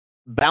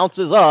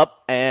 bounces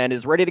up, and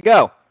is ready to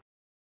go.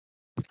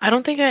 I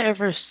don't think I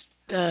ever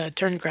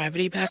turned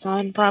gravity back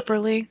on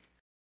properly.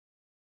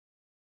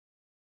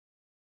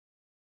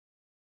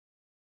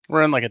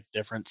 We're in like a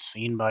different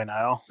scene by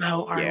now.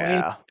 Oh, are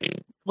Yeah. we?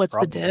 What's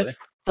Probably. the diff?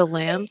 The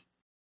land?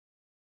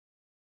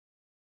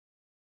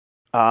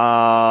 What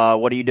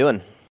are you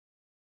doing?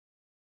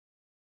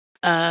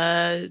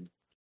 I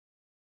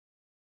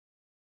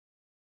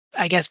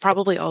guess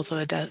probably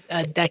also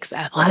a Dex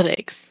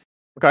Athletics.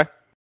 Okay.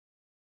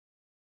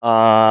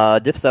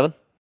 Diff 7.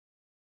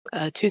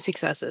 2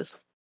 successes.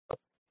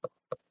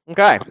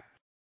 Okay.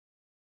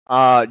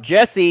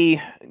 Jessie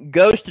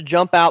goes to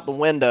jump out the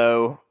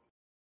window,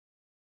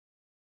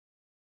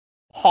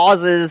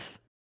 pauses,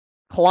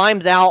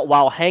 climbs out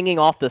while hanging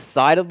off the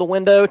side of the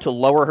window to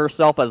lower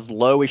herself as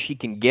low as she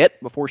can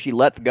get before she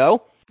lets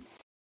go.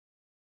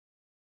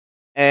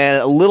 And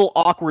a little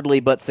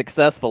awkwardly but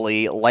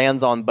successfully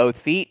lands on both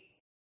feet,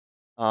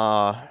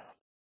 right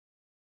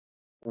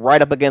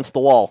up against the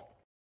wall.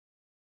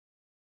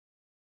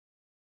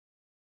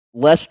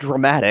 Less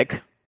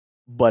dramatic,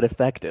 but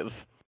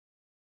effective.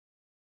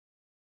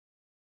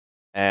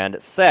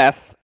 And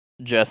Seth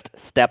just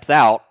steps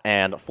out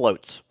and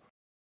floats.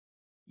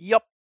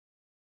 Yup.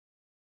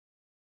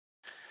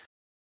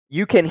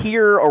 You can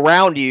hear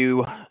around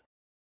you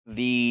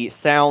the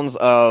sounds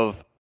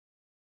of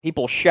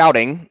people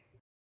shouting,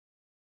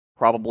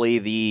 probably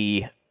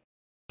the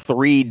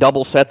 3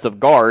 double sets of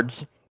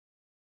guards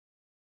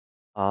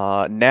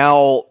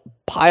now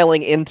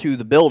piling into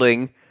the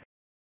building,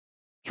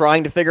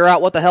 trying to figure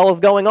out what the hell is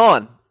going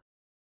on.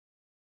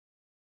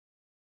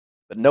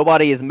 But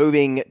nobody is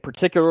moving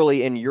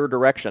particularly in your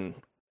direction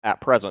at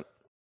present.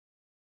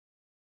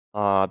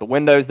 The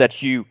windows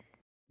that you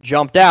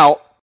jumped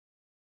out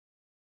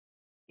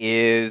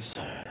is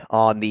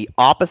on the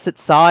opposite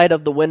side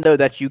of the window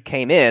that you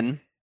came in,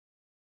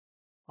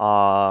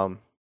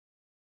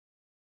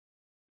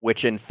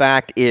 which in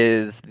fact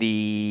is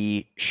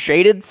the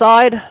shaded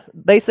side,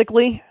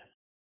 basically,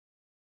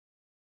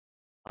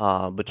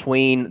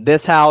 between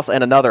this house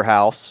and another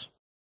house.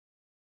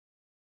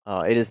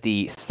 It is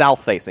the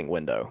south-facing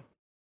window.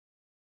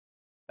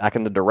 Back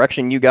in the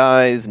direction you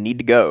guys need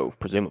to go,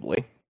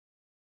 presumably.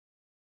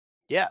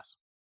 Yes.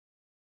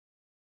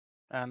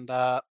 And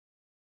I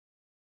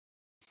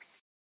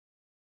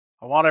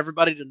want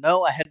everybody to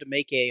know I had to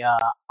make a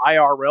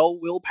IRL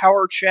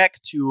willpower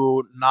check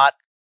to not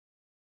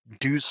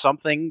do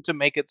something to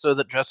make it so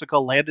that Jessica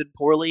landed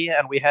poorly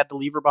and we had to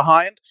leave her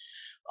behind.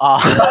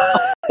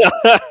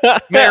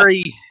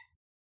 Very,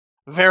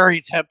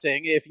 very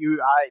tempting. If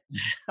you,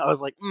 I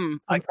was like,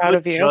 I proud could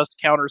of you. just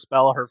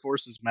counterspell her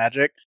force's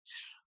magic.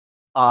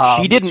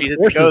 She didn't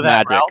force go his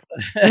that magic.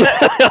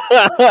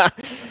 route.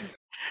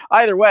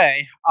 Either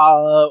way,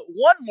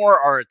 one more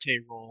Arate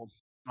roll.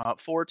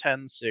 4,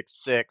 10, 6,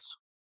 6.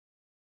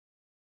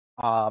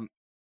 A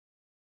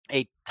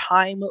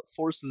time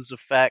forces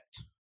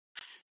effect.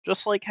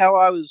 Just like how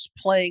I was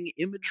playing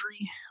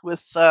imagery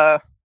with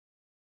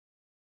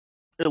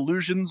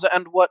illusions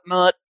and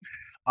whatnot.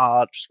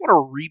 Just want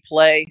to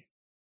replay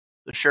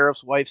the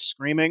sheriff's wife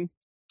screaming.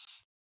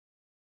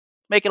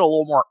 Make it a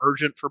little more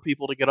urgent for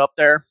people to get up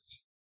there.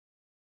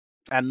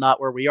 And not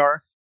where we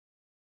are.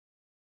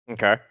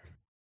 Okay.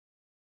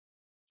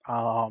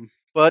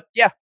 But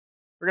yeah,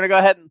 we're going to go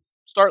ahead and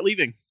start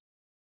leaving.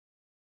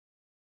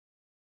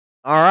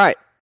 All right.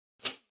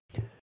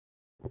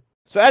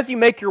 So as you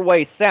make your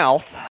way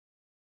south,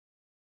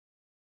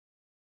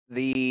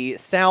 the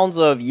sounds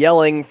of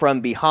yelling from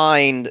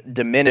behind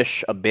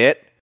diminish a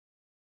bit,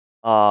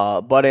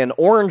 but an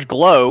orange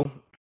glow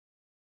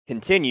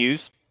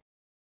continues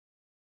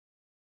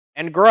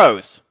and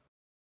grows.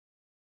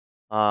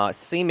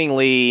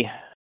 Seemingly,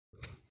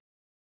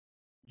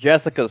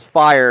 Jessica's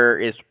fire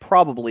is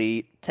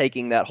probably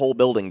taking that whole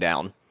building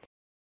down.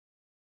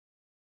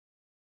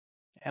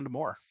 And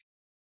more.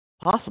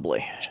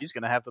 Possibly. She's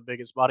going to have the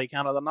biggest body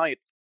count of the night.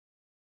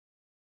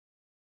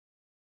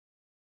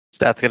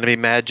 Seth going to be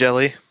mad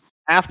jelly?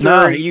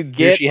 After you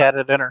get she had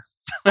a dinner.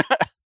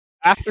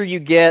 After you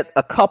get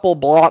a couple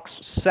blocks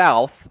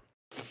south,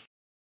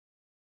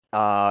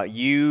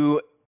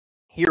 you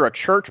hear a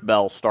church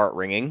bell start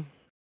ringing.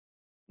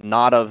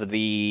 Not of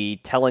the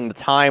telling the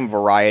time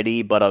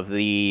variety, but of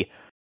the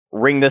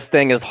ring this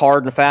thing as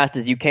hard and fast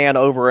as you can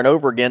over and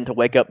over again to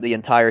wake up the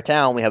entire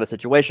town. We have a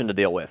situation to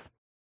deal with.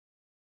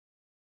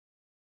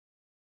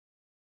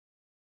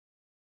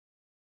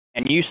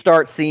 And you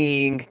start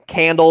seeing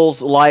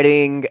candles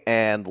lighting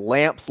and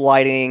lamps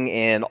lighting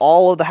in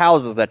all of the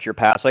houses that you're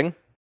passing.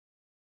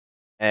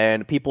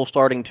 And people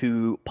starting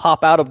to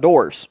pop out of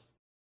doors.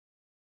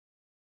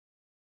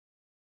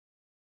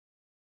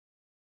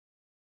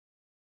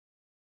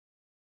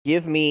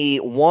 Give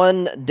me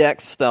 1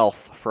 dex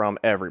stealth from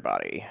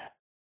everybody.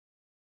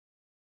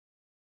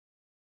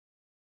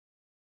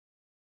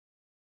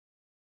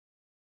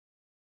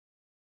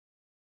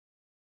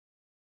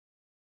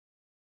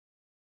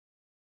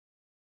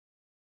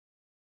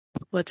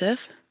 What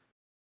diff?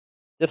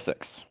 Diff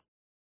 6.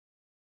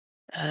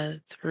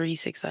 3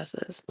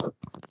 successes.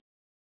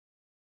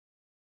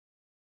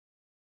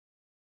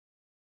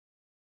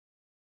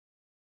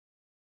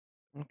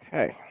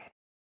 Okay.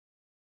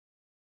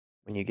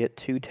 When you get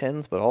 2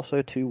 10s, but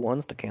also 2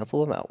 1s to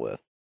cancel them out with.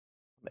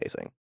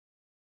 Amazing.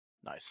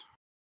 Nice.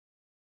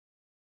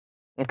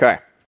 Okay.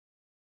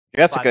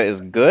 Jessica 5. is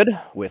good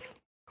with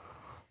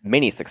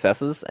many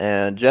successes,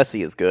 and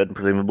Jessie is good,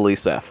 presumably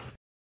Seth.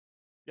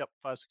 Yep,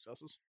 5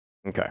 successes.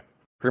 Okay.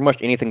 Pretty much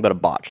anything but a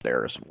botch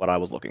there is what I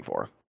was looking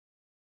for.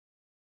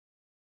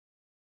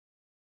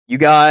 You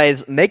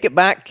guys make it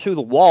back to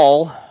the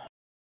wall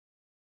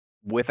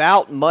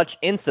without much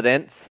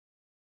incidents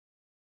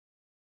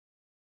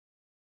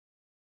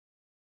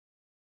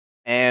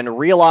and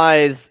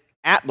realize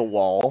at the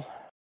wall,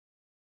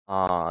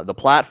 the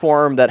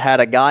platform that had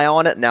a guy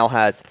on it now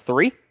has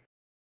 3.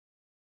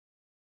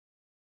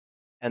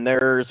 And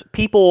there's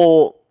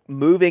people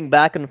moving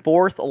back and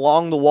forth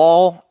along the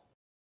wall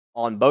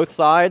on both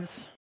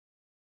sides.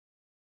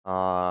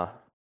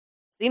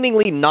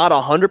 Seemingly not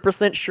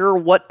 100% sure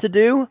what to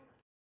do,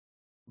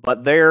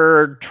 but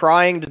they're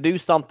trying to do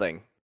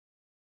something.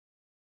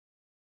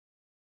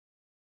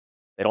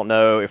 They don't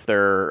know if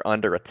they're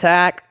under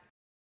attack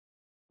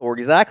or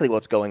exactly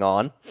what's going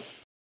on,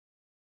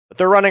 but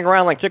they're running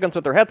around like chickens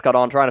with their heads cut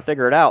on trying to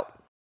figure it out.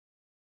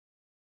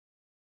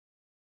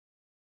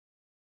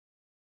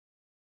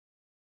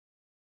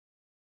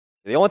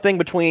 The only thing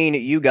between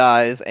you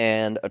guys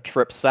and a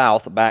trip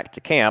south back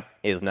to camp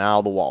is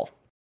now the wall.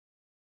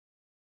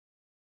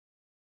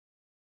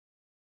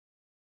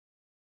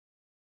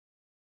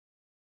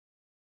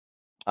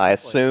 I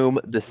assume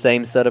the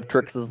same set of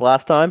tricks as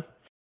last time?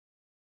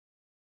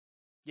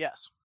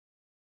 Yes.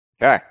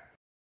 Okay.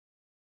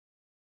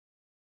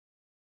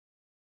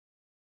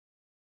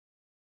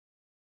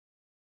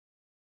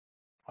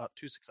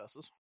 Two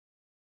successes.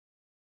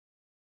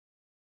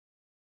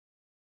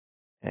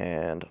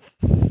 And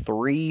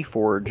 3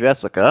 for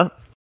Jessica.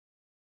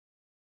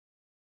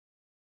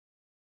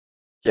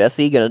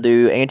 Jessie, gonna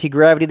do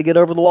anti-gravity to get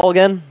over the wall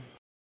again?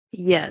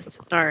 Yes,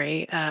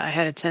 sorry. I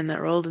had a 10 that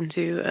rolled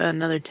into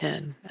another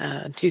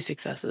 10. 2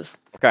 successes.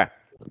 Okay.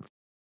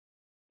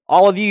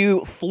 All of you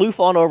floof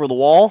on over the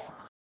wall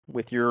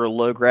with your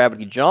low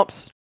gravity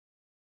jumps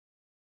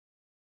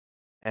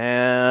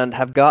and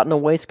have gotten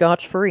away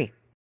scotch-free.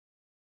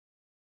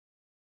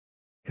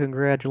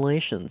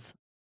 Congratulations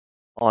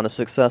on a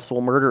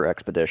successful murder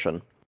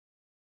expedition.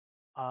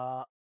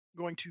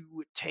 Going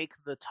to take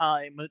the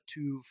time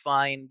to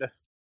find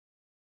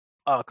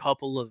a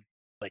couple of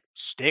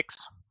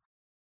sticks.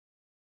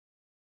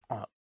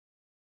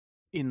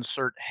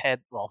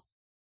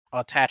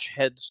 Attach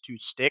heads to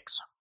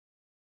sticks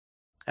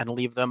and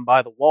leave them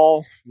by the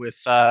wall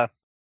with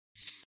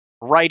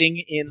writing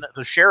in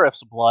the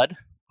sheriff's blood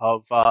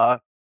of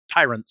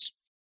tyrants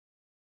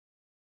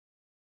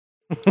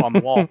on the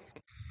wall.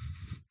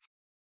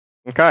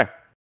 Okay.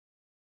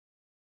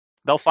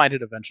 They'll find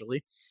it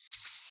eventually.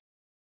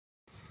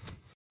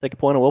 Take a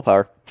point of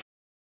willpower.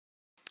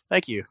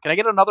 Thank you. Can I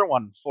get another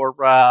one for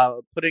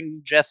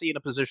putting Jessie in a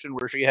position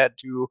where she had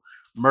to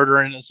murder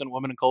an innocent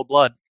woman in cold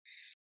blood?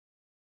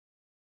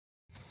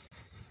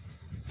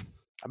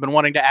 I've been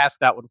wanting to ask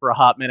that one for a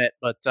hot minute,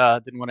 but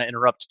didn't want to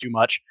interrupt too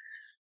much.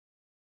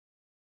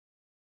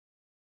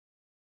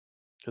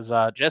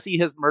 Because Jessie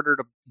has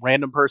murdered a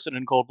random person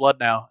in cold blood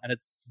now, and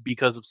it's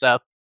because of Seth.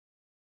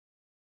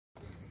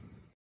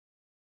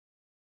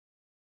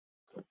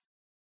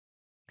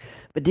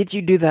 But did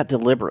you do that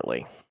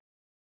deliberately?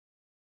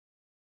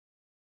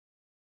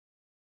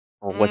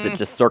 Or was it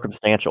just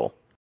circumstantial?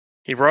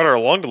 He brought her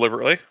along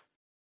deliberately.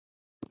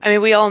 I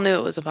mean, we all knew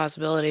it was a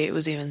possibility. It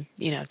was even,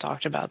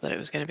 talked about that it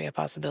was going to be a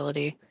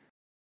possibility.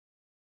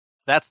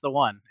 That's the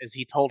one, is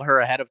he told her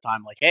ahead of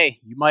time, like, hey,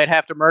 you might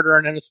have to murder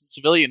an innocent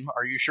civilian.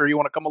 Are you sure you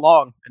want to come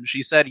along? And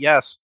she said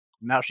yes.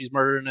 Now she's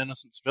murdered an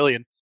innocent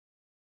civilian.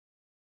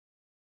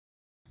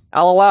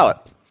 I'll allow it.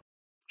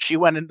 She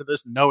went into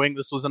this knowing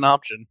this was an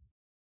option.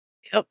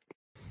 Yep.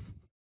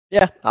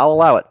 Yeah, I'll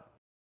allow it.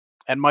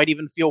 And might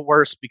even feel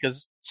worse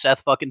because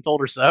Seth fucking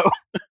told her so.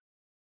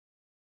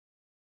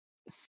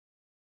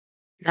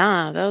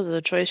 Nah, that was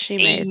the choice she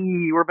made.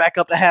 Hey, we're back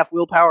up to half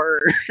willpower.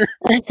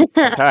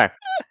 Okay.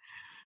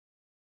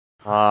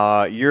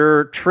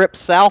 Your trip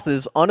south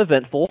is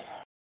uneventful.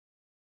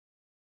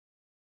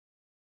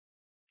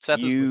 Seth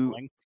is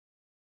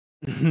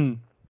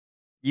whistling.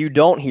 You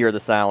don't hear the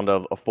sound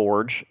of a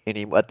forge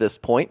at this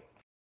point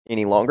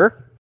any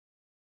longer.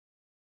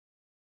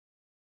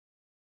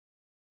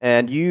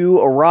 And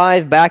you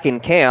arrive back in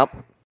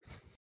camp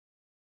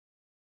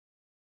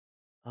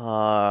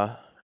to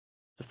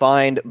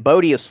find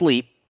Bodhi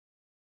asleep.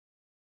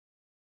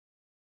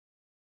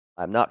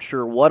 I'm not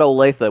sure what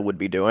Olathe would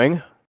be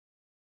doing.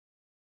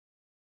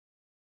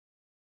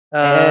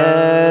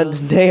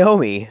 And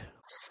Naomi.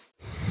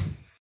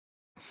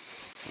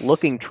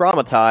 Looking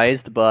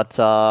traumatized, but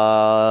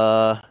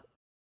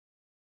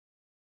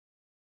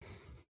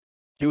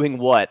doing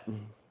what?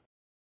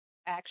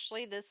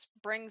 Actually, this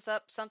brings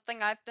up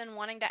something I've been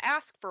wanting to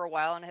ask for a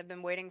while and have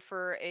been waiting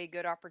for a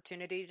good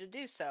opportunity to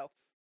do so.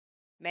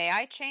 May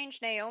I change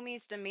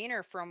Naomi's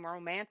demeanor from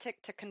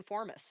romantic to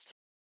conformist?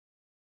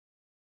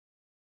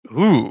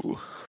 Ooh.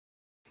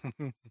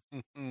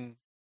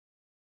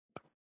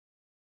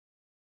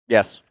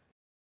 Yes.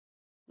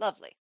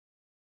 Lovely.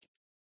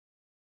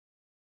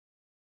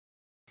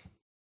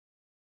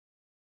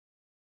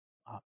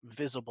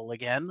 Visible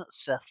again,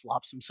 Seth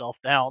flops himself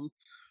down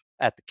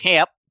at the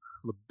camp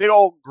with a big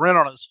old grin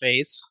on his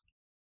face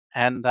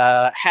and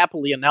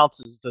happily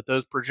announces that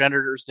those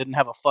progenitors didn't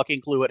have a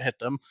fucking clue it hit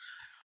them.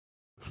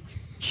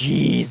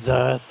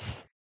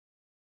 Jesus.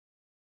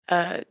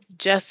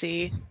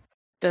 Jessie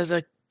does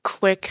a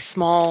quick,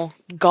 small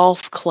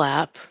golf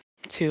clap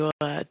to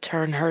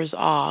turn hers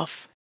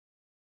off,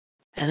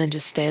 and then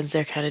just stands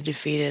there kind of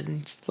defeated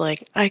and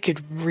like, I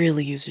could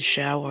really use a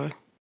shower.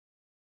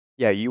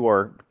 Yeah, you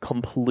are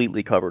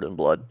completely covered in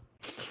blood.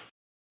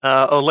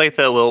 Olathe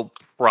will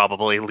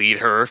probably lead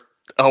her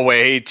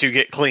away to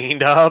get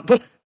cleaned up.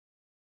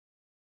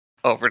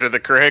 Over to the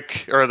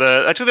creek, or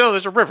actually, no,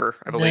 there's a river,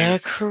 I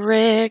believe. The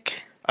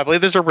creek. I believe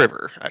there's a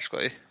river,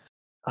 actually.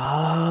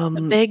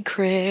 The big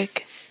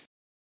creek.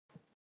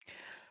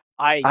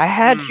 I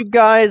had you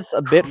guys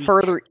a bit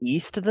further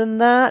east than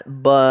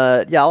that,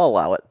 but yeah, I'll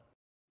allow it.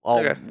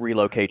 I'll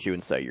relocate you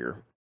and say you're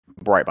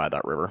right by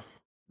that river.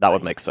 That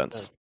would make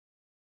sense.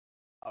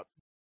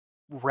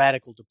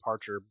 Radical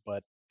departure,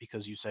 but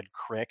because you said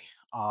Crick.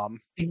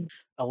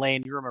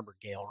 Elaine, you remember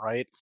Gail,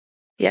 right?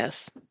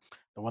 Yes.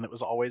 The one that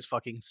was always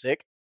fucking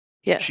sick.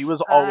 Yes. She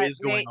was always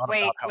going Nate, on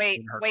about how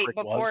clean her Crick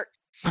was. before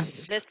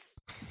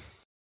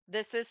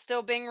this is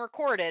still being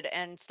recorded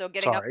and still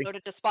getting Sorry.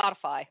 uploaded to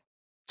Spotify.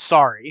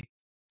 Sorry,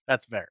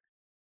 that's fair.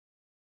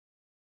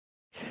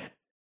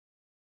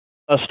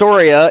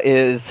 Astoria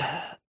is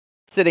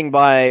sitting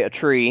by a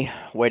tree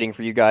waiting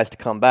for you guys to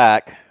come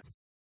back,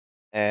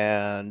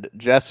 and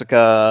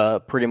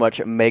Jessica pretty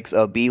much makes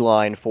a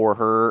beeline for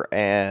her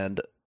and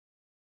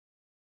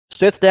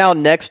sits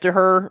down next to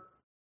her.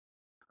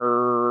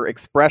 Her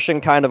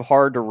expression kind of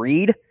hard to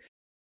read,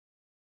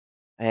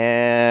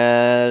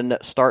 and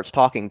starts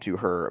talking to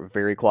her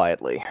very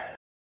quietly.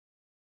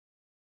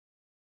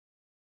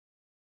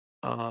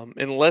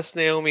 Unless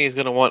Naomi is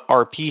going to want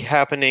RP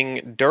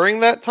happening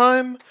during that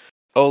time,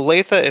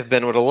 Olathe, if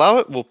Ben would allow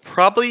it, will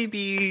probably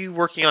be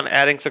working on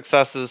adding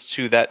successes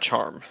to that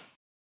charm,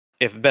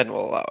 if Ben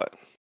will allow it.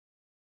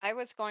 I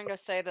was going to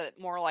say that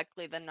more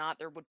likely than not,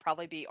 there would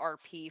probably be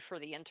RP for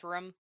the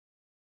interim,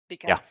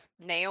 because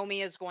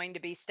Naomi is going to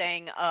be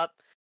staying up,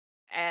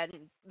 and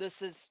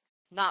this is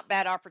not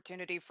bad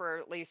opportunity for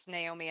at least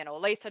Naomi and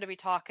Olathe to be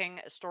talking.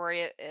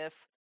 Astoria, if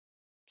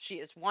she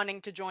is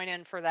wanting to join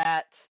in for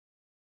that.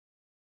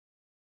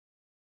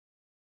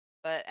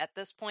 But at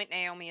this point,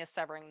 Naomi is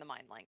severing the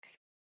mind link.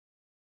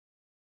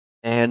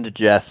 And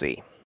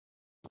Jessie.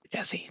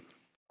 Jessie.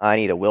 I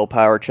need a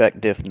willpower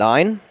check, diff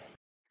 9.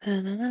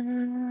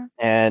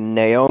 And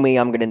Naomi,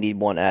 I'm going to need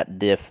one at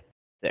diff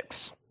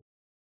 6.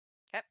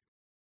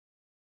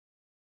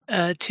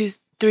 Okay.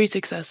 3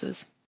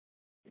 successes.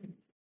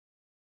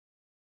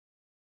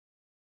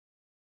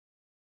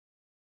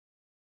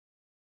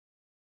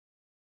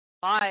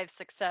 Five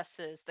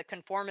successes. The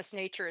conformist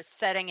nature is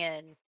setting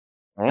in.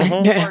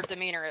 Mhm. Or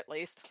demeanor, at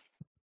least.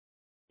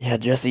 Yeah,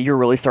 Jessie, you're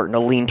really starting to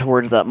lean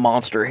towards that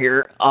monster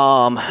here.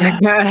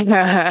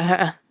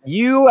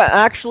 You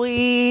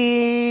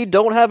actually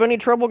don't have any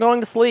trouble going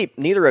to sleep.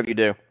 Neither of you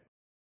do.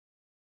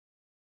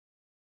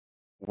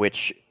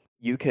 Which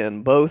you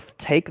can both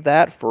take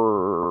that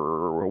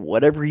for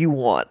whatever you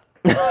want.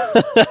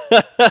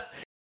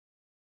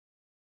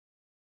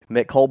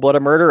 Commit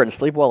cold-blooded murder and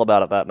sleep well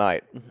about it that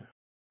night.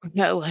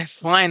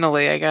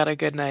 Finally, I got a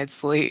good night's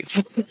sleep.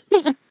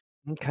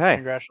 Okay.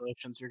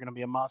 Congratulations, you're gonna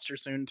be a monster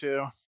soon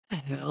too.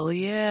 Hell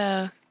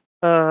yeah.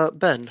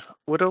 Ben,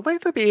 would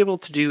Olathe be able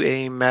to do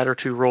a matter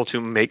 2 roll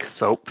to make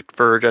soap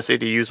for Jessie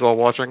to use while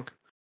watching?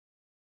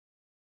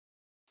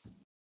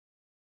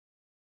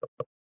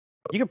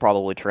 You could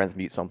probably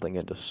transmute something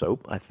into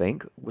soap, I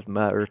think, with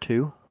matter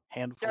 2.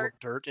 Handful of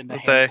dirt into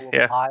Okay, handful of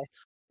yeah. lye.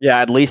 Yeah,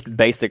 at least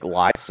basic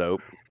lye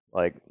soap.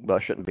 Like,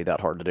 that shouldn't be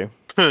that hard to do.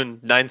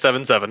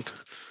 977.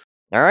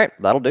 Alright,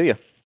 that'll do you.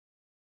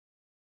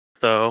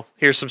 So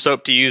here's some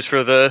soap to use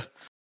for the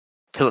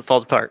till it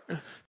falls apart.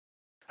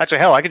 Actually,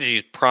 hell, I could just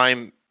use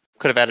prime.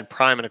 Could have added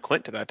prime and a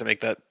quint to that to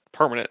make that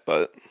permanent,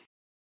 but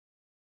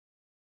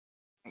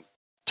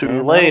Too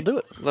And late. that'll do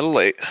it. a little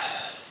late.